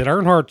established that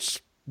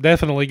Earnhardt's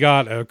definitely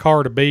got a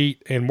car to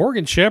beat, and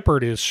Morgan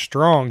Shepherd is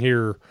strong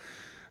here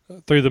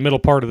through the middle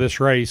part of this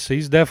race.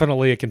 He's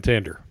definitely a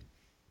contender.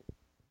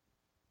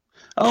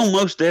 Oh,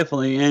 most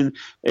definitely. And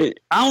I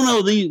don't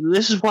know,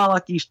 this is why I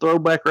like these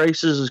throwback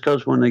races, is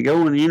because when they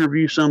go and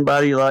interview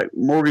somebody like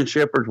Morgan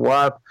Shepherd's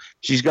wife,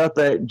 she's got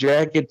that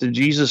jacket, the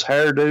Jesus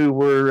hairdo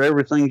where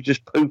everything's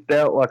just poofed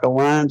out like a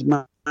lion's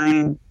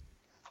mane.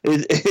 I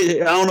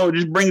don't know, it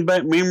just brings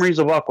back memories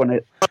of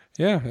Aquanet.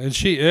 Yeah,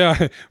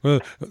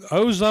 and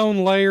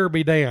ozone layer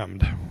be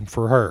damned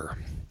for her.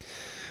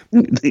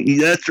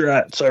 That's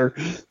right, sir.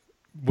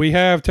 We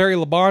have Terry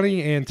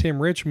Labonte and Tim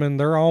Richmond.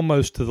 They're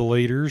almost to the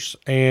leaders,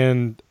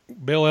 and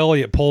Bill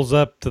Elliott pulls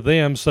up to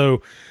them.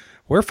 So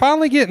we're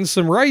finally getting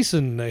some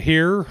racing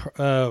here,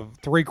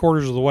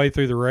 3/4 of the way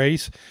through the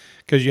race,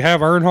 because you have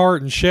Earnhardt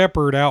and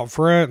Shepherd out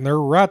front, and they're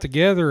right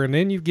together. And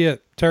then you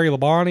get Terry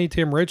Labonte,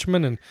 Tim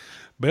Richmond, and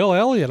Bill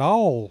Elliott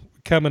all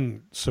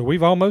coming. So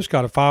we've almost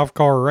got a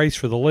 5-car race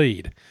for the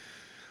lead.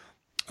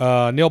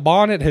 Neil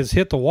Bonnet has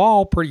hit the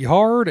wall pretty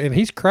hard, and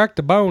he's cracked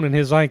a bone in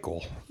his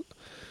ankle.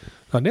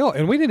 Neil,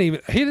 and he didn't even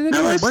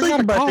let's bring think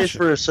out a about caution. this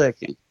for a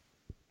second.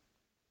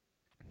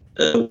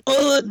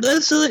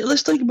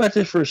 Let's think about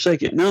this for a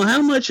second. Now,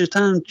 how much has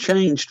time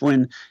changed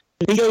when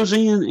he goes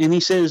in and he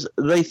says,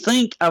 they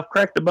think I've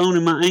cracked a bone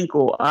in my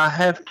ankle. I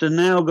have to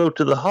now go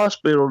to the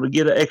hospital to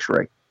get an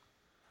x-ray.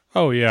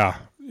 Oh, yeah.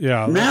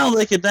 Yeah. Now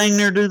they could dang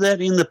near do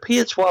that in the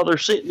pits while they're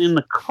sitting in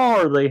the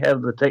car. They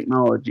have the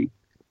technology.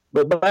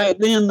 But back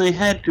then, they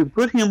had to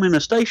put him in a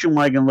station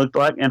wagon, looked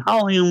like, and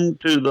haul him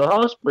to the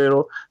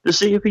hospital to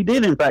see if he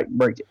did, in fact,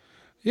 break it.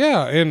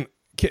 Yeah, and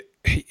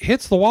he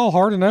hits the wall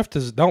hard enough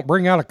to don't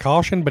bring out a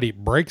caution, but he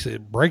breaks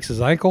his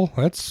ankle.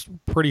 That's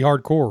pretty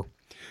hardcore.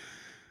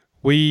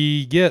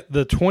 We get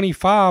the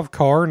 25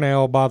 car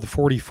now by the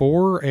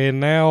 44, and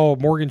now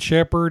Morgan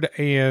Shepherd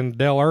and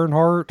Dale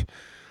Earnhardt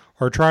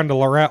are trying to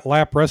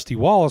lap Rusty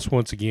Wallace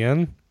once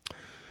again.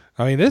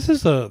 I mean, this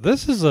is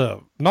a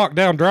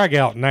knockdown drag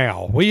out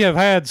now. We have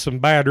had some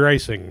bad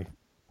racing,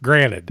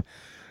 granted.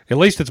 At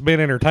least it's been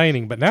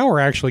entertaining, but now we're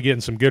actually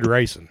getting some good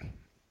racing.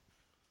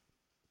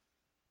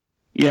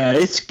 Yeah,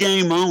 it's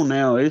game on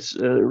now. It's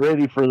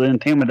ready for the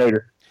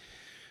Intimidator.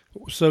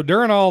 So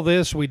during all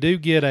this, we do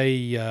get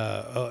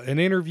an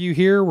interview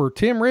here where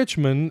Tim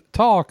Richmond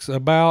talks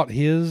about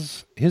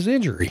his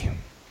injury.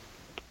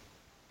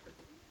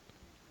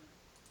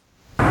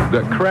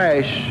 The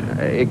crash,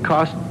 it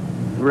cost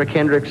Rick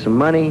Hendricks some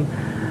money,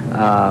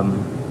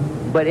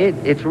 but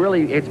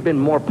it's been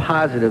more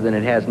positive than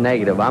it has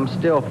negative. I'm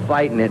still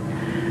fighting it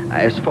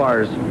as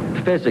far as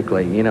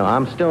physically. You know,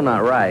 I'm still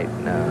not right.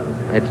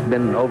 It's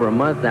been over a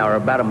month now, or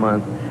about a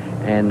month,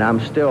 and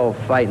I'm still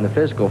fighting the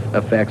physical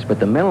effects,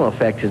 but the mental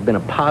effect has been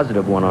a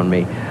positive one on me.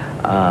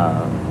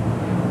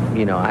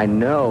 You know, I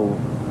know,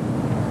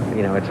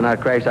 you know, it's not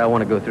a crash I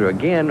want to go through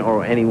again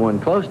or anyone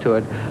close to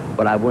it,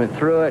 but I went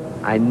through it.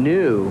 I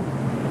knew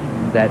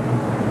that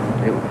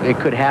it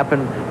could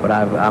happen, but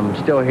I'm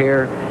still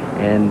here,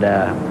 and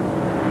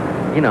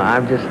you know,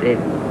 I'm just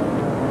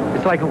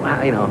it's like,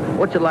 you know,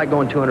 what's it like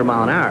going 200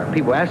 mile an hour?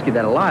 People ask you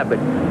that a lot, but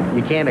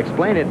you can't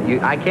explain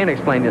it. I can't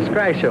explain this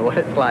crash or what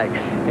it's like.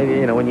 And,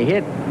 you know, when you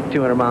hit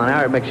 200 mile an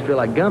hour, it makes you feel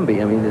like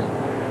Gumby. I mean,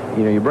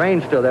 you know, your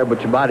brain's still there,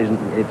 but your body's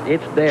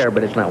it's there,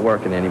 but it's not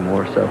working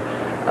anymore. So,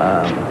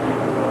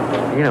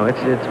 you know,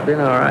 it's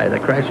been all right. The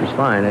crash was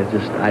fine.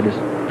 I just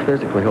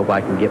physically hope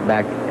I can get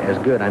back as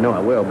good. I know I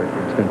will, but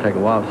it's going to take a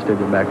while to still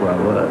get back where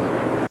I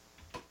was.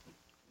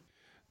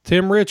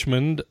 Tim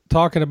Richmond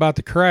talking about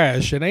the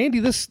crash. And Andy,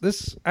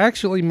 this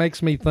actually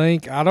makes me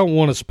think, I don't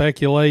want to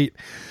speculate,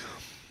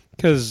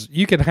 because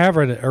you can have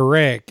a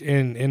wreck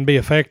and be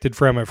affected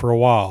from it for a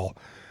while.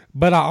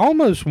 But I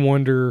almost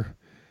wonder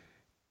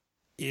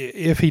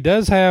if he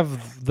does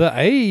have the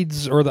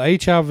AIDS or the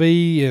HIV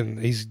and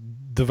he's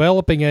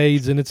developing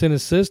AIDS and it's in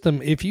his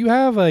system, if you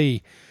have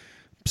a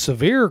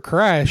severe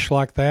crash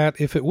like that,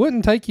 if it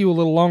wouldn't take you a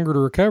little longer to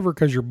recover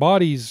because your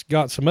body's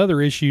got some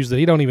other issues that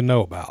he don't even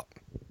know about.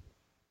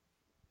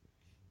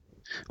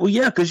 Well,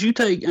 yeah, because you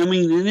take, I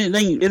mean,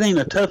 it ain't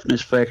a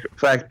toughness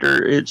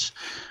factor. It's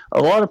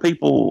a lot of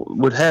people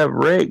would have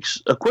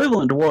wrecks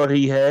equivalent to what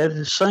he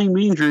had, same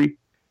injury,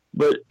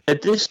 but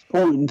at this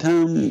point in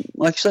time,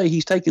 like I say,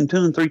 he's taking 2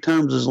 and 3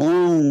 times as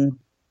long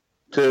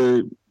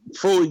to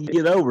fully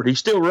get over it. He's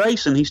still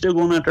racing, he's still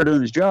going out there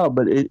doing his job,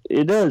 but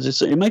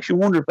it makes you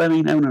wonder if that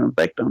ain't having an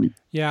effect on him.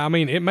 Yeah, I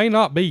mean, it may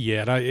not be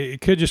yet. It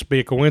could just be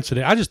a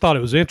coincidence. I just thought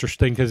it was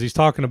interesting because he's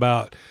talking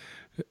about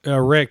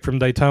a wreck from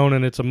Daytona,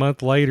 and it's a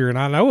month later, and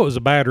I know it was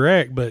a bad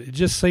wreck, but it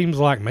just seems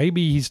like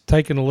maybe he's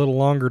taking a little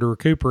longer to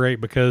recuperate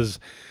because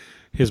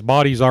his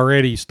body's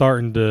already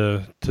starting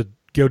to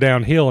go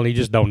downhill, and he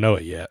just don't know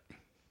it yet.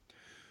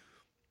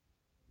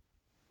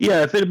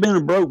 Yeah, if it had been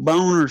a broke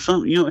bone or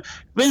something, if it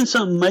had been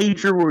something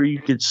major where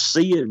you could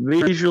see it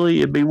visually,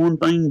 it'd be one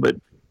thing. But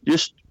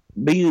just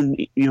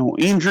being,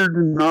 injured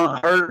and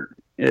not hurt,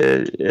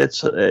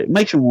 it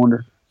makes you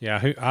wonder.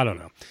 Yeah, I don't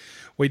know.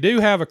 We do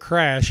have a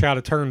crash out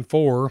of turn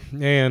 4,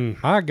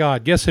 and my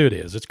God, guess who it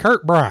is? It's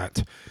Kurt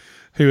Bryant,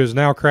 who has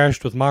now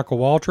crashed with Michael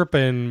Waltrip,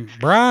 and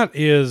Bryant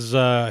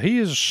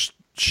is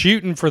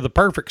shooting for the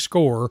perfect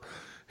score.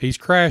 He's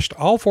crashed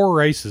all 4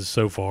 races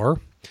so far.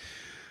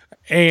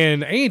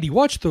 And Andy,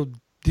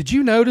 did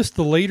you notice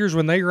the leaders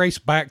when they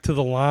raced back to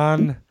the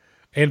line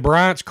and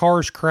Bryant's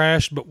cars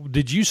crashed, but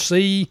did you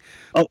see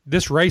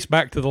this race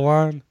back to the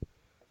line?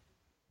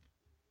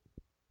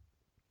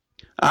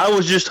 I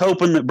was just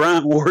hoping that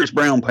Bryant wore his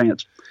brown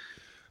pants.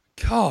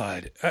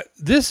 God,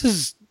 this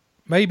is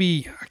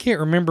maybe, I can't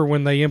remember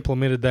when they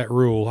implemented that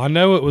rule. I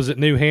know it was at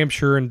New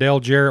Hampshire and Dale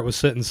Jarrett was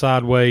sitting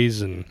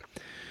sideways and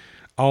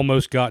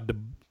almost got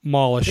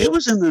demolished. It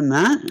was in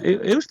the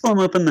it was from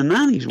up in the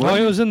 90s. Well,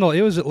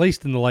 it was at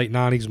least in the late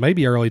 90s,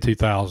 maybe early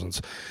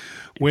 2000s,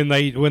 when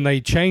they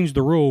changed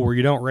the rule where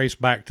you don't race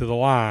back to the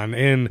line.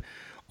 And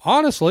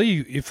honestly,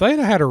 if they'd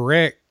had a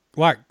wreck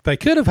like they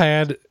could have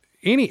had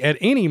at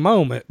any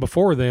moment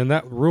before then,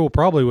 that rule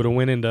probably would have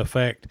went into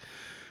effect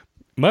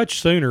much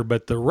sooner.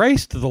 But the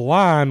race to the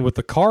line with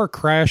the car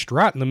crashed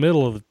right in the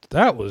middle of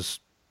that was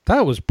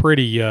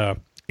pretty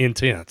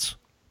intense.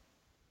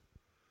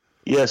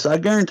 Yes, I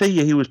guarantee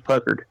you he was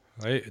puckered.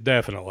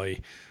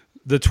 Definitely.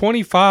 The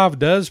 25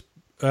 does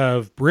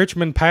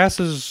Richmond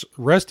passes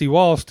Rusty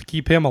Wallace to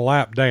keep him a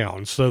lap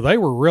down. So they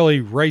were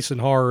really racing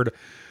hard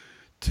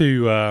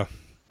to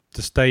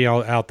stay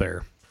out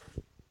there.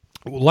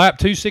 Lap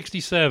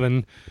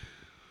 267,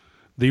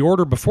 the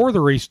order before the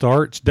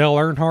restarts: Dale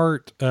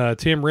Earnhardt,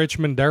 Tim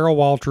Richmond, Darrell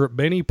Waltrip,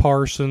 Benny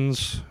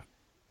Parsons,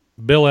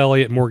 Bill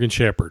Elliott, Morgan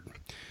Shepherd.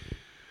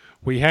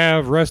 We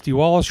have Rusty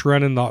Wallace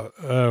running the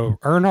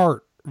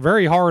Earnhardt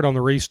very hard on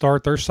the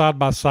restart. They're side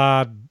by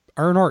side.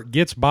 Earnhardt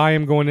gets by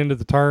him going into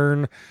the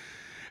turn.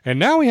 And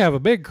now we have a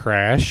big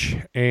crash.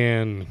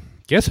 And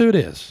guess who it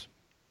is?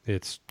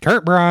 It's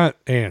Kurt Bryant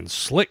and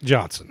Slick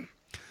Johnson.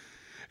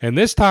 And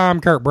this time,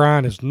 Kurt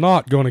Bryant is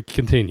not going to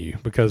continue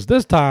because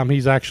this time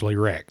he's actually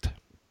wrecked.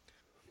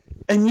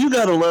 And you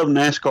got to love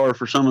NASCAR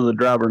for some of the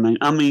driver names.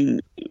 I mean,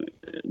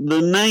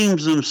 the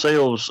names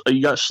themselves,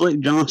 you got Slick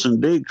Johnson,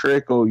 Big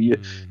Trickle,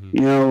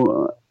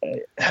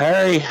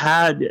 Harry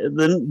Hyde,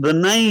 the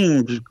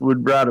names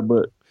would write a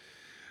book.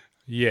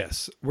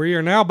 Yes. We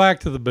are now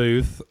back to the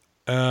booth.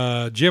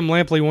 Jim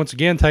Lampley once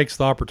again takes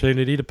the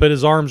opportunity to put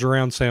his arms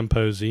around Sam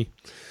Posey.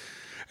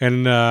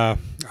 And I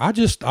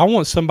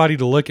want somebody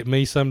to look at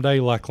me someday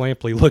like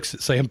Lampley looks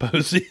at Sam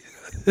Posey.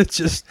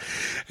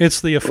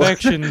 It's the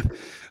affection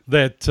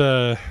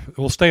that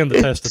will stand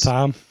the test of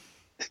time.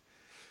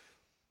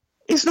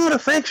 It's not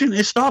affection,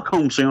 it's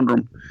Stockholm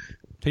Syndrome.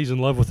 He's in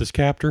love with his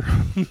captor.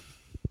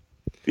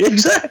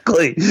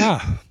 Exactly.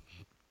 Yeah.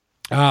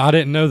 I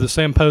didn't know that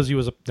Sam Posey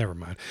was never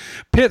mind.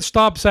 Pitt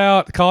stops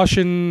out.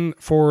 Caution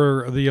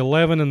for the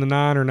 11 and the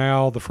 9 are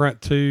now the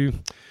front 2.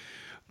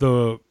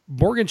 The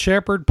Morgan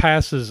Shepherd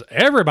passes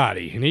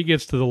everybody, and he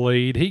gets to the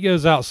lead. He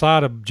goes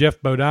outside of Jeff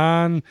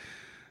Bodine,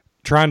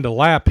 trying to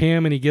lap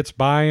him, and he gets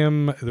by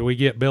him. We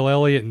get Bill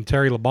Elliott and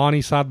Terry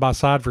Labonte side by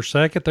side for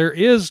second. There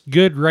is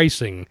good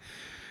racing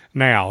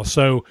now.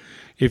 So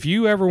if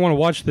you ever want to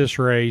watch this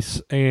race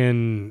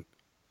and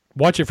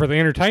watch it for the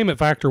entertainment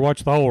factor,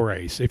 watch the whole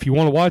race. If you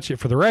want to watch it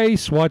for the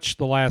race, watch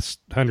the last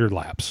 100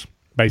 laps,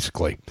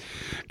 basically,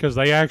 because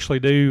they actually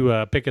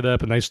do pick it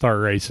up and they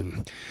start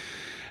racing.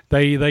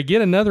 They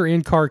get another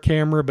in-car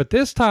camera, but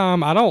this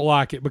time I don't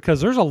like it because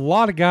there's a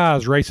lot of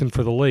guys racing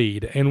for the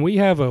lead, and we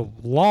have a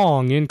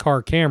long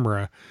in-car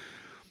camera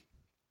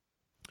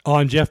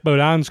on Jeff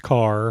Bodine's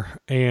car,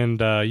 and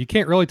you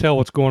can't really tell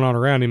what's going on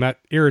around him. That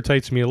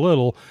irritates me a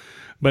little.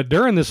 But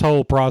during this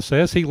whole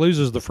process, he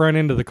loses the front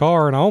end of the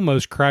car and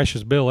almost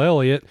crashes Bill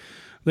Elliott.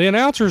 The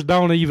announcers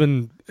don't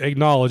even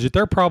acknowledge it.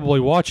 They're probably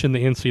watching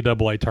the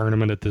NCAA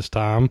tournament at this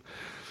time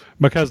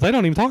because they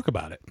don't even talk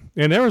about it.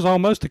 And there was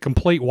almost a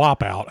complete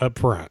wipeout up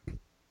front.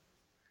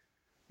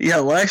 Yeah,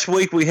 last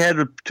week we had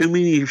too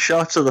many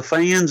shots of the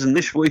fans, and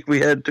this week we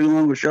had too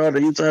long a shot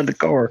inside the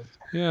car.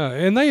 Yeah,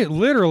 and they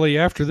literally,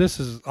 after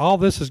all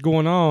this is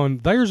going on,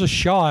 there's a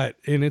shot,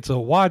 and it's a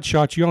wide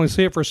shot. You only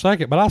see it for a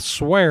second, but I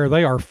swear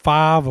they are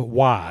 5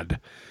 wide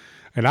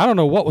And I don't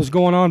know what was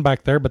going on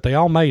back there, but they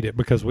all made it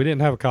because we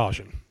didn't have a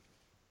caution.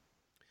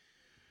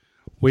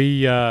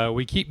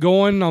 We keep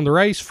going on the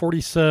race.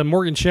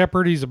 Morgan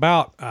Shepherd, he's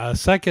about a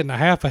second and a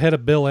half ahead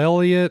of Bill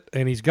Elliott,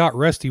 and he's got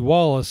Rusty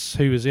Wallace,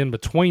 who is in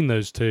between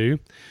those two.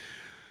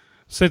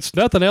 Since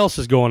nothing else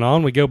is going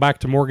on, we go back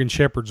to Morgan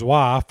Shepherd's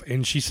wife,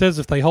 and she says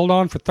if they hold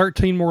on for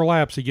 13 more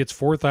laps, he gets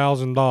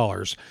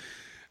 $4,000.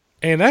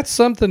 And that's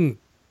something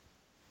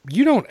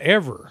you don't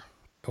ever,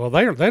 well,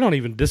 they don't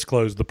even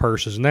disclose the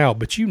purses now,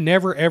 but you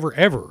never, ever,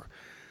 ever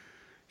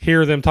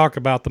hear them talk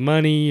about the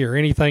money or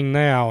anything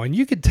now. And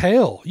you could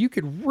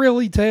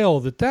really tell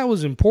that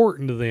was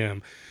important to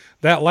them,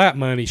 that lap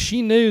money.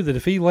 She knew that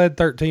if he led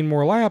 13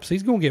 more laps,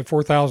 he's going to get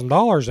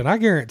 $4,000. And I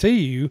guarantee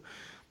you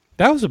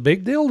that was a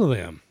big deal to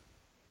them.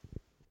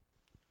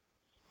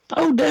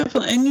 Oh,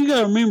 definitely. And you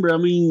got to remember, I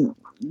mean,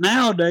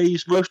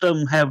 nowadays, most of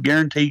them have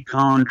guaranteed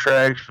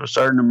contracts for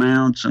certain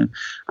amounts, and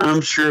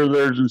I'm sure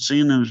there's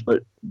incentives,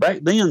 but back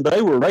then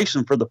they were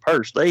racing for the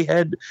purse. They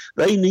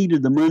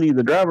needed the money.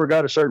 The driver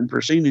got a certain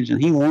percentage,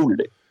 and he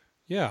wanted it.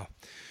 Yeah.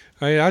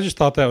 I just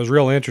thought that was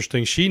real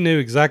interesting. She knew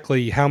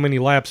exactly how many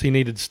laps he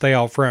needed to stay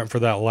out front for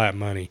that lap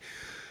money.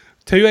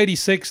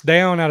 286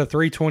 down out of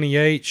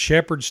 328.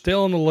 Shepherd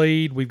still in the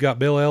lead. We've got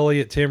Bill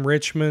Elliott, Tim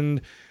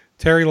Richmond,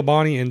 Terry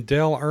Labonte, and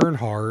Dale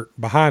Earnhardt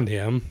behind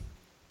him.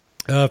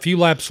 A few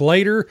laps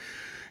later,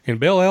 and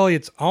Bill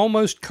Elliott's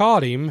almost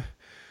caught him,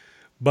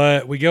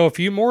 but we go a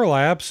few more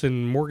laps,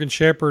 and Morgan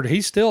Shepherd,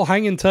 he's still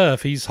hanging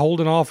tough. He's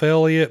holding off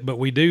Elliott, but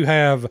we do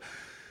have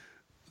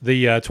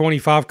the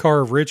 25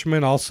 car of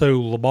Richmond,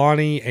 also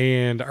Labonte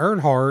and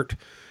Earnhardt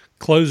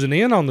closing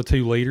in on the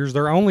 2 leaders.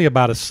 They're only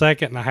about a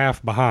second and a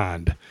half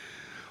behind.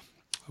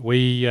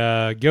 We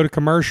go to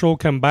commercial,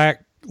 come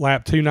back,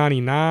 lap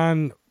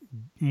 299.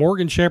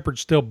 Morgan Shepherd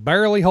still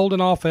barely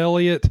holding off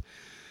Elliott.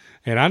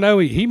 And I know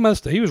he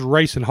was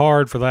racing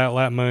hard for that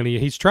lap money.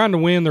 He's trying to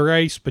win the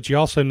race, but you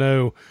also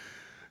know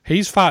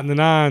he's fighting the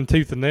 9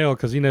 tooth and nail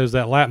because he knows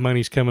that lap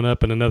money's coming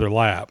up in another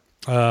lap.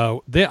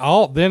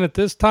 Then at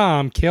this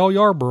time, Cale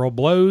Yarborough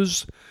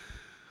blows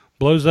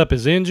up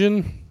his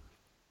engine.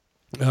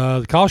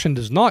 The caution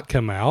does not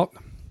come out.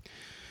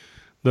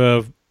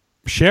 The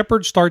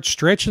Shepherd starts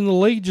stretching the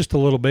lead just a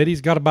little bit.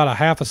 He's got about a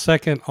half a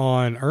second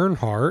on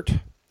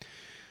Earnhardt.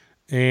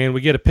 And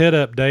we get a pit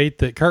update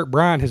that Kurt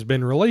Bryant has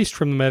been released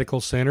from the medical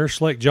center.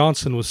 Slick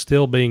Johnson was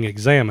still being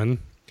examined.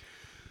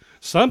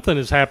 Something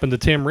has happened to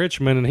Tim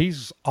Richmond, and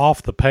he's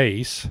off the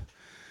pace.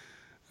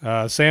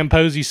 Sam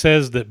Posey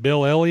says that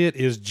Bill Elliott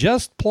is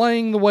just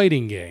playing the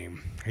waiting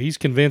game. He's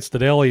convinced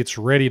that Elliott's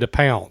ready to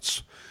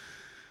pounce.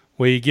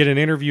 We get an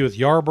interview with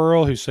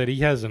Yarborough, who said he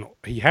had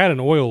an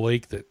oil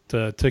leak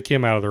that took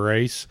him out of the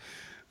race.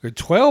 There are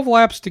 12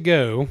 laps to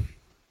go.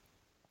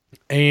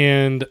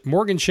 And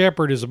Morgan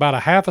Shepherd is about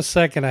a half a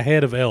second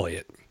ahead of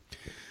Elliott.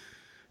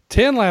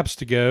 10 laps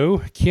to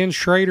go. Ken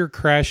Schrader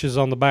crashes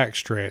on the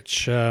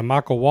backstretch.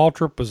 Michael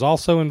Waltrip was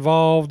also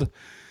involved.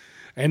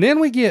 And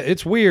then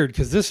it's weird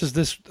because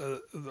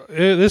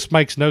this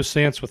makes no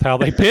sense with how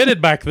they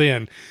pitted back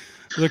then.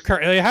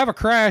 They have a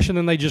crash and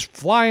then they just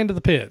fly into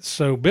the pits.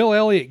 So Bill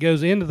Elliott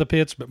goes into the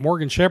pits, but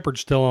Morgan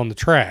Shepherd's still on the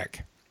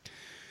track.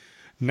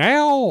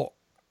 Now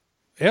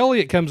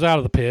Elliott comes out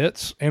of the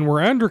pits, and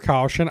we're under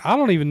caution. I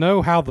don't even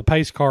know how the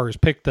pace car has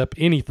picked up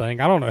anything.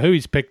 I don't know who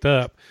he's picked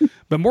up,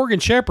 but Morgan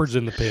Shepherd's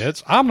in the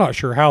pits. I'm not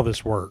sure how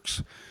this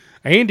works.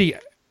 Andy,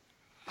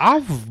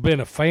 I've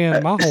been a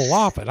fan my whole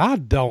life, and I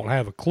don't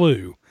have a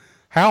clue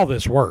how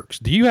this works.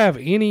 Do you have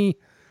any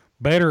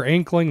better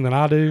inkling than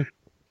I do?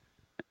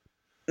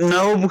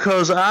 No,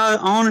 because I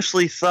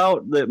honestly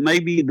thought that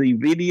maybe the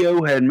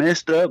video had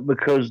messed up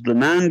because the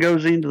 9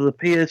 goes into the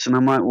pits, and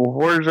I'm like, well,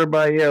 where's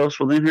everybody else?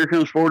 Well, then here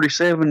comes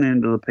 47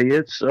 into the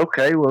pits.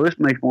 Okay, well, this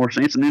makes more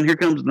sense. And then here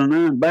comes the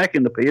 9 back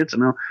in the pits,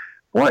 and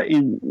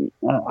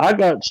I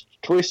got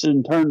twisted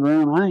and turned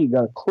around. I ain't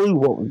got a clue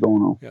what was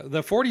going on. Yeah,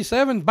 the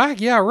 47 back,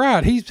 yeah,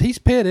 right. He's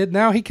pitted.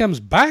 Now he comes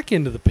back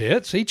into the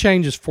pits. He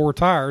changes 4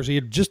 tires. He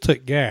had just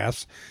took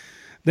gas.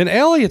 Then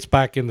Elliott's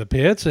back in the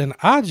pits, and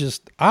I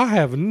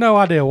have no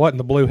idea what in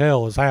the blue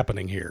hell is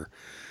happening here.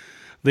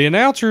 The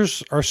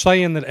announcers are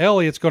saying that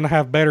Elliott's going to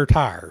have better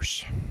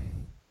tires.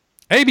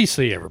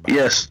 ABC, everybody.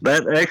 Yes,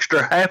 that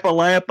extra half a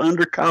lap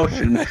under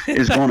caution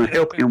is going to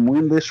help him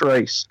win this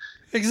race.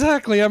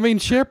 Exactly. I mean,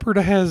 Shepherd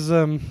has,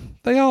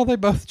 they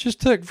both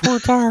just took 4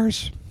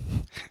 tires.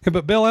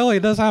 But Bill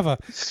Elliott does have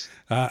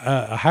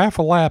a half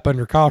a lap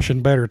under caution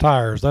better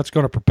tires. That's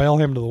going to propel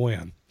him to the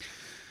win.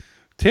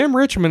 Tim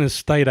Richmond has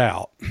stayed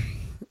out.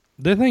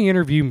 Then they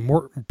interview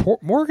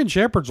Morgan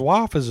Shepherd's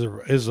wife is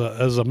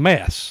a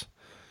mess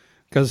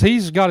because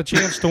he's got a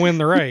chance to win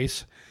the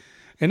race.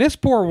 And this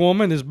poor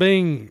woman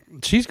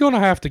she's going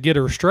to have to get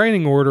a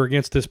restraining order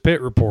against this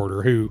pit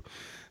reporter who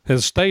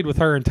has stayed with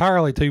her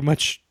entirely too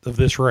much of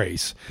this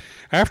race.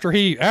 After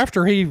he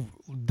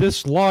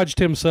dislodged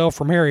himself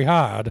from Harry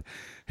Hyde,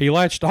 he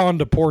latched on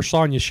to poor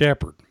Sonia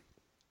Shepherd.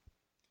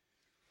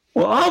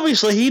 Well,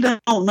 obviously, he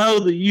don't know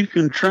that you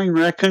can train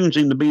raccoons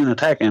into being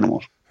attack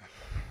animals.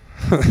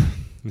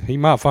 He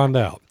might find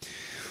out.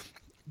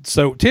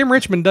 So Tim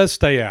Richmond does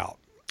stay out.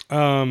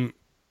 They're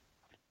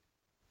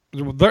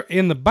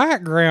in the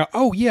background.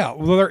 Oh yeah,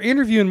 well, they're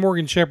interviewing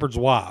Morgan Shepherd's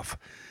wife.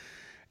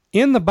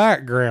 In the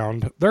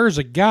background, there's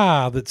a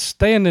guy that's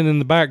standing in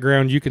the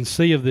background. You can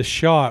see of this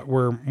shot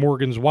where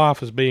Morgan's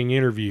wife is being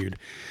interviewed,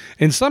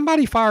 and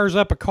somebody fires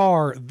up a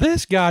car.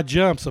 This guy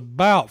jumps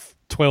about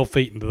 12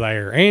 feet into the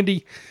air.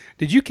 Andy,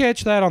 did you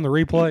catch that on the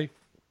replay?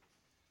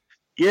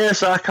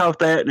 Yes, I caught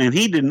that, and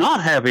he did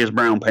not have his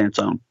brown pants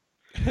on.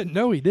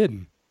 No, he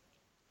didn't.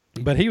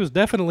 But he was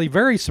definitely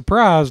very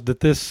surprised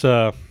that this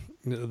that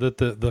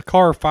the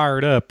car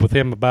fired up with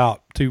him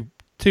about two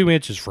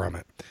inches from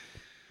it.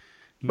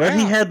 But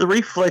he had the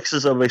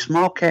reflexes of a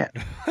small cat.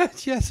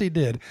 Yes, he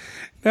did.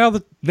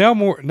 No,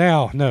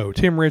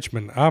 Tim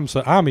Richmond.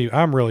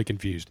 I'm really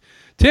confused.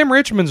 Tim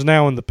Richmond's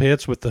now in the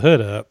pits with the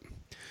hood up.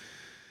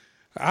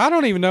 I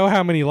don't even know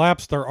how many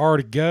laps there are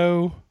to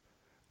go.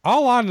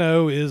 All I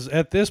know is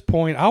at this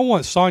point, I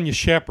want Sonia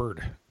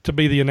Shepherd to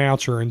be the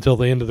announcer until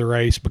the end of the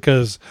race,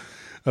 because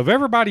of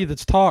everybody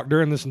that's talked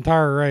during this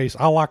entire race,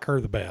 I like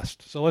her the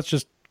best. So let's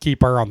just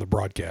keep her on the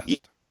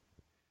broadcast.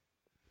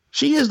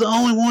 She is the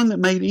only one that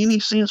made any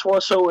sense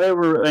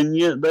whatsoever, and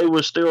yet they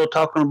were still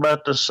talking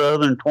about the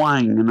Southern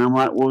twang. And I'm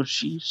like, well,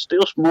 she's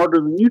still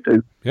smarter than you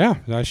two. Yeah,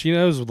 now she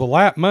knows the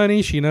lap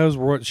money. She knows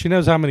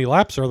how many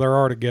laps there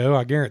are to go.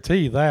 I guarantee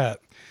you that.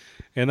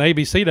 And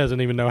ABC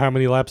doesn't even know how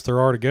many laps there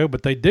are to go,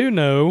 but they do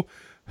know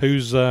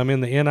who's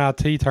in the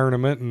NIT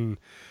tournament and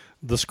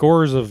the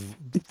scores of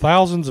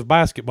thousands of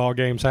basketball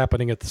games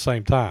happening at the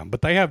same time.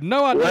 But they have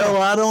no idea.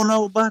 Well, I don't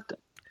know about that.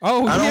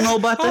 Oh, I don't know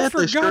about that.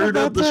 They screwed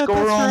up the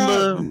score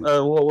on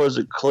the what was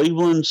it,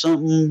 Cleveland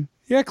something?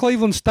 Yeah,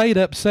 Cleveland State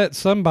upset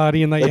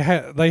somebody, and they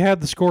had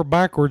the score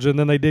backwards, and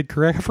then they did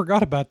correct. I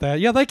forgot about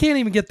that. Yeah, they can't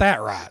even get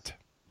that right.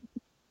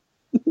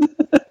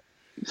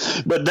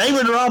 But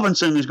David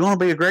Robinson is going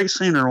to be a great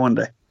center one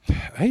day.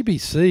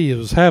 ABC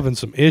was having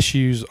some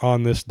issues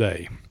on this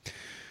day.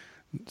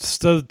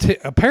 So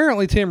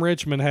apparently Tim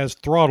Richmond has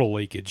throttle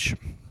leakage.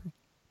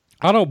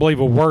 I don't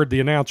believe a word the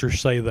announcers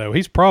say, though.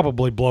 He's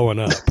probably blowing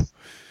up.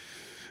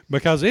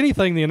 Because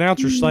anything the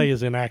announcers say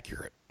is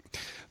inaccurate.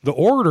 The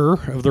order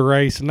of the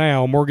race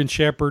now: Morgan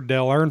Shepherd,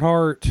 Dale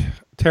Earnhardt,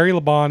 Terry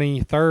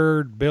Labonte,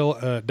 third,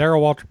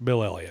 Darrell Waltrip,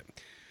 Bill Elliott.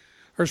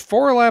 There's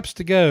 4 laps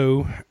to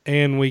go,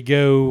 and we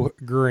go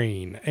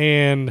green.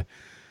 And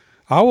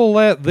I will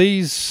let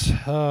these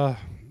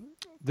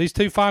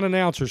two fine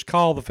announcers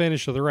call the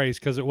finish of the race,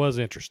 because it was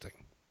interesting.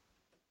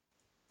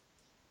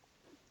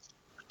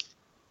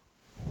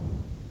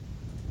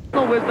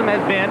 Wisdom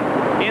has been,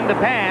 in the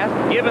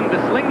past, given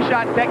the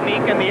slingshot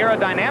technique and the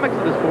aerodynamics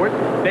of the sport,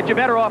 that you're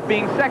better off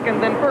being second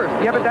than first.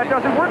 Yeah, but that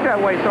doesn't work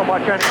that way so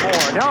much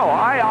anymore. No,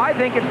 I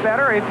think it's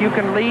better if you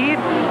can lead.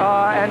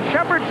 And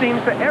Shepherd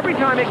seems to, every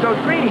time it goes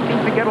green, he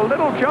seems to get a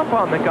little jump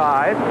on the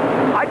guys.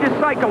 I just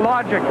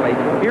psychologically,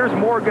 here's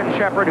Morgan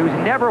Shepherd, who's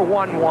never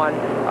won one,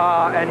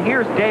 and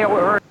here's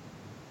Dale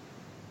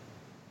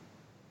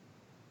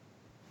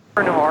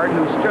Earnhardt,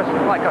 who's just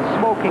like a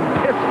smoking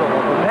pistol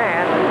of a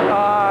man.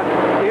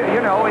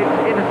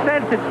 In a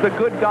sense, it's the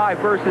good guy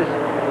versus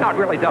not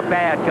really the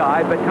bad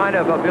guy, but kind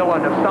of a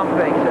villain of some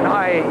things.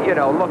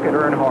 And look at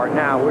Earnhardt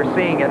now. We're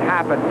seeing it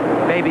happen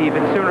maybe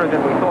even sooner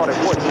than we thought it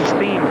would. He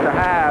seems to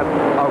have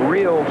a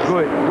real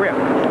good grip.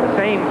 The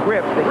same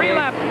grip that 3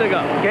 laps to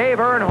go. Gave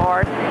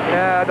Earnhardt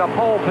the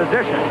pole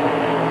position.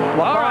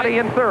 Labonte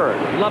in third.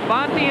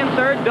 Labonte in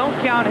third. Don't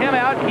count him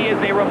out. He is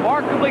a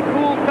remarkably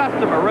cool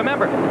customer.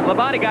 Remember,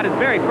 Labonte got his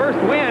very first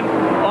win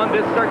on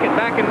this circuit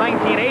back in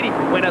 1980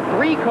 when a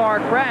 3-car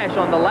crash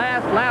on the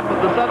last lap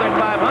of the Southern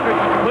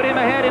 500 put him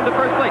ahead into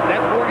first place.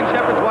 That's Morgan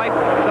Shepherd's wife,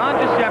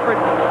 Sonia Shepherd.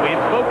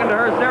 We've spoken to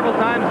her several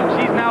times, and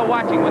she's now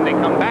watching. When they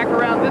come back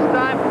around this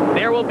time,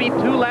 there will be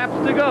 2 laps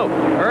to go.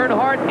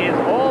 Earnhardt is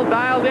all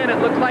dialed in, it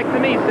looks like to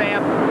me,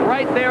 Sam,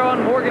 right there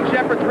on Morgan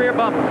Shepherd's rear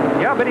bumper.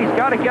 Yeah, but he's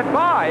got to get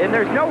by, and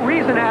there's no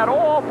reason at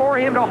all for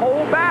him to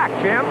hold back,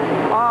 Jim.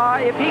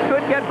 If he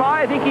could get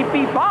by, I think he'd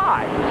be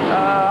by.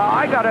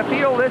 I got to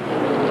feel this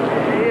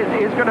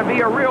is going to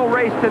be a real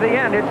race to the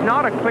end. It's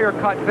not a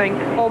clear-cut thing,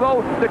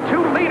 although the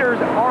 2 leaders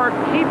are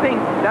keeping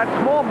that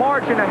small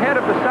margin ahead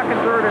of the second,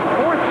 third, and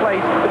fourth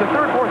place, the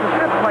third, fourth,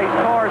 and fifth place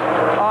cars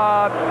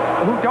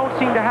who don't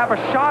seem to have a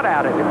shot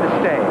at it at this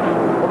stage.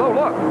 Although,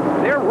 look,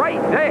 they're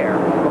right there.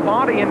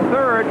 Labonte in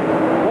third,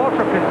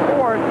 Waltrip in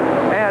fourth,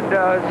 and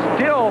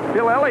still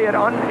Bill Elliott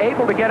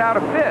unable to get out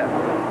of fifth.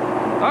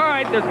 All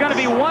right, there's going to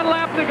be 1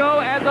 lap to go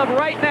as of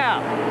right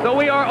now. So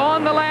we are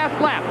on the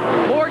last lap.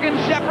 Morgan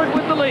Shepherd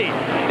with the lead.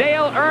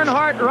 Dale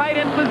Earnhardt right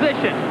in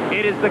position.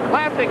 It is the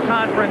classic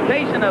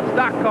confrontation of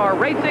stock car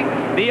racing.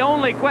 The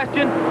only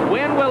question,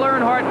 when will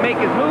Earnhardt make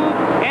his move,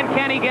 and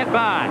can he get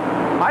by?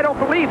 I don't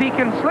believe he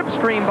can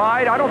slipstream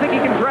by it. I don't think he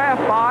can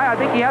draft by. I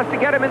think he has to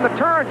get him in the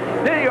turn.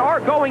 They are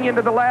going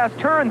into the last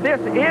turn. This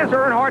is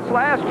Earnhardt's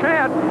last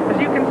chance. As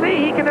you can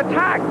see, he can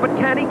attack, but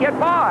can he get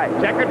by?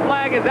 Checkered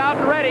flag is out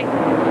and ready.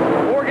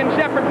 Morgan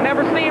Shepherd's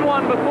never seen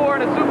one before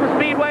in a super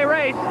speedway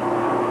race.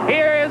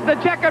 Here is the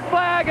checkered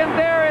flag, and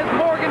there is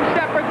Morgan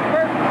Shepherd's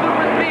first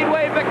super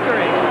speedway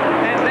victory.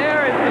 And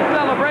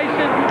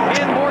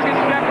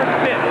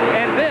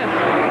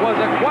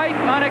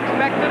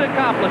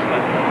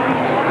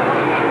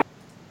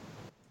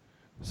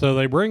So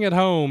they bring it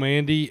home,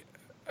 Andy.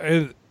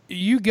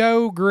 You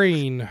go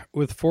green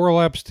with 4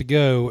 laps to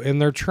go,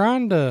 and they're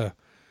trying to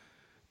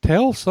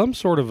tell some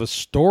sort of a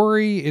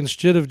story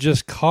instead of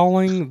just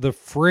calling the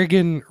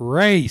friggin'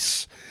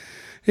 race.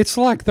 It's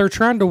like they're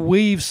trying to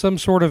weave some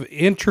sort of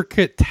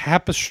intricate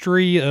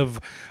tapestry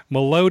of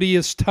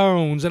melodious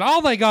tones, and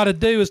all they got to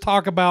do is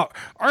talk about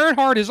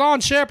Earnhardt is on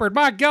Shepard.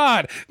 My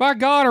God,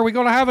 are we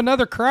going to have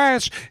another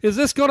crash? Is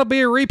this going to be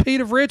a repeat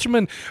of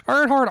Richmond?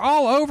 Earnhardt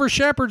all over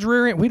Shepard's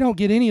rear end. We don't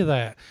get any of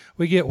that.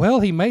 We get,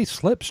 well, he may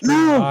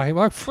slipstream by him.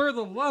 Like, for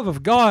the love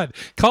of God,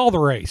 call the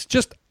race.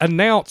 Just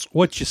announce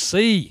what you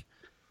see.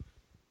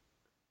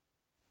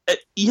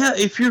 Yeah,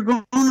 if you're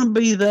going to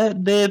be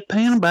that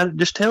deadpan about it,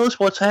 just tell us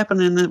what's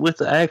happening with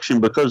the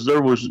action, because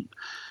there was,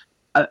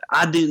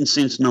 I didn't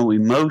sense no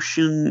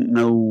emotion,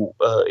 no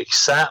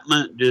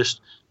excitement.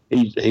 Just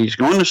he's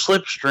going to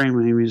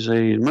slipstream, and he's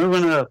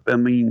moving up. I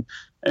mean,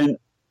 and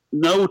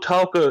no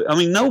talk of, I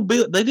mean, no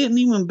build. They didn't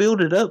even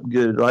build it up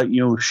good. Like,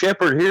 you know,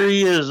 Shepard, here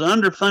he is,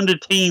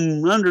 underfunded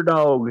team,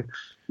 underdog.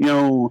 You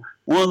know,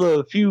 one of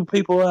the few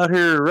people out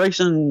here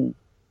racing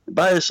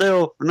by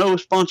himself, no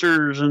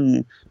sponsors,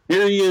 and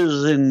here he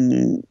is,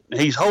 and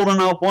he's holding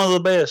off one of the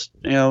best,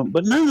 you know,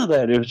 but none of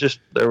that. It was just,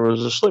 there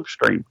was a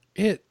slipstream,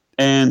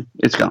 and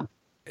it's gone.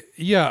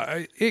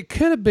 Yeah, it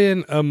could have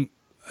been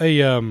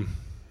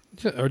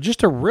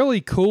just a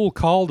really cool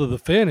call to the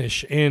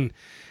finish, and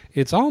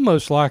it's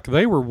almost like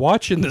they were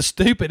watching the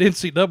stupid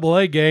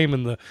NCAA game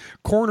in the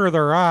corner of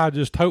their eye,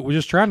 just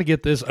trying to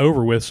get this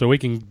over with so we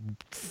can,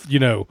 you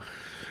know,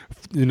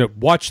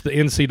 watch the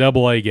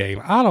NCAA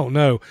game. I don't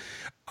know.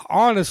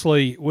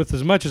 Honestly, with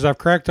as much as I've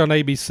cracked on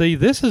ABC,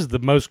 this is the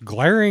most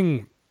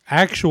glaring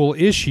actual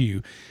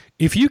issue.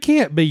 If you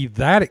can't be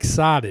that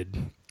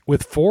excited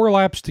with 4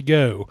 laps to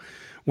go,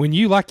 when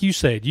you, like you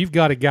said, you've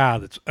got a guy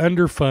that's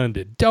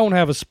underfunded, don't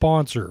have a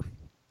sponsor.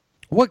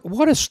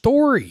 What a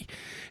story.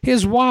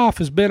 His wife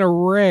has been a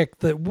wreck,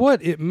 that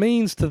what it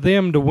means to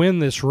them to win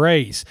this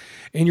race,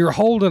 and you're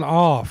holding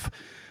off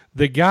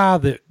the guy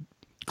that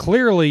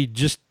clearly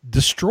just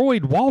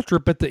destroyed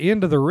Waltrip at the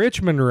end of the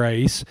Richmond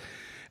race.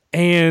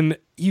 And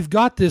you've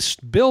got this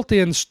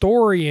built-in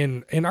story,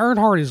 and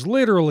Earnhardt is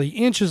literally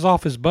inches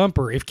off his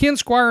bumper. If Ken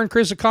Squire and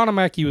Chris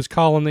Economaki was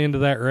calling the end of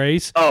that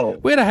race,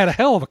 we'd have had a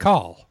hell of a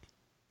call.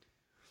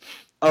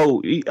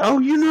 You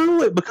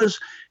know it, because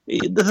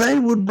they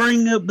would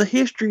bring up the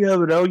history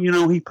of it. Oh, you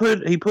know, he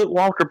put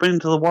Waltrip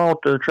into the wall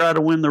to try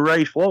to win the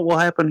race. What will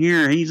happen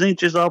here? He's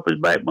inches off his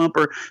back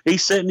bumper.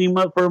 He's setting him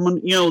up for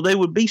him. You know, there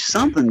would be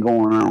something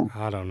going on.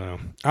 I don't know.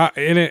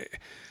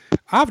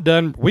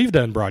 We've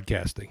done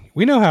broadcasting.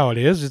 We know how it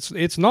is.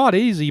 It's not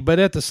easy, but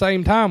at the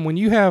same time, when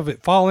you have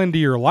it fall into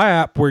your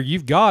lap where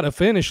you've got a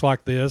finish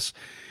like this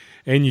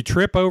and you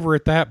trip over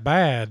it that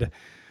bad,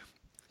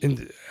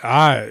 and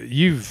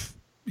you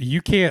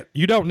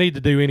don't need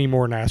to do any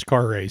more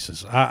NASCAR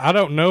races. I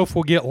don't know if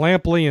we'll get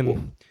Lampley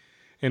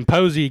and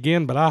Posey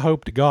again, but I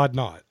hope to God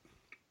not.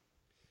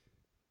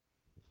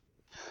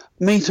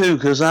 Me too,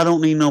 because I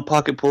don't need no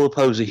pocket full of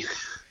Posey.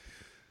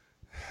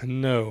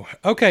 No.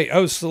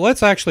 Okay. So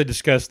let's actually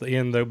discuss the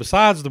end, though.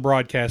 Besides the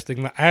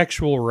broadcasting, the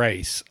actual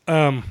race.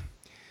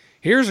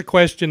 Here's a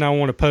question I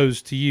want to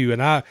pose to you.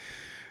 And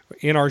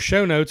in our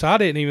show notes, I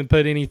didn't even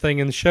put anything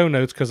in the show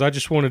notes because I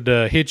just wanted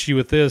to hit you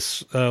with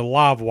this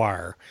live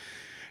wire.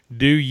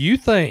 Do you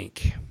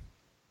think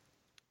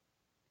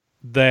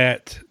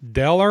that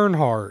Dale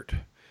Earnhardt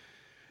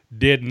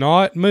did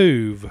not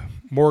move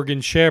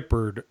Morgan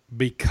Shepard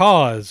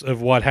because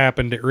of what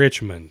happened at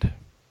Richmond,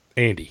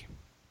 Andy?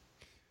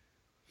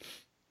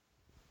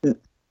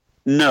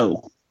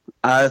 No,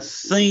 I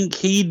think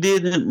he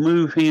didn't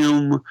move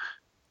him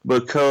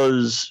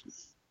because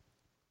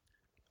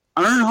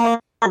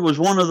Earnhardt was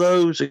one of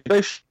those,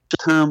 especially at the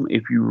time,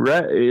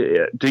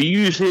 to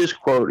use his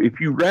quote, if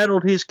you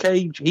rattled his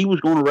cage, he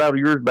was going to rattle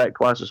yours back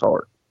twice as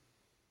hard.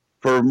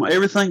 From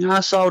everything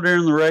I saw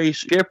during the race,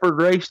 Shepard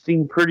raced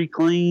him pretty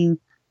clean.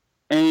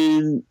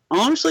 And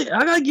honestly,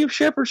 I got to give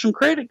Shepard some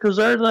credit, because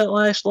there that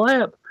last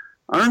lap,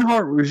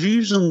 Earnhardt was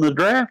using the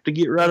draft to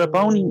get right up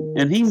on him,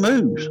 and he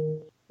moves.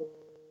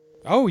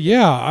 Oh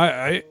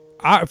yeah,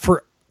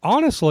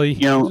 honestly,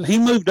 you know, he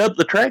moved up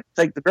the track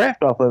to take the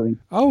draft off of him.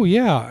 Oh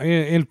yeah,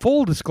 in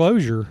full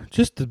disclosure,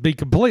 just to be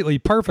completely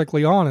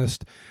perfectly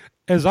honest,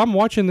 as I'm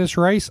watching this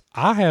race,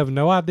 I have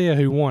no idea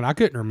who won. I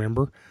couldn't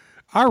remember.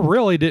 I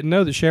really didn't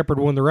know that Shepard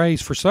won the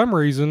race. For some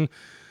reason,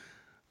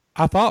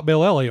 I thought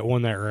Bill Elliott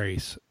won that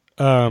race.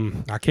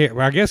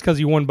 I guess because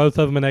he won both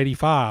of them in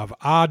 '85.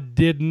 I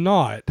did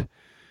not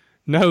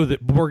know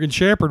that Morgan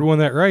Shepard won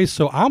that race,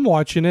 so I'm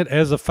watching it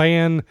as a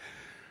fan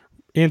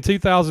in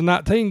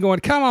 2019 going,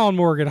 come on,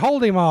 Morgan,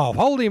 hold him off.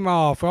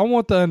 I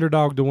want the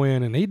underdog to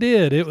win, and he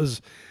did. It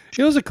was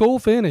a cool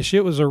finish.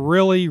 It was a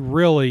really,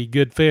 really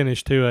good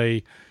finish to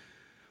a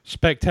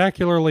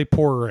spectacularly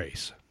poor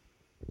race.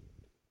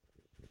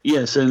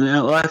 Yes, and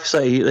like I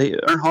say,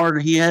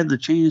 Earnhardt, he had the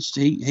chance.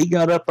 He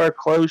got up there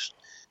close,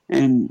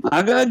 and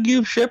I got to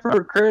give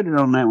Shepard credit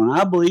on that one.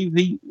 I believe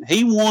he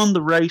won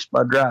the race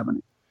by driving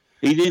it.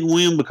 He didn't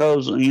win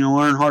because,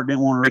 Earnhardt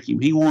didn't want to wreck him.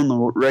 He won the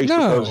race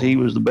because he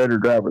was the better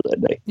driver that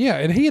day. Yeah,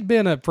 and he had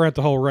been up front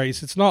the whole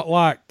race. It's not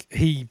like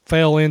he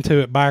fell into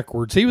it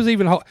backwards. He was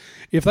even,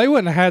 if they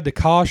wouldn't have had the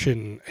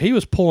caution, he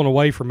was pulling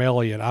away from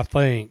Elliott, I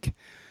think,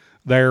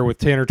 there with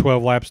 10 or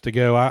 12 laps to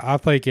go. I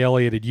think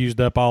Elliott had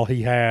used up all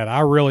he had.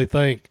 I really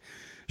think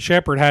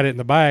Shepard had it in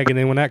the bag, and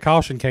then when that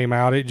caution came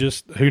out, it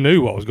just, who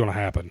knew what was going to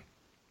happen?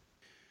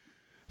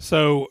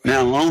 So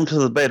now on to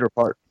the better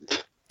part.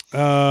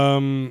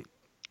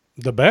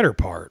 The better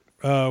part.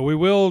 We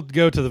will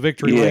go to the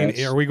victory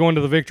lane. Are we going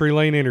to the victory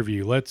lane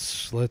interview?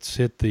 Let's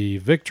hit the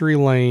victory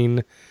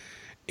lane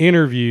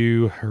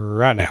interview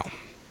right now.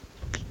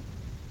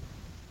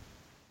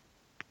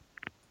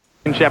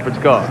 In Shepard's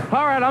car.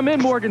 All right, I'm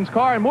in Morgan's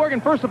car. And Morgan,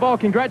 first of all,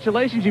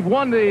 congratulations. You've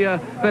won the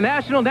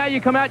National. Now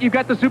you come out, you've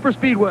got the Super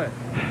Speedway.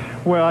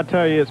 Well, I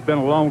tell you, it's been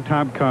a long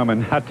time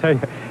coming. I tell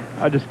you,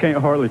 I just can't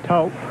hardly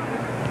talk.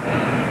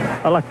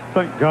 I'd like to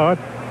thank God.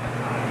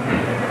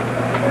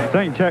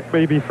 Thank Jack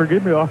Beebe for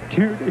giving me the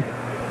opportunity.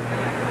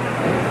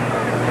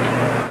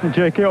 And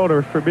Jake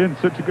Elder for being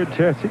such a good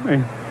chassis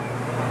man.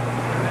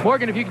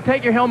 Morgan, if you can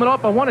take your helmet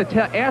off, I want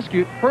to ask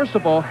you, first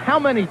of all, how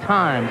many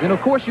times, and of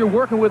course you're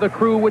working with a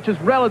crew which is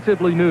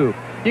relatively new.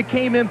 You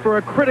came in for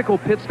a critical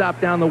pit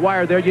stop down the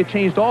wire there. You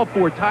changed all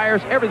 4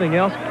 tires, everything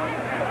else.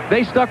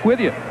 They stuck with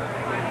you.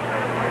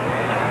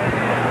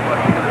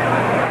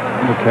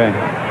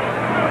 Okay.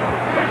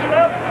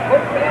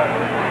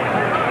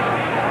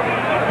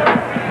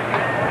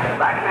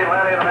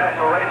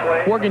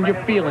 Morgan,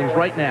 your feelings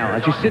right now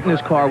as you sit in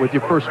this car with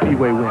your first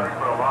Speedway win.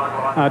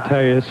 I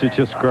tell you, this is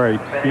just great.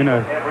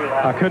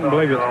 I couldn't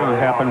believe it's going to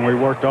happen. We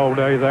worked all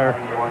day there.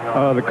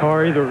 The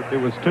car, either it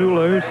was too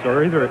loose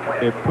or either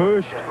it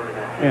pushed.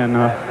 And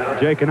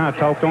Jake and I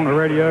talked on the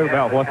radio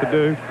about what to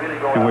do.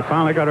 And we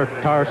finally got our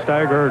tire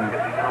staggered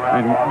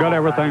and got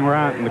everything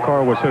right. And the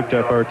car was hooked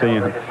up at the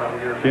end.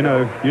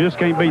 You just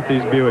can't beat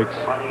these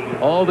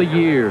Buicks. All the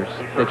years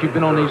that you've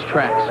been on these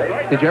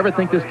tracks, did you ever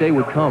think this day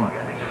would come?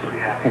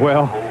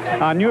 Well,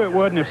 I knew it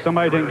wouldn't if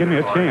somebody didn't give me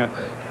a chance.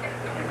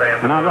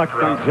 And I'd like to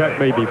thank Jack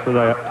Beebe for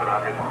that.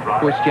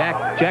 Of course,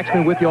 Jack's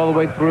been with you all the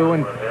way through.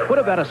 And what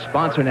about a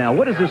sponsor now?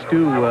 What does this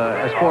do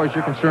as far as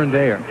you're concerned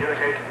there?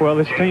 Well,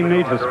 this team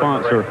needs a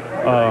sponsor.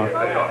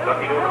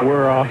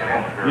 We're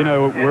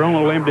on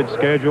a limited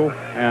schedule,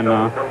 and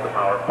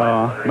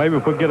maybe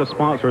if we get a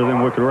sponsor,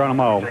 then we could run them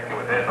all.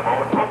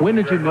 When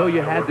did you know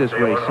you had this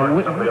race? And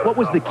what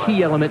was the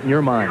key element in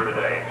your mind?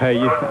 Hey,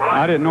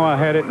 I didn't know I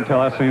had it until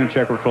I seen a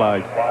checkered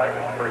flag.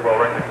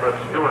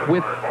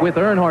 With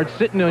Earnhardt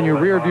sitting on your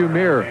rearview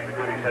mirror,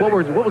 what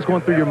was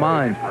going through your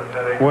mind?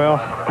 Well,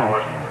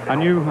 I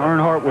knew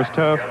Earnhardt was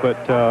tough,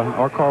 but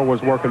our car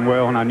was working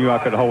well, and I knew I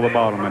could hold the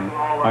bottom, and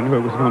I knew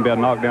it was going to be a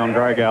knockdown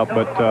drag-out.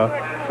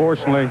 But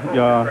fortunately,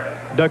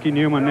 Ducky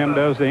Newman them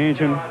does the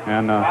engine,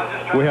 and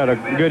we had a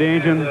good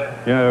engine,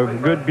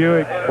 good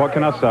Buick. What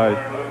can I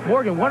say?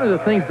 Morgan, one of the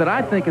things that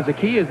I think is a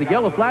key is the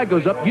yellow flag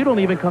goes up, you don't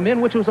even come in,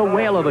 which was a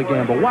whale of a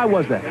gamble. Why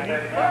was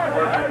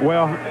that?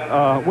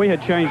 Well, we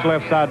had changed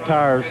left side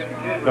tires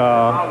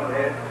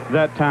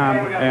that time,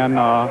 and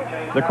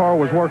the car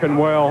was working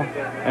well,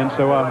 and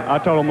so I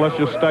told them, let's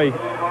just stay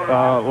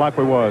like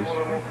we was.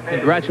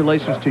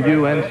 Congratulations to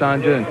you and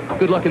Sanja, and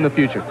good luck in the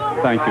future.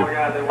 Thank you.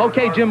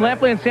 Okay, Jim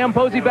Lampley and Sam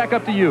Posey, back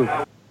up to you.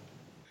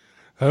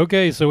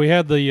 Okay, so we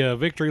had the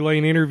victory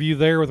lane interview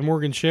there with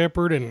Morgan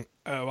Shepard, and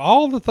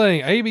all the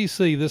thing,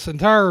 ABC, this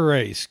entire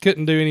race,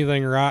 couldn't do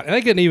anything right. And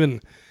they couldn't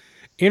even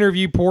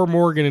interview poor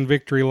Morgan in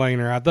victory lane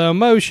right. The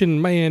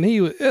emotion, man,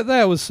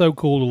 that was so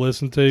cool to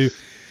listen to.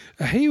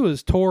 He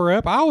was tore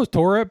up. I was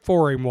tore up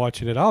for him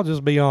watching it. I'll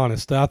just be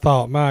honest. I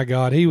thought, my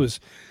God, he was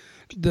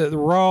the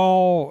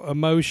raw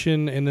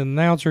emotion, and the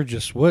announcer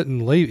just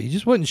wouldn't leave. He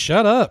just wouldn't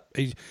shut up.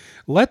 He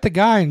let the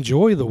guy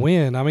enjoy the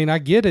win. I mean, I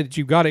get it.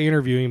 You've got to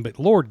interview him, but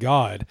Lord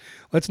God,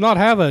 let's not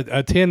have a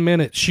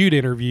 10-minute shoot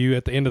interview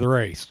at the end of the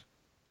race.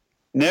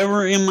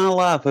 Never in my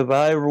life have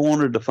I ever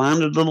wanted to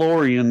find a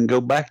DeLorean, go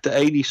back to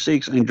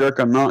 86 and jerk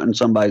a knot in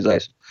somebody's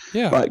ass.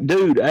 Yeah. Like,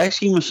 dude,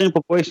 ask him a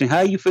simple question. How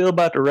you feel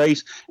about the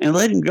race, and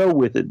let him go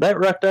with it. That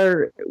right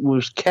there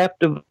was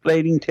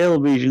captivating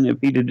television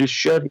if he'd have just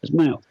shut his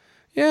mouth.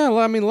 Yeah, well,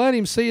 I mean, let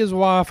him see his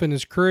wife and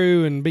his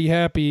crew and be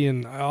happy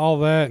and all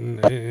that.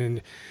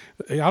 And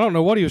I don't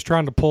know what he was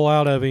trying to pull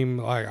out of him.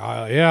 Like,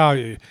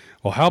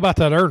 well, how about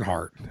that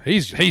Earnhardt?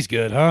 He's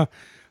good, huh?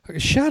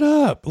 Shut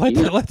up. We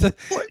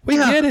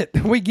get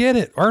it. We get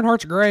it.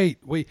 Earnhardt's great.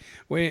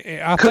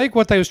 I think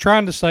what they was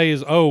trying to say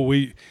is,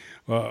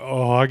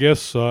 I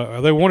guess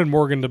they wanted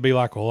Morgan to be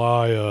like, well,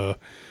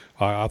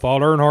 I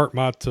thought Earnhardt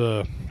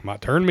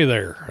might turn me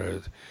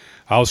there.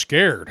 I was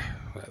scared.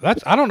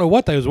 I don't know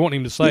what they was wanting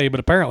him to say, but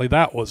apparently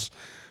that was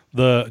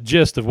the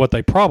gist of what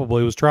they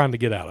probably was trying to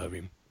get out of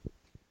him.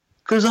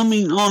 Because, I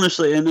mean,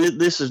 honestly, and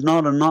this is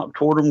not a knock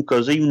toward him,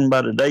 because even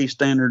by today's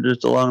standard,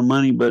 it's a lot of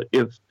money, but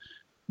if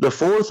the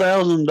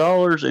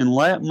 $4,000 in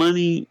lap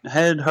money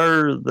had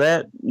her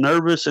that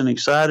nervous and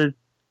excited,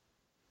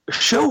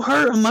 show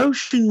her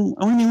emotion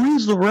when he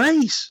wins the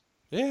race.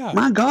 Yeah.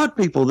 My God,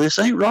 people, this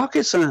ain't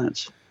rocket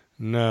science.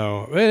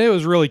 No, it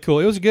was really cool.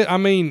 It was good. I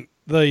mean,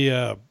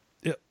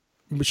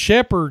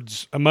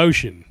 Shepard's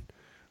emotion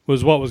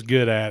was what was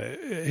good at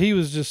it. He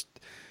was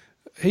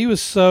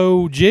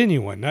so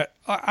genuine.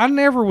 I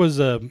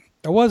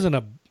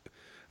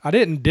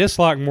didn't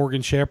dislike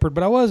Morgan Shepherd,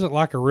 but I wasn't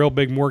like a real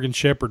big Morgan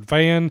Shepherd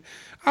fan.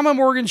 I'm a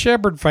Morgan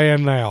Shepherd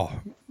fan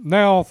now.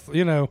 Now,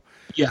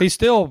 he's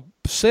still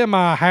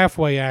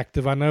semi-halfway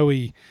active. I know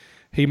he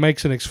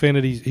makes an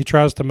Xfinity. He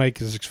tries to make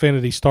his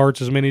Xfinity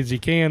starts as many as he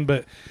can,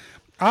 but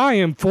I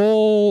am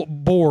full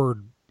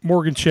board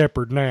Morgan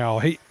Shepherd now.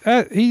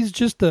 He's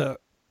just a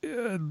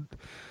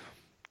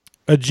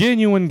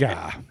genuine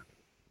guy.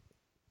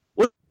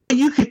 Well,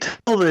 you could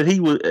tell that he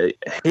was.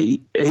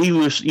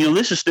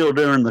 This is still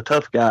during the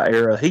tough guy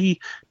era.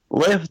 He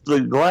left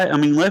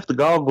the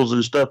goggles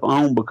and stuff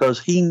on because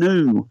he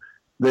knew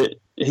that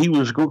he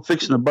was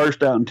fixing to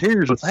burst out in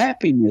tears with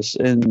happiness,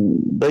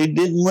 and they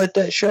didn't let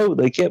that show.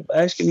 They kept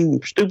asking him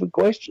stupid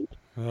questions.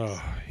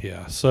 Oh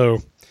yeah,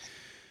 so.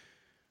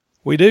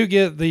 We do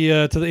get to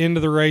the end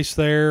of the race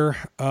there.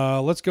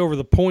 Let's go over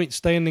the point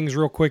standings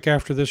real quick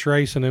after this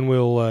race, and then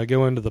we'll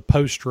go into the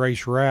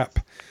post-race wrap.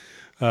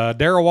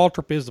 Darrell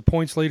Waltrip is the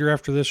points leader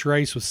after this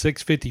race with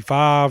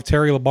 655.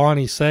 Terry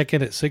Labonte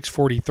second at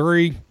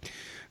 643.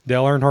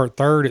 Dale Earnhardt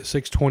third at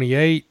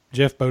 628.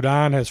 Jeff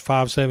Bodine has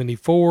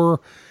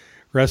 574.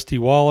 Rusty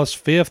Wallace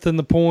fifth in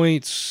the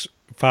points,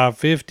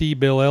 550.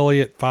 Bill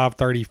Elliott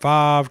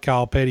 535.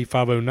 Kyle Petty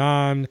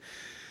 509.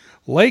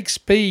 Lake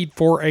Speed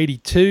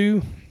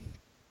 482.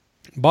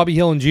 Bobby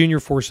Hillin Jr.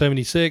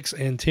 476,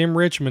 and Tim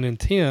Richmond in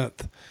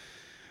 10th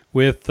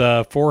with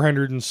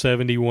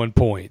 471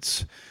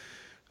 points.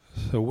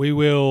 So we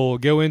will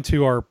go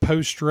into our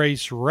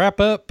post-race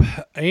wrap-up.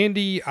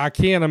 Andy, I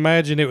can't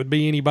imagine it would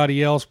be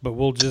anybody else, but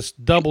we'll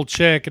just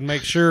double-check and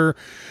make sure.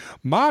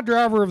 My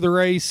driver of the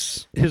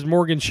race is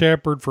Morgan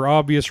Shepherd for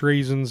obvious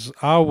reasons.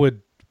 I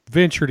would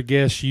venture to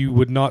guess you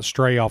would not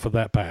stray off of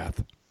that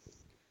path.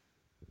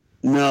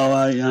 No,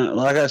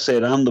 like I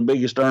said, I'm the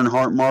biggest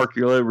Earnhardt mark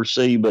you'll ever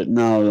see, but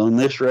no, on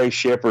this race,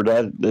 Shepherd,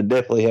 I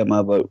definitely have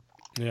my vote.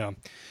 Yeah.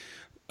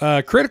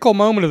 Critical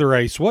moment of the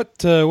race. What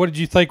did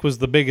you think was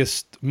the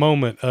biggest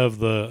moment of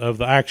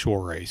the actual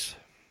race?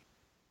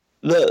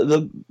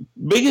 The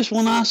biggest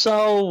one I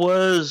saw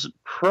was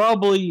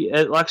probably,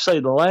 like I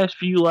say, the last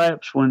few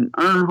laps when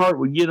Earnhardt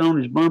would get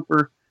on his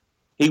bumper,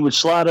 he would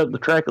slide up the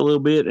track a little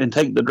bit and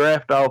take the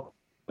draft off,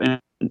 and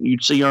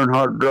you'd see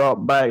Earnhardt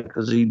drop back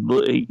because he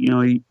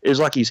it's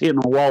like he's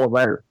hitting a wall of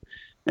air.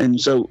 And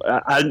so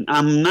I'm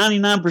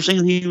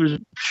 99% he was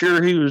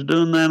sure he was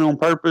doing that on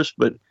purpose,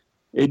 but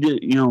it did,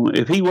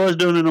 if he was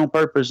doing it on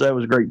purpose, that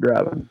was great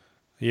driving.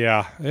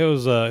 Yeah, it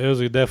was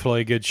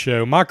definitely a good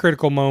show. My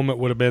critical moment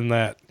would have been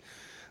that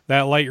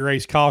late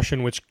race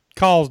caution, which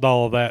caused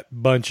all of that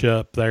bunch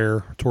up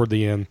there toward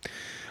the end.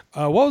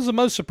 What was the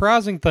most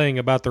surprising thing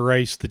about the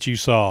race that you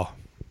saw?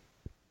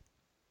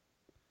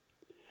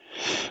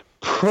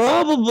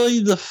 Probably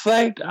the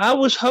fact I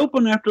was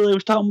hoping after they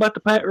was talking about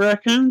the Pat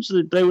Raccoons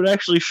that they would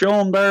actually show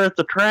them there at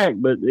the track,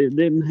 but it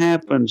didn't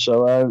happen.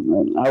 So I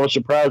was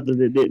surprised that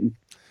it didn't.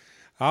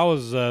 I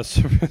was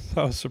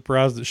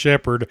surprised that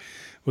Shepherd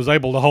was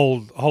able to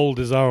hold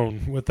his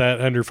own with that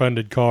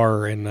underfunded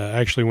car and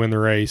actually win the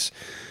race.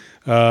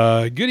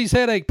 Goody's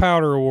Headache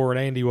Powder Award,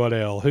 Andy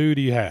Waddell. Who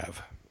do you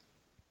have?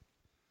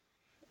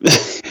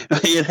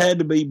 It had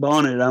to be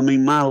Bonnet. I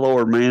mean, my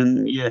Lord,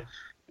 man. Yeah.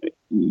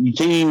 You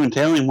can't even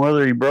tell him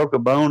whether he broke a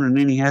bone and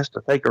then he has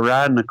to take a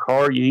ride in the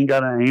car. You ain't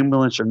got an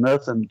ambulance or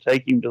nothing to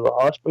take him to the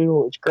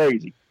hospital. It's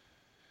crazy.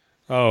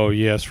 Oh,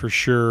 yes, for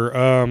sure.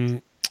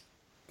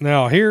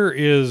 Now, here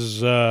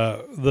is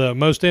the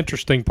most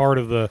interesting part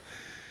of the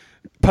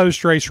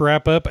post-race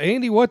wrap-up.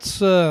 Andy, what's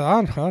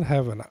I don't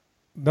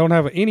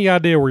have any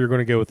idea where you're going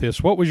to go with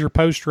this. What was your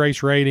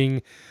post-race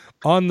rating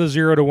on the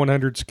 0 to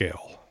 100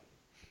 scale?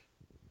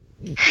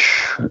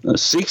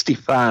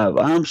 65.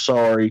 I'm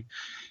sorry.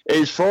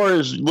 As far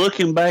as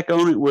looking back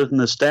on it with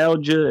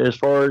nostalgia, as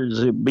far as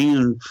it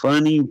being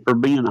funny for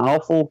being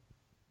awful,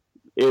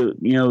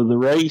 the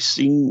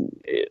racing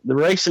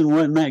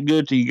wasn't that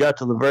good till you got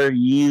to the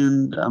very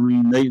end. I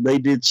mean, they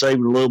did save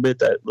it a little bit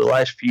the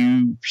last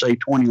few, say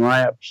 20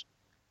 laps,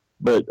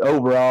 but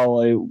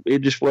overall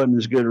it just wasn't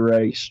as good a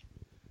race.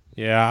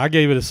 Yeah, I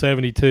gave it a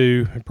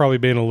 72, probably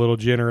being a little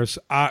generous.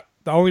 The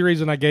only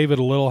reason I gave it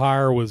a little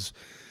higher was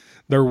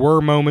there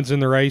were moments in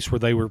the race where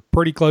they were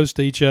pretty close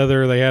to each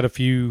other. They had a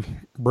few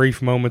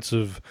brief moments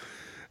of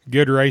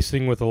good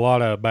racing with a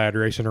lot of bad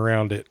racing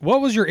around it.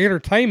 What was your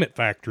entertainment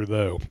factor,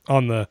 though,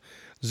 on the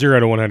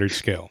 0 to 100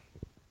 scale?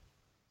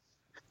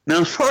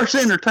 Now, as far as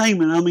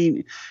entertainment, I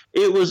mean,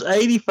 it was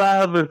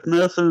 85 if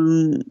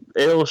nothing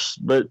else,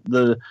 but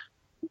the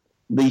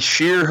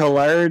sheer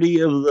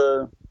hilarity of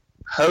the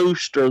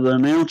host or the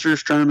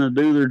announcers trying to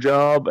do their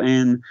job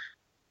and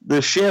the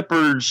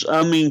Shepherds,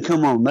 I mean,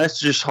 come on, that's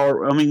just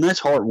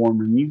that's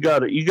heartwarming. You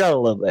gotta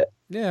love that.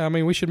 Yeah, I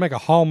mean, we should make a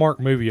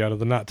Hallmark movie out of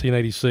the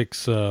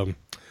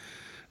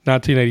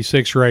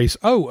 1986 race.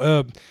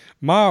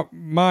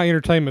 My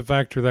entertainment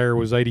factor there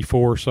was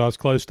 84, so I was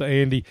close to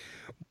Andy.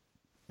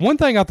 One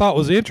thing I thought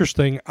was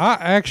interesting, I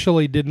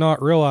actually did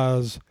not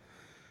realize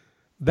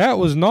that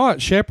was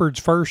not Shepard's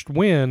first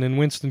win in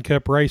Winston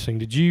Cup racing.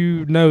 Did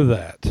you know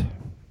that?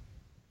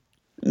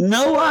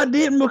 No, I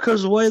didn't,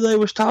 because the way they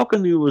was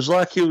talking, it was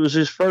like it was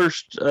his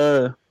first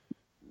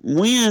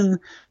win.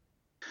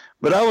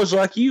 But I was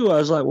like you. I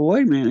was like, well,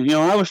 wait a minute.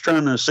 I was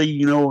trying to see,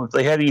 if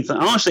they had anything.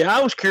 Honestly, I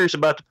was curious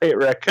about the pet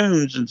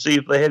raccoons and see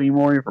if they had any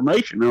more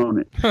information on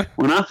it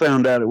when I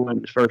found out it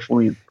wasn't his first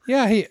win.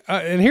 Yeah,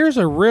 and here's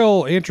a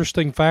real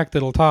interesting fact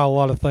that'll tie a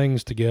lot of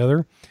things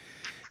together.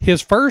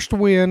 His first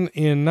win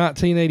in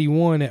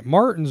 1981 at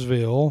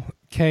Martinsville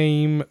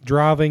came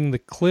driving the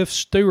Cliff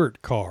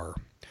Stewart car.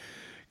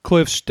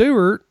 Cliff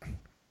Stewart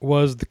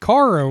was the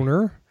car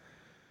owner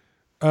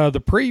the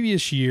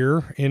previous year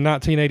in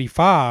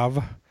 1985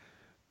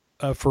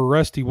 for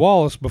Rusty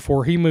Wallace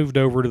before he moved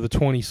over to the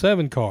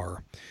 27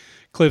 car.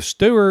 Cliff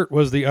Stewart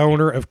was the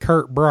owner of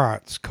Kurt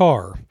Bryant's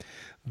car.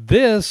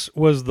 This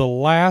was the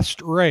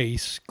last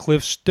race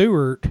Cliff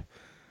Stewart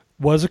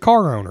was a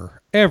car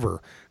owner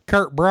ever.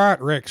 Kurt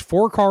Bryant wrecks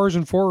 4 cars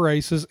in 4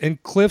 races,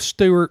 and Cliff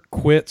Stewart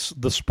quits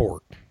the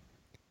sport.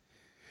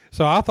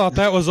 So I thought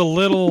that was a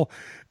little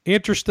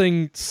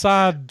interesting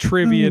side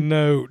trivia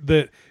note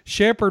that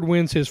Shepard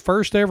wins his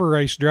first ever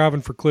race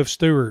driving for Cliff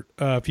Stewart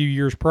a few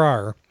years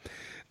prior.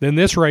 Then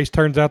this race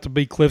turns out to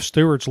be Cliff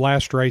Stewart's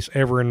last race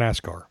ever in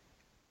NASCAR.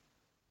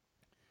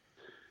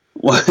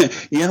 Well,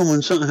 yeah,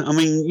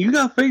 you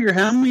got to figure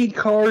how many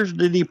cars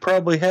did he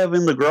probably have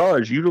in the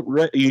garage?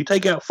 You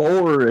take out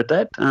 4 at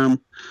that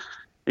time,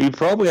 he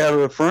probably out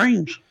of the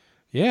frames.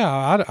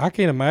 Yeah, I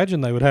can't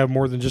imagine they would have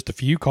more than just a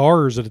few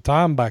cars at a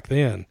time back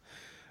then.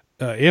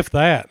 If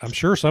that. I'm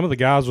sure some of the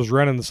guys was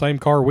running the same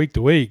car week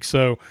to week.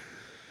 So,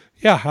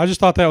 yeah, I just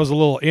thought that was a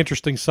little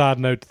interesting side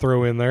note to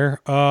throw in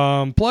there.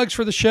 Plugs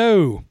for the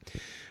show.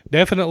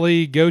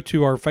 Definitely go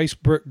to our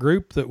Facebook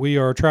group that we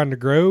are trying to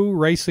grow,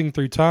 Racing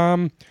Through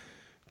Time.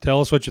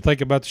 Tell us what you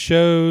think about the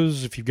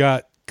shows. If you've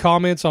got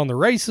comments on the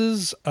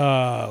races,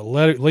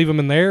 leave them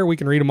in there. We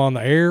can read them on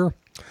the air.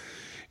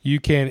 You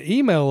can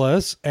email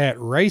us at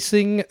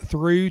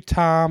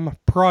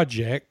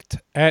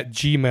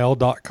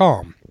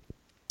racingthroughtimeproject@gmail.com.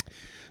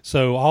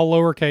 So all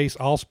lowercase,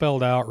 all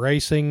spelled out,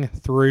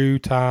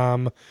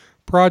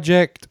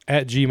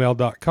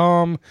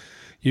 racingthroughtimeproject@gmail.com.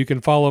 You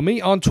can follow me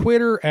on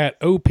Twitter at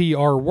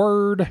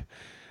OPRWord.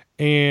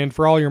 And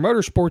for all your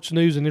motorsports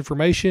news and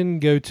information,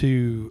 go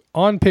to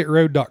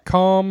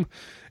onpitroad.com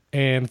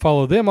and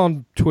follow them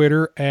on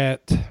Twitter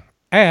at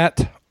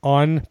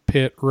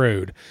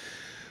onpitroad.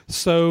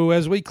 So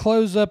as we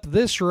close up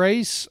this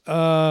race,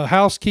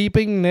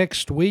 housekeeping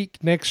next week,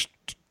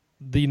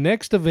 the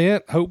next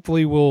event,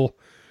 hopefully will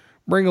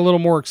bring a little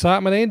more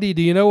excitement. Andy,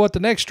 do you know what the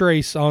next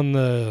race on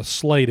the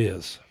slate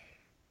is?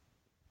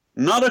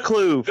 Not a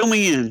clue. Fill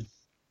me in.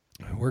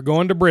 We're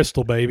going to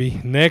Bristol,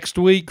 baby, next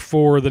week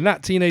for the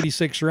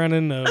 1986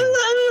 running of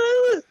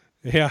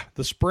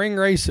the spring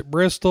race at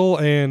Bristol,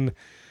 and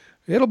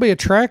it'll be a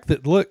track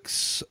that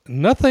looks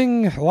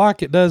nothing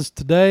like it does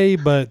today,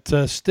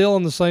 but still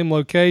in the same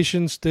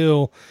location,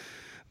 still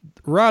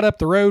right up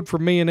the road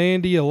from me and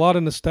Andy. A lot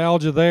of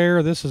nostalgia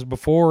there. This is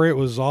before it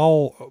was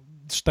all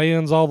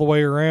stands all the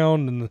way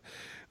around, and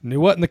it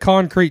wasn't the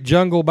concrete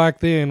jungle back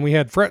then. We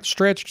had front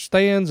stretch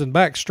stands and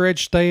back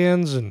stretch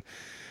stands, and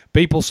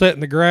people sat in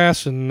the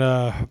grass and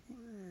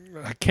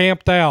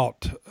camped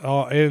out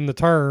in the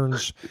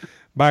turns.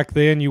 Back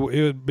then, it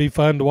would be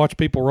fun to watch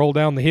people roll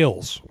down the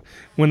hills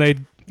when they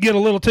get a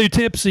little too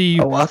tipsy.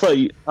 Oh, I thought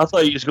you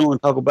was going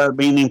to talk about it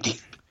being empty.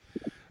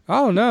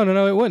 Oh no,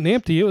 it wasn't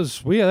empty. It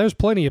was there was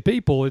plenty of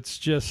people. It's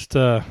just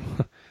it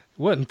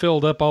wasn't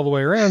filled up all the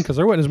way around because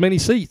there wasn't as many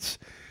seats.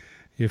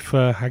 If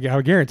I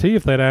guarantee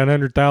if they'd had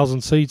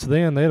 100,000 seats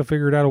then, they'd have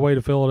figured out a way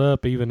to fill it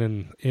up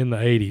even in the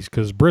 80s,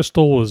 because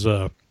Bristol was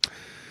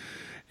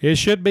it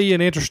should be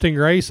an interesting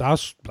race.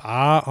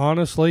 I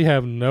honestly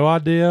have no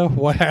idea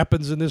what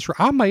happens in this.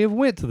 I may have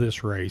went to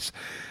this race.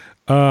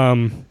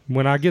 When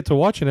I get to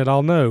watching it,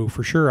 I'll know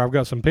for sure. I've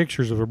got some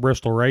pictures of a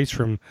Bristol race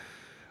from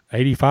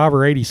 85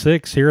 or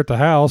 86 here at the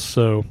house,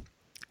 so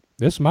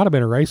this might have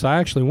been a race I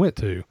actually went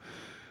to.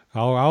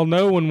 I'll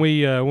know when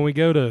we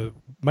go to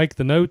make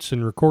the notes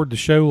and record the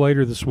show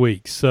later this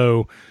week.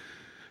 So,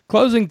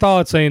 closing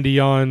thoughts, Andy,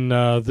 on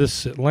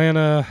this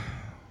Atlanta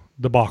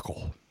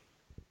debacle.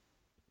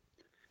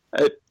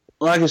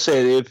 Like I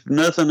said, if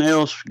nothing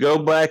else, go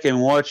back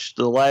and watch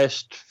the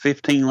last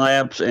 15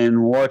 laps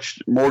and watch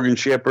Morgan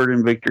Shepherd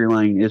and Victory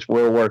Lane. It's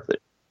well worth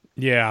it.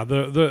 Yeah,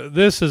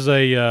 this is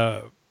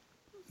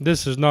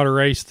not a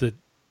race that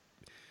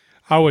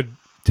I would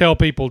tell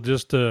people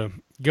just to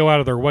go out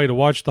of their way to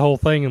watch the whole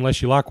thing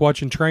unless you like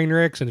watching train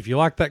wrecks. And if you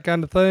like that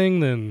kind of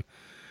thing, then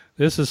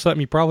this is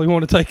something you probably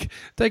want to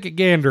take a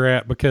gander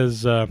at,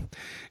 because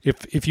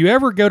if you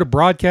ever go to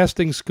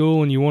broadcasting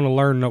school and you want to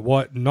learn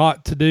what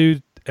not to do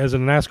as a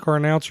NASCAR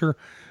announcer,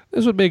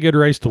 this would be a good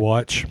race to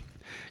watch,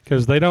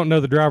 because they don't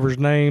know the drivers'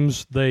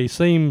 names. They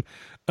seem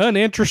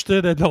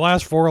uninterested in the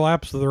last 4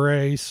 laps of the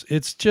race.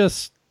 It's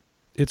just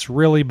It's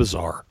really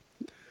bizarre.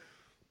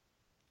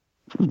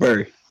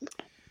 Very.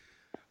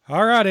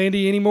 All right,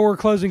 Andy, any more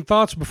closing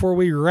thoughts before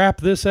we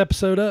wrap this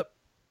episode up?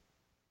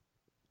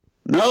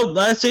 No,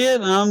 that's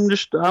it. I'm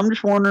just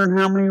wondering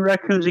how many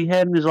raccoons he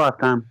had in his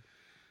lifetime.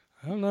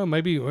 I don't know.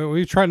 Maybe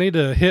we need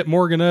to hit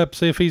Morgan up,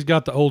 see if he's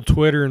got the old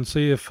Twitter, and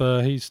see if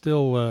he's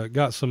still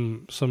got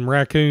some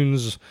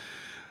raccoons.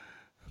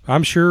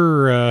 I'm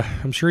sure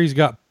he's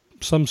got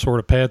some sort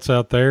of pets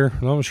out there.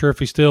 I'm not sure if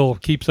he still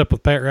keeps up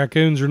with pet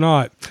raccoons or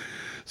not.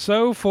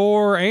 So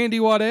for Andy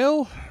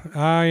Waddell,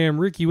 I am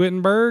Ricky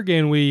Wittenberg,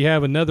 and we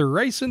have another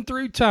Racing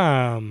Through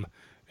Time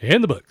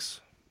in the books.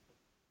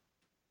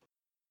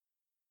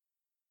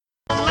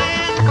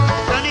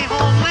 Sunny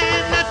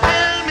homeland,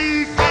 tell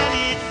me, can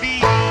it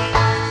be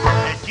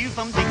that you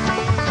from Dixie?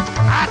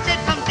 I said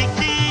from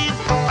Dixie,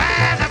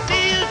 where the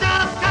fields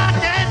of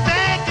cotton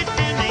back to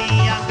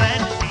me. I'm glad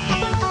to see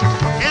you.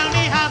 Tell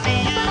me how be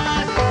you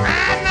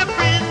and the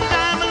friends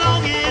I'm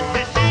longing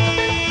to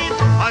see.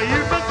 Are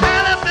you from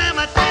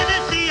Alabama,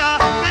 Tennessee,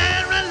 or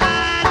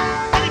Maryland?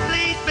 Any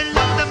place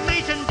below the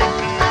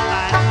Mason-Dixon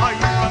line? Are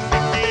you from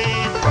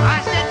Dixie?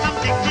 I said from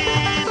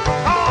Dixie,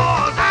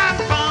 'cause I'm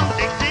from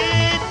Dixie.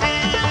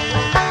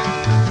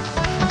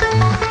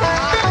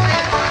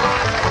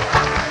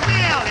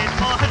 Well, it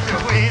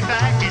was way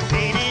back in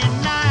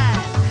 '89.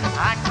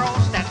 I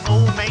crossed that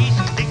old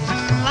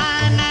Mason-Dixon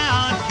line.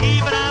 Now, gee,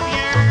 but I've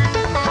yearned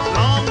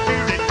long to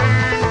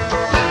return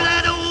to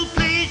that old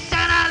place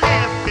that I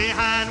left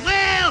behind.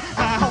 Well,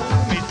 my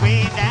home is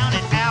way down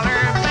in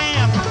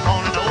Alabama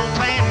on an old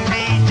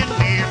plantation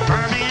near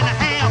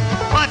Birmingham.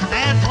 But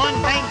there's one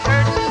thing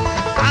certain,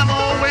 I'm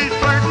always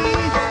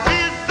flirting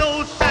with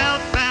those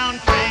southbound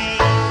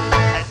trains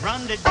that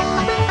run to Dixie.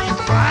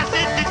 I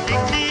said to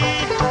Dixie,